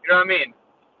 You know what I mean?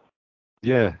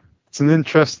 Yeah. It's an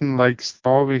interesting like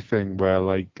story thing where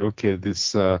like, okay,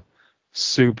 this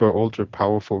super ultra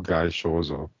powerful guy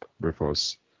shows up with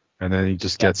us, and then he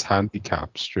just gets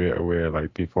handicapped straight away,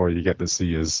 like before you get to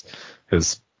see his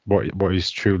what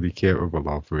he's truly capable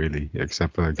of, really,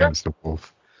 except for against the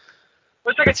wolf.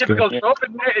 Well, it's like a typical trope,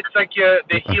 isn't it? It's like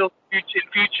they heal in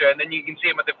future, and then you can see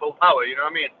them at their full power. You know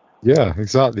what I mean? Yeah,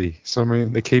 exactly. So I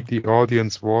mean, they keep the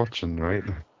audience watching, right?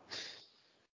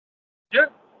 Yeah,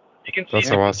 you can see That's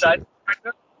how I see it.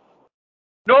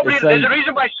 Nobody. It's There's like, a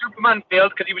reason why Superman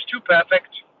failed because he was too perfect.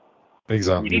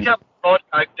 Exactly. You need to have a flawed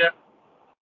character.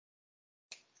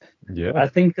 Yeah. I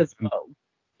think as well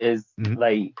is Mhm.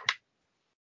 like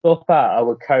so far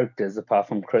our characters, apart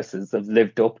from Chris's, have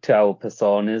lived up to our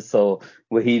personas. So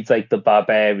Wahid's like the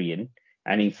barbarian,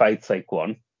 and he fights like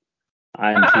one,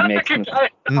 and he makes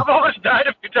I've almost died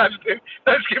a few times too.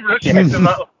 Let's give respect Yeah.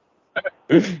 to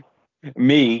that.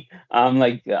 Me, I'm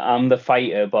the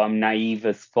fighter, but I'm naive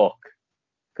as fuck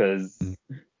because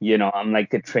I'm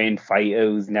like a trained fighter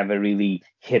who's never really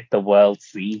hit the world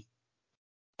scene.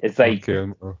 It's like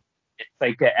Okay. it's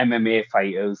like an MMA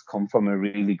fighter who's come from a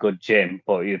really good gym,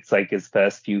 but it's like his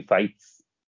first few fights.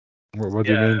 What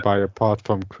do you mean by apart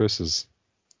from Chris's?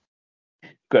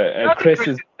 Chris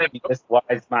is this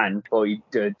wise man, but he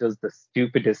does the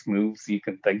stupidest moves you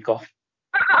can think of.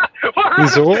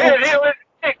 He's old.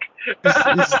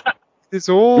 He's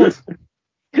old.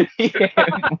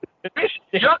 Yeah.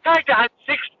 Your character had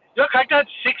 6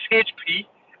 HP,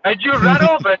 and you ran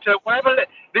over to whatever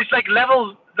this like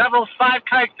level 5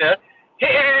 character, hit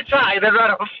it in its eye, then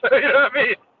ran off. You know what I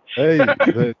mean? Hey,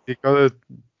 you gotta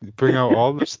bring out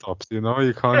all the stops. You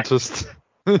can't just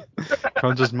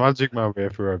magic my way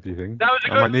through everything. That was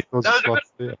a I might need those that was a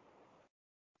slots there.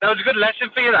 That was a good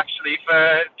lesson for you actually,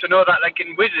 to know that like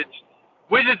in wizards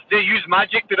they use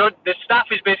magic. They don't. The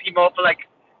staff is basically more for like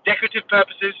decorative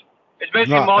purposes. It's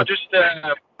basically more just.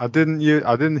 I didn't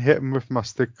hit him with my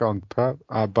stick on purpose.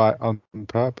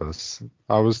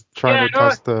 I was trying to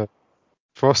cast a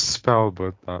frost spell,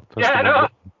 but that pressed the wrong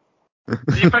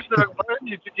button. You pressed the wrong button.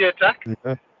 You did your attack.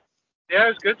 Yeah. Yeah, it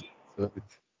was good. Right.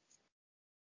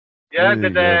 Yeah,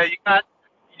 you can't.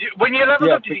 When you leveled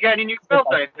up, did you get any new spells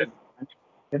or anything?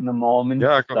 In the moment,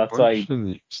 Yeah, I got that's a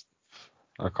bunch.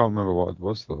 I can't remember what it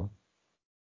was though.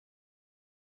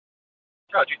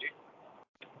 Oh, GG.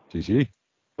 GG.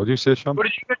 What do you say, Sean? What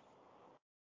did you get?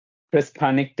 Chris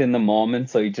panicked in the moment,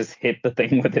 so he just hit the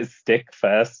thing with his stick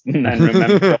first, and then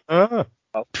remembered.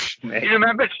 He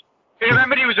remembered. He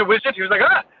remembered he was a wizard. He was like,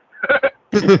 ah.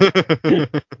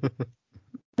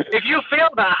 If you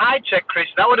failed that high check, Chris,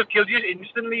 that would have killed you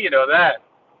instantly. There.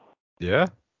 Yeah.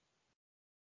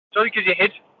 It's only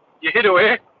because you hid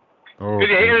away. Oh,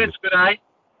 Because you hit it, it's good eye.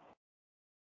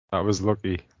 that was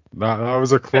lucky. That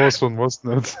was a close one,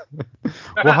 wasn't it?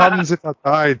 What happens if I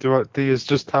die? Do you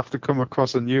just have to come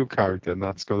across a new character, and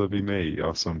that's got to be me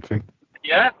or something?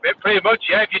 Yeah, pretty much.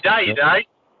 Yeah, if you die, you die.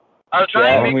 I'll try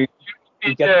and make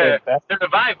the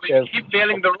revive, but you keep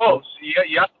failing the rolls.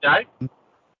 You have to die.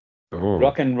 Oh.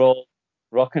 Rock and roll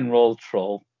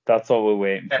troll. That's all we're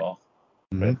waiting for.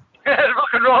 Mm-hmm. Rock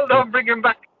and roll, don't bring him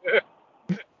back.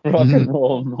 Rock and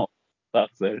roll, no.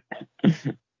 That's it.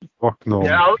 Rock no.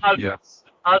 Yeah, yes.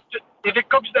 If it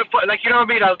comes to like, you know what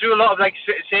I mean, I'll do a lot of like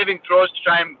saving throws to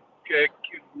try and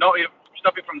not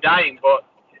stop you from dying. But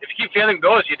if you keep failing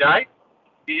those, you die.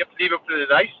 You have to leave up to the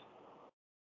dice.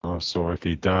 Oh, so if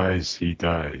he dies, he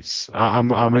dies.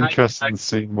 I'm interested in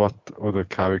seeing what other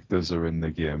characters are in the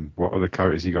game. What other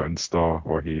characters you got in store,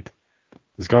 Wahid?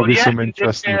 There's got to be some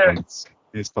interesting ones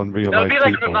based on real life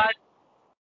people.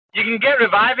 You can get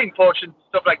reviving potions and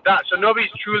stuff like that, so nobody's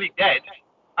truly dead.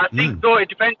 I think though it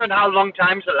depends on how long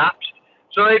time's elapsed.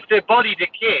 So if the body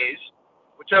decays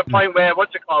to a point where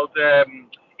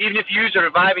even if you use a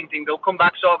reviving thing, they'll come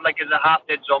back sort of like as a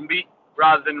half-dead zombie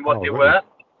rather than what they were.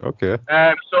 Okay.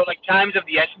 So like time's of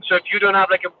the essence. So if you don't have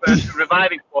like a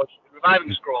reviving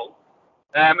scroll,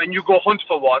 and you go hunt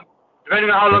for one, depending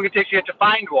on how long it takes you to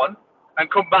find one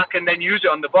and come back and then use it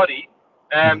on the body,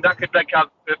 that could like have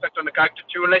an effect on the character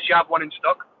too, unless you have one in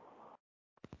stock.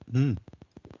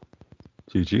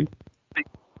 GG.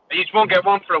 You just won't get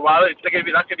one for a while. That could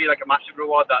be like a massive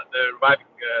reward, that the reviving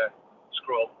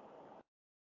scroll.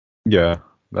 Yeah,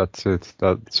 that's it.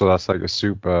 So that's like a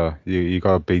super. You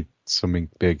gotta beat something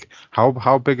big.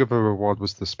 How big of a reward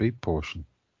was the speed potion?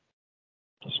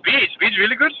 Speed's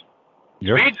really good.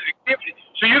 Yep.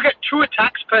 So you get 2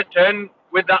 attacks per turn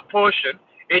with that potion.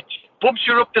 It bumps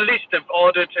you up the list of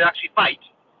order to actually fight,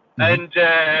 and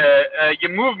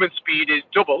your movement speed is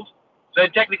doubled. So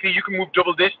technically you can move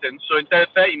double distance. So instead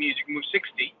of 30 meters, you can move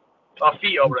 60 or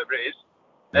feet or whatever it is.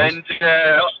 Nice. And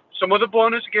some other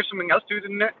bonus, it gives something else too,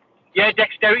 didn't it? Yeah,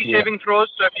 dexterity saving throws.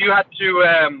 So if you had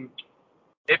to,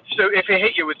 if it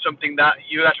hit you with something that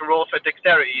you had to roll for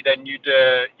dexterity, then you've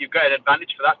got an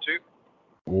advantage for that too.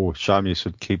 Oh, Sham, you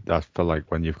should keep that for like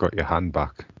when you've got your hand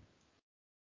back.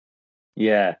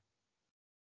 Yeah.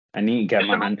 I need to get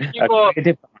my hand.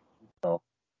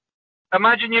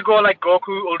 Imagine you go like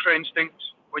Goku Ultra Instinct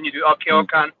when you do, or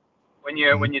Kyokan when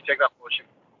you take that potion.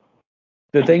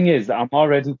 The thing is, I'm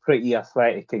already pretty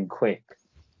athletic and quick.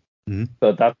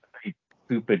 So that's like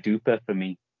super duper for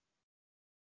me.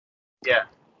 Yeah.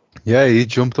 Yeah, he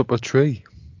jumped up a tree.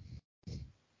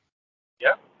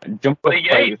 Yeah. Jump up. He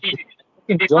jump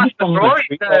passed the from throw. the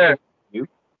tree. You,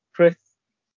 Chris.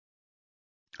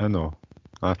 I know.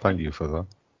 I thank you for that.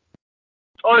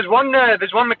 Oh, there's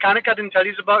one mechanic I didn't tell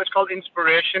you about. It's called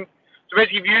inspiration. So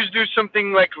basically, if you do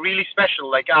something like really special,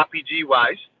 like RPG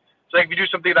wise, so like if you do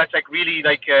something that's like really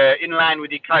like in line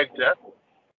with your character,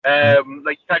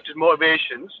 like your character's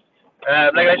motivations,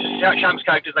 like let's just say Sham's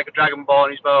character's like a Dragon Ball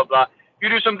and he's blah blah blah. If you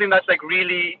do something that's like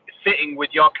really fitting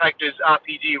with your character's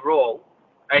RPG role,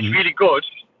 and it's really good,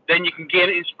 then you can gain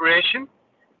inspiration.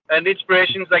 And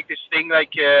inspiration's like this thing,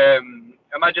 like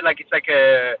imagine like it's like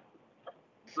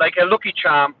a lucky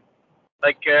charm.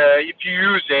 Like if you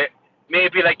use it,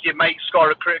 maybe like you might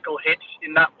score a critical hit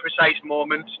in that precise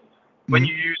moment when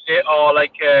you use it, or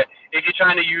like if you're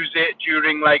trying to use it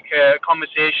during like a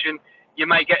conversation, you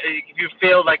might get if you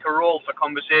fail like a roll for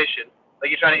conversation, like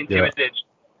you're trying to intimidate,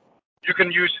 you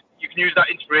can use that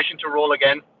inspiration to roll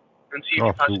again and see if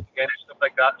you pass it again and stuff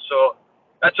like that. So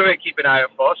that's a way to keep an eye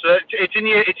out for. So it's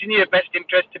in your best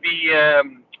interest to be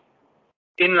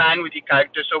in line with your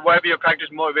character. So whatever your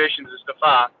character's motivations and stuff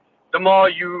are, the more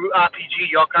you RPG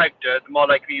your character, the more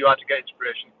likely you are to get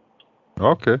inspiration.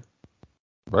 Okay.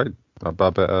 Right. I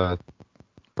better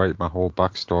write my whole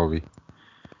backstory.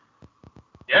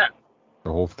 Yeah.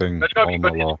 The whole thing. It's got to be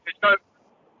good. It's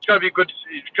got to be good.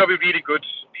 It's got to be really good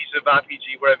piece of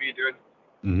RPG, whatever you're doing.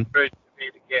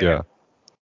 Yeah.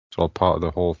 It's all part of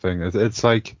the whole thing. It's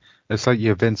like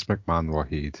you're Vince McMahon,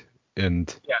 Wahid,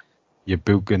 and you're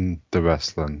booking the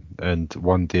wrestling, and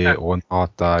one day Owen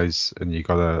Hart dies, and you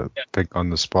gotta pick on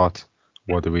the spot.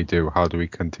 What do we do? How do we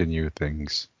continue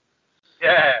things?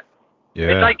 Yeah.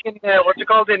 It's like in what's it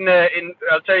called in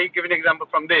I'll tell you, give an example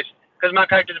from this, because my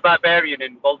character's a barbarian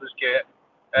in Baldur's Gate,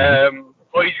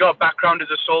 but he's got a background as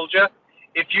a soldier.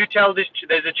 If you tell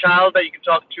there's a child that you can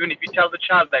talk to, and if you tell the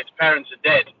child that its parents are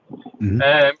dead,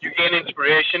 you gain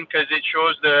inspiration because it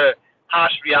shows the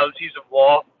harsh realities of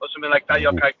war or something like that.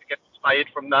 Your character gets inspired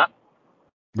from that.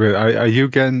 Wait, are you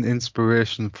getting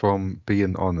inspiration from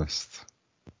being honest?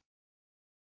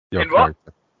 Your character.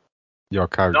 What? Your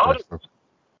character.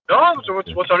 No. So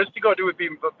what's honesty got to do with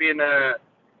being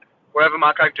wherever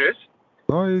my character is?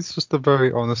 No, he's just a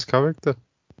very honest character.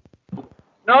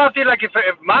 No, I feel like if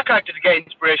my character to get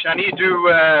inspiration, I need to do.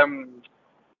 I'm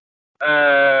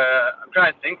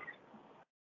trying to think.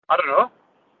 I don't know.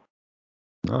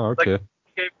 Oh, okay.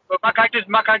 But my character's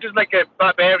like a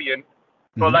barbarian,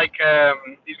 but like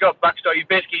he's got backstory.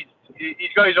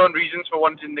 He's got his own reasons for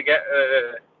wanting to get.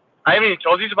 I haven't even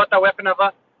told you about that weapon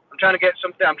ever. I'm trying to get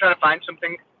something. I'm trying to find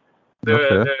something. So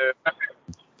if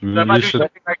I do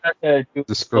something like that,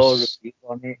 discuss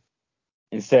on it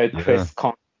instead of Chris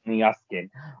constantly asking,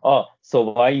 "Oh, so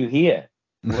why are you here?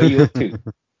 What are you up to?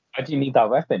 Why do you need that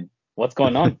weapon? What's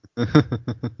going on?" Chris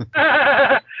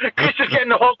is getting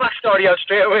the whole backstory out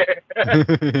straight away.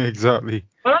 Exactly.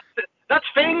 Well, that's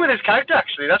fitting with his character,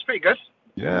 actually. That's pretty good.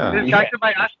 Yeah. His character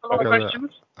might ask a lot of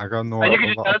questions. I got no. And you can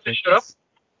just tell him to shut up.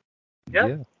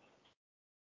 Yeah.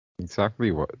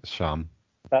 Exactly what, Sham.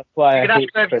 That's why I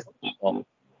hate Chris.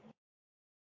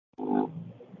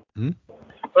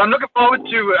 But I'm looking forward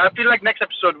to. I feel like next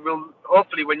episode will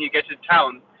hopefully, when you get to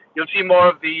town, you'll see more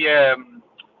of the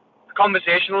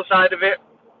conversational side of it.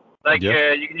 Like you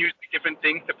can use different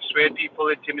things to persuade people,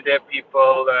 intimidate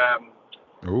people,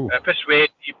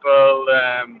 persuade people,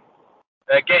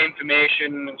 get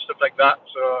information and stuff like that.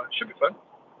 So it should be fun.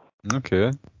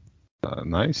 Okay,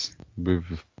 nice.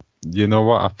 You know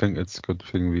what? I think it's a good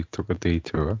thing we took a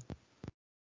detour.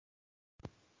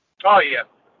 Oh yeah.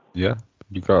 Yeah,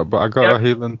 but I got a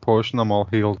healing potion. I'm all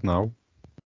healed now.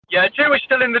 Yeah, I'd say we're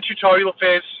still in the tutorial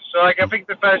phase. So like I think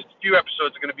the first few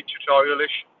episodes are going to be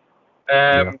tutorial-ish.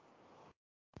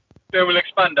 They will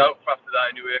expand out after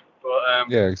that anyway.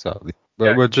 But yeah, exactly.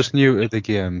 But we're just new to the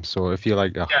game, so if you're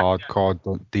like a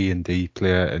hardcore D&D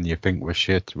player and you think we're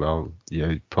shit, well,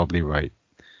 you're probably right.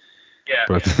 Yeah.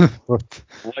 But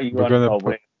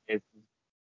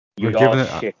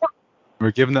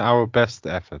we're giving it our best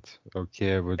effort.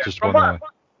 Okay, we just wanna.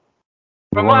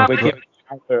 We're not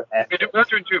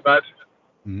doing too bad.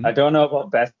 I don't know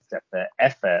about best effort.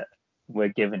 Effort, we're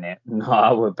giving it, not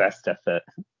our best effort.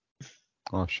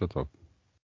 Oh, shut up.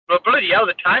 Well, bloody hell,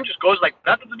 the time just goes like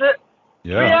that, doesn't it?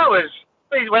 Yeah. 3 hours.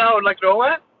 Please went out like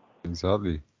nowhere.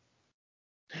 Exactly.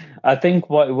 I think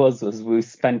what it was we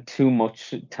spent too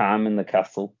much time in the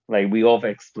castle. Like, we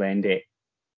over-explained it.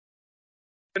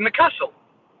 In the castle?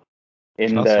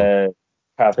 The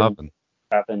tavern.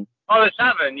 Oh, the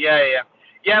tavern. Yeah.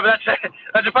 Yeah, but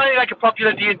that's apparently like a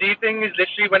popular D&D thing. Is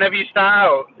literally whenever you start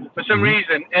out, for some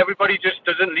reason, everybody just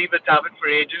doesn't leave the tavern for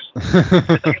ages.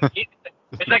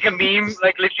 It's like a meme.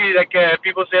 Like literally, like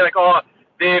people say, like, oh,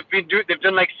 they've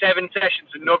done like 7 sessions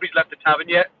and nobody's left the tavern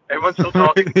yet. Everyone's still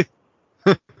talking.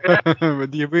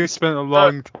 But we spent a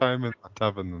long time in that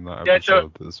tavern in that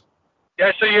episode.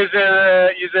 So you're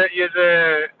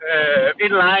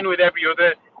in line with every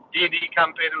other D&D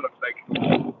campaign. It looks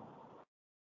like.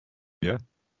 Yeah.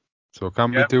 So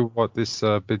can we do what this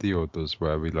video does,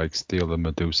 where we like steal a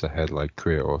Medusa head like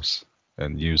Kratos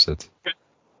and use it? You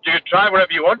can try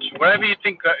whatever you want, whatever you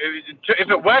think. If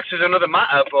it works is another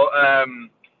matter, but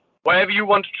whatever you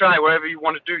want to try, whatever you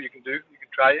want to do, you can do. You can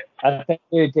try it. At the end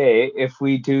of the day, if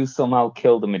we do somehow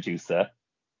kill the Medusa,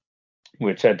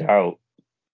 which I doubt,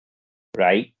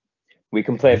 right? We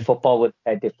can play football with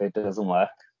head if it doesn't work.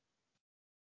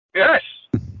 Yes.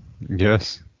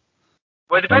 Yes.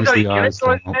 Well, it depends how you kill it,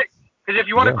 though, isn't it? Because if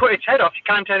you want to cut its head off, you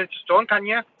can't turn it to stone, can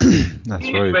you? That's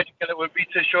the right. way to kill it would be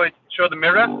to show the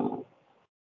mirror.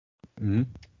 Mm-hmm.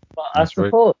 But I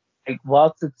suppose, like,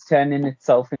 whilst it's turning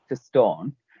itself into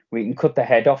stone, we can cut the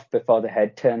head off before the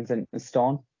head turns into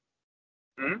stone.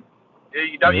 Mm-hmm. Yeah,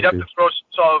 you'd have to throw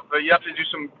you have to do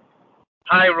some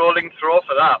high rolling throw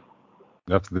for that.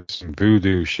 You have to do some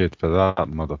voodoo shit for that,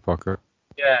 motherfucker.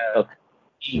 Yeah. Okay.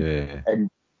 Yeah. And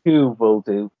 2 will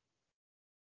do.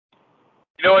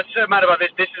 You know what's mad about this?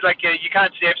 This is like you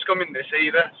can't save scum in this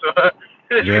either. So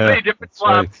it's completely different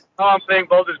to how I'm playing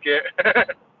Baldur's Gate.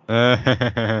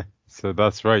 So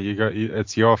that's right.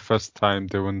 It's your first time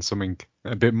doing something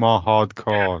a bit more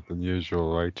hardcore than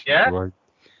usual, right? Yeah. Right.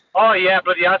 Oh yeah,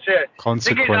 bloody that's it.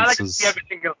 Consequences. I like to see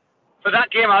for that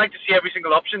game. I like to see every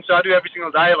single option, so I do every single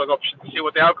dialogue option to see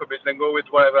what the outcome is, then go with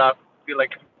whatever I feel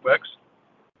like works.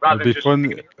 Rather It'd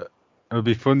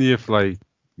be funny if like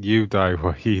you die,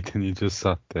 Wahid, and you just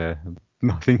sat there,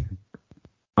 nothing.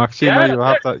 Actually, no, you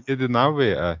have that. You're the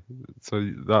narrator, so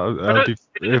that'll be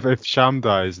if Sham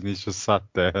dies and he's just sat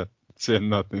there saying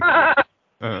nothing.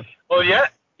 Well, yeah,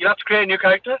 you have to create a new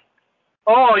character.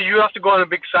 Oh, you have to go on a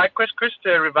big side quest, Chris,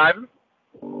 to revive him.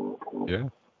 Yeah.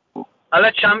 I'll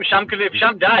let Sham if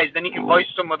Sham dies, then he can voice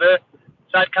some other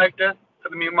side character for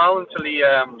the meanwhile until he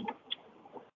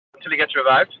gets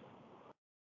revived.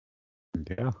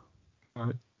 Yeah.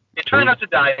 Right. You try not to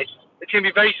die. It can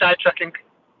be very sidetracking.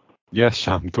 Yes,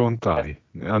 Sham, don't die.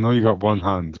 I know you got one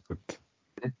hand, but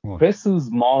Chris is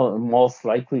most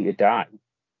likely to die.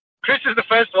 Chris is the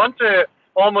first one to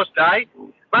almost die.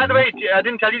 By the way, I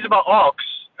didn't tell you about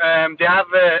orcs. They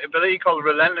have an ability called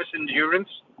Relentless Endurance,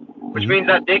 which means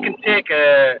that they can take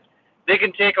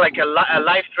like a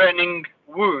life-threatening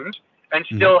wound and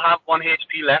still have 1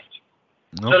 HP left.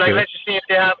 Okay. So like let's just say if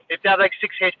they have like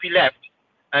 6 HP left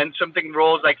and something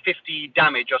rolls like 50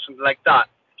 damage or something like that,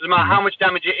 doesn't matter how much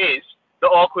damage it is, the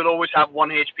orc will always have 1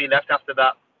 HP left after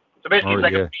that. So basically it's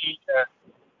like a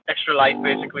extra life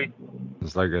basically.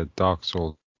 It's like a Dark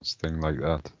Souls thing like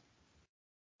that.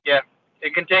 Yeah,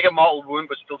 it can take a mortal wound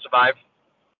but still survive.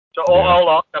 So all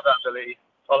orcs have that ability.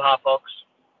 All half orcs.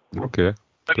 Okay.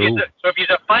 So cool. if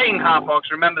you're fighting half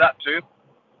orcs, remember that too.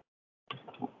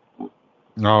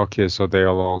 Oh, okay, so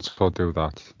they'll also do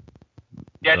that.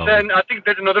 Yes, and I think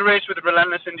there's another race with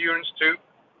Relentless Endurance too.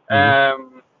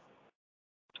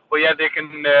 But yeah, they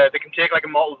can take like a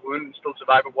mortal wound and still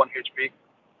survive at 1 HP.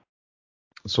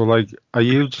 So like, are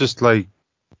you just like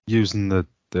using the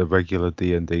regular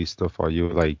D&D stuff, or are you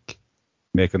like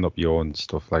making up your own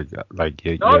stuff like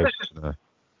you?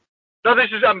 No,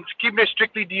 this is I'm keeping it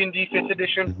strictly D&D 5th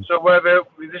edition. So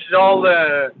this is all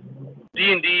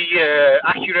D&D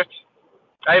accurate.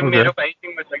 I haven't made up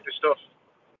anything with like the stuff.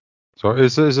 So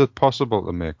is it possible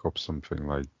to make up something,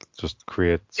 like just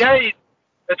create? Yeah,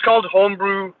 it's called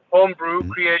homebrew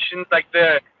creations, like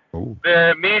the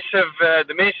Mace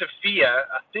of Fear.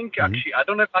 I think actually I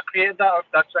don't know if I created that or if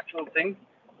that's the actual thing,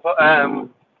 but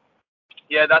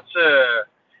yeah, that's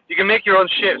you can make your own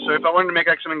shit. So if I wanted to make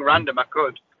like something random, I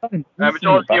could. It's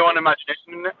all your own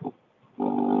imagination, isn't it?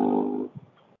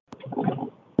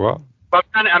 What? But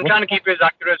I'm trying to keep it as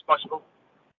accurate as possible.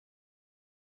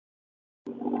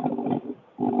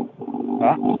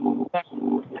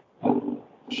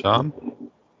 Sham?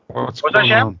 What's that, going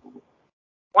Sham? on?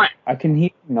 What? I can hear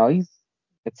noise.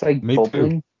 It's like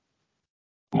bubbling.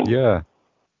 Too. Yeah.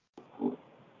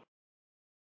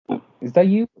 Is that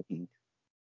you?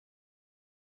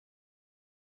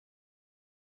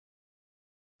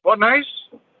 What noise?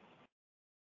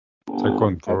 It's like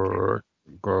going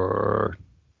grrr.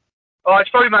 Oh, it's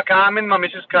probably my car. I'm in my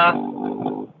missus' car.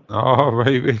 Oh,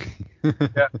 baby.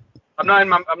 Yeah. I'm not in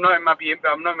my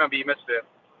beamer today.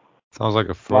 Sounds like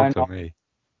a frog to me.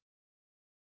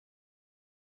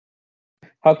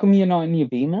 How come you're not in your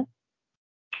Beamer?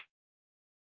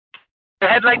 The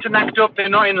headlights are knocked up. They're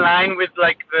not in line with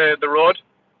like the road.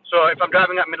 So if I'm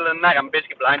driving at middle of the night, I'm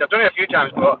basically blind. I've done it a few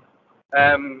times, but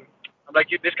I'm like,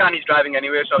 this car needs driving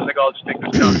anyway. So I was like, I'll just take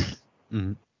this car.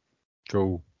 Mm-hmm.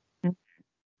 Cool.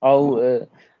 I'll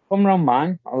come round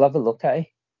mine. I'll have a look at it.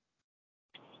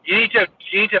 You need to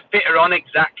fit her on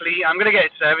exactly. I'm gonna get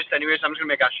it serviced anyway, so I'm just gonna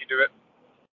make Ashley do it.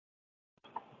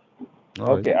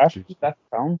 Okay, Ashley left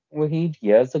town, Wahid,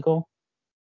 years ago.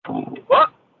 What?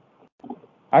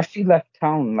 Ashley left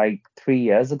town like 3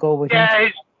 years ago, Wahid. Yeah,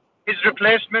 his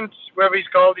replacement, whatever he's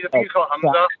called. I think he's called Hamza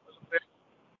or something.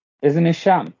 Isn't it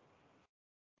Sham?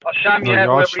 Or Sham, No, yeah,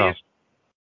 you're whoever he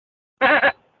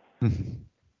is.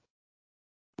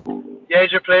 Yeah,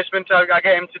 his replacement. I'll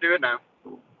get him to do it now.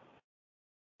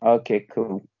 Okay,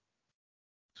 cool.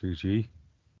 GG.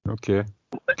 Okay.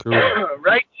 Cool.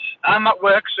 Right, I'm at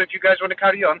work, so if you guys want to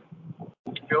carry on,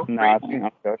 feel free. I think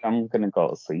I'm good. I'm gonna go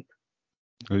to sleep.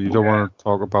 You don't want to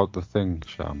talk about the thing,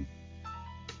 Sham?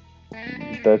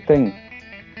 The thing.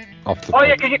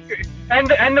 Yeah, can you end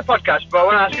the podcast, but I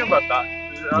want to ask you about that.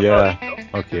 Yeah.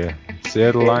 Okay.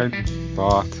 Say the line,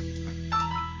 Bart.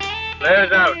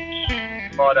 Players out.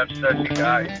 Lord have mercy,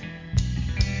 guys.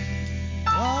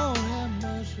 Lord have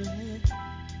mercy.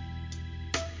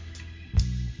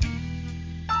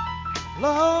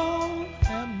 Lord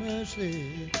have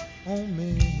mercy on me.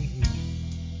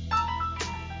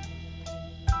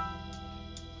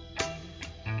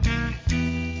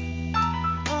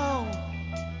 Oh,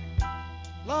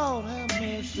 Lord have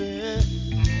mercy.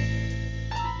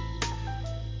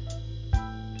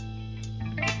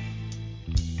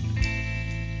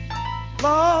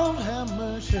 Lord have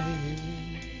mercy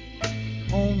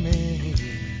on me.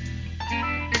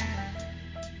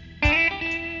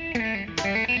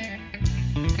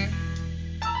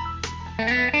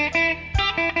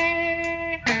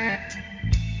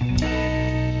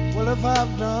 Well, if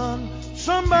I've done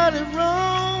somebody wrong,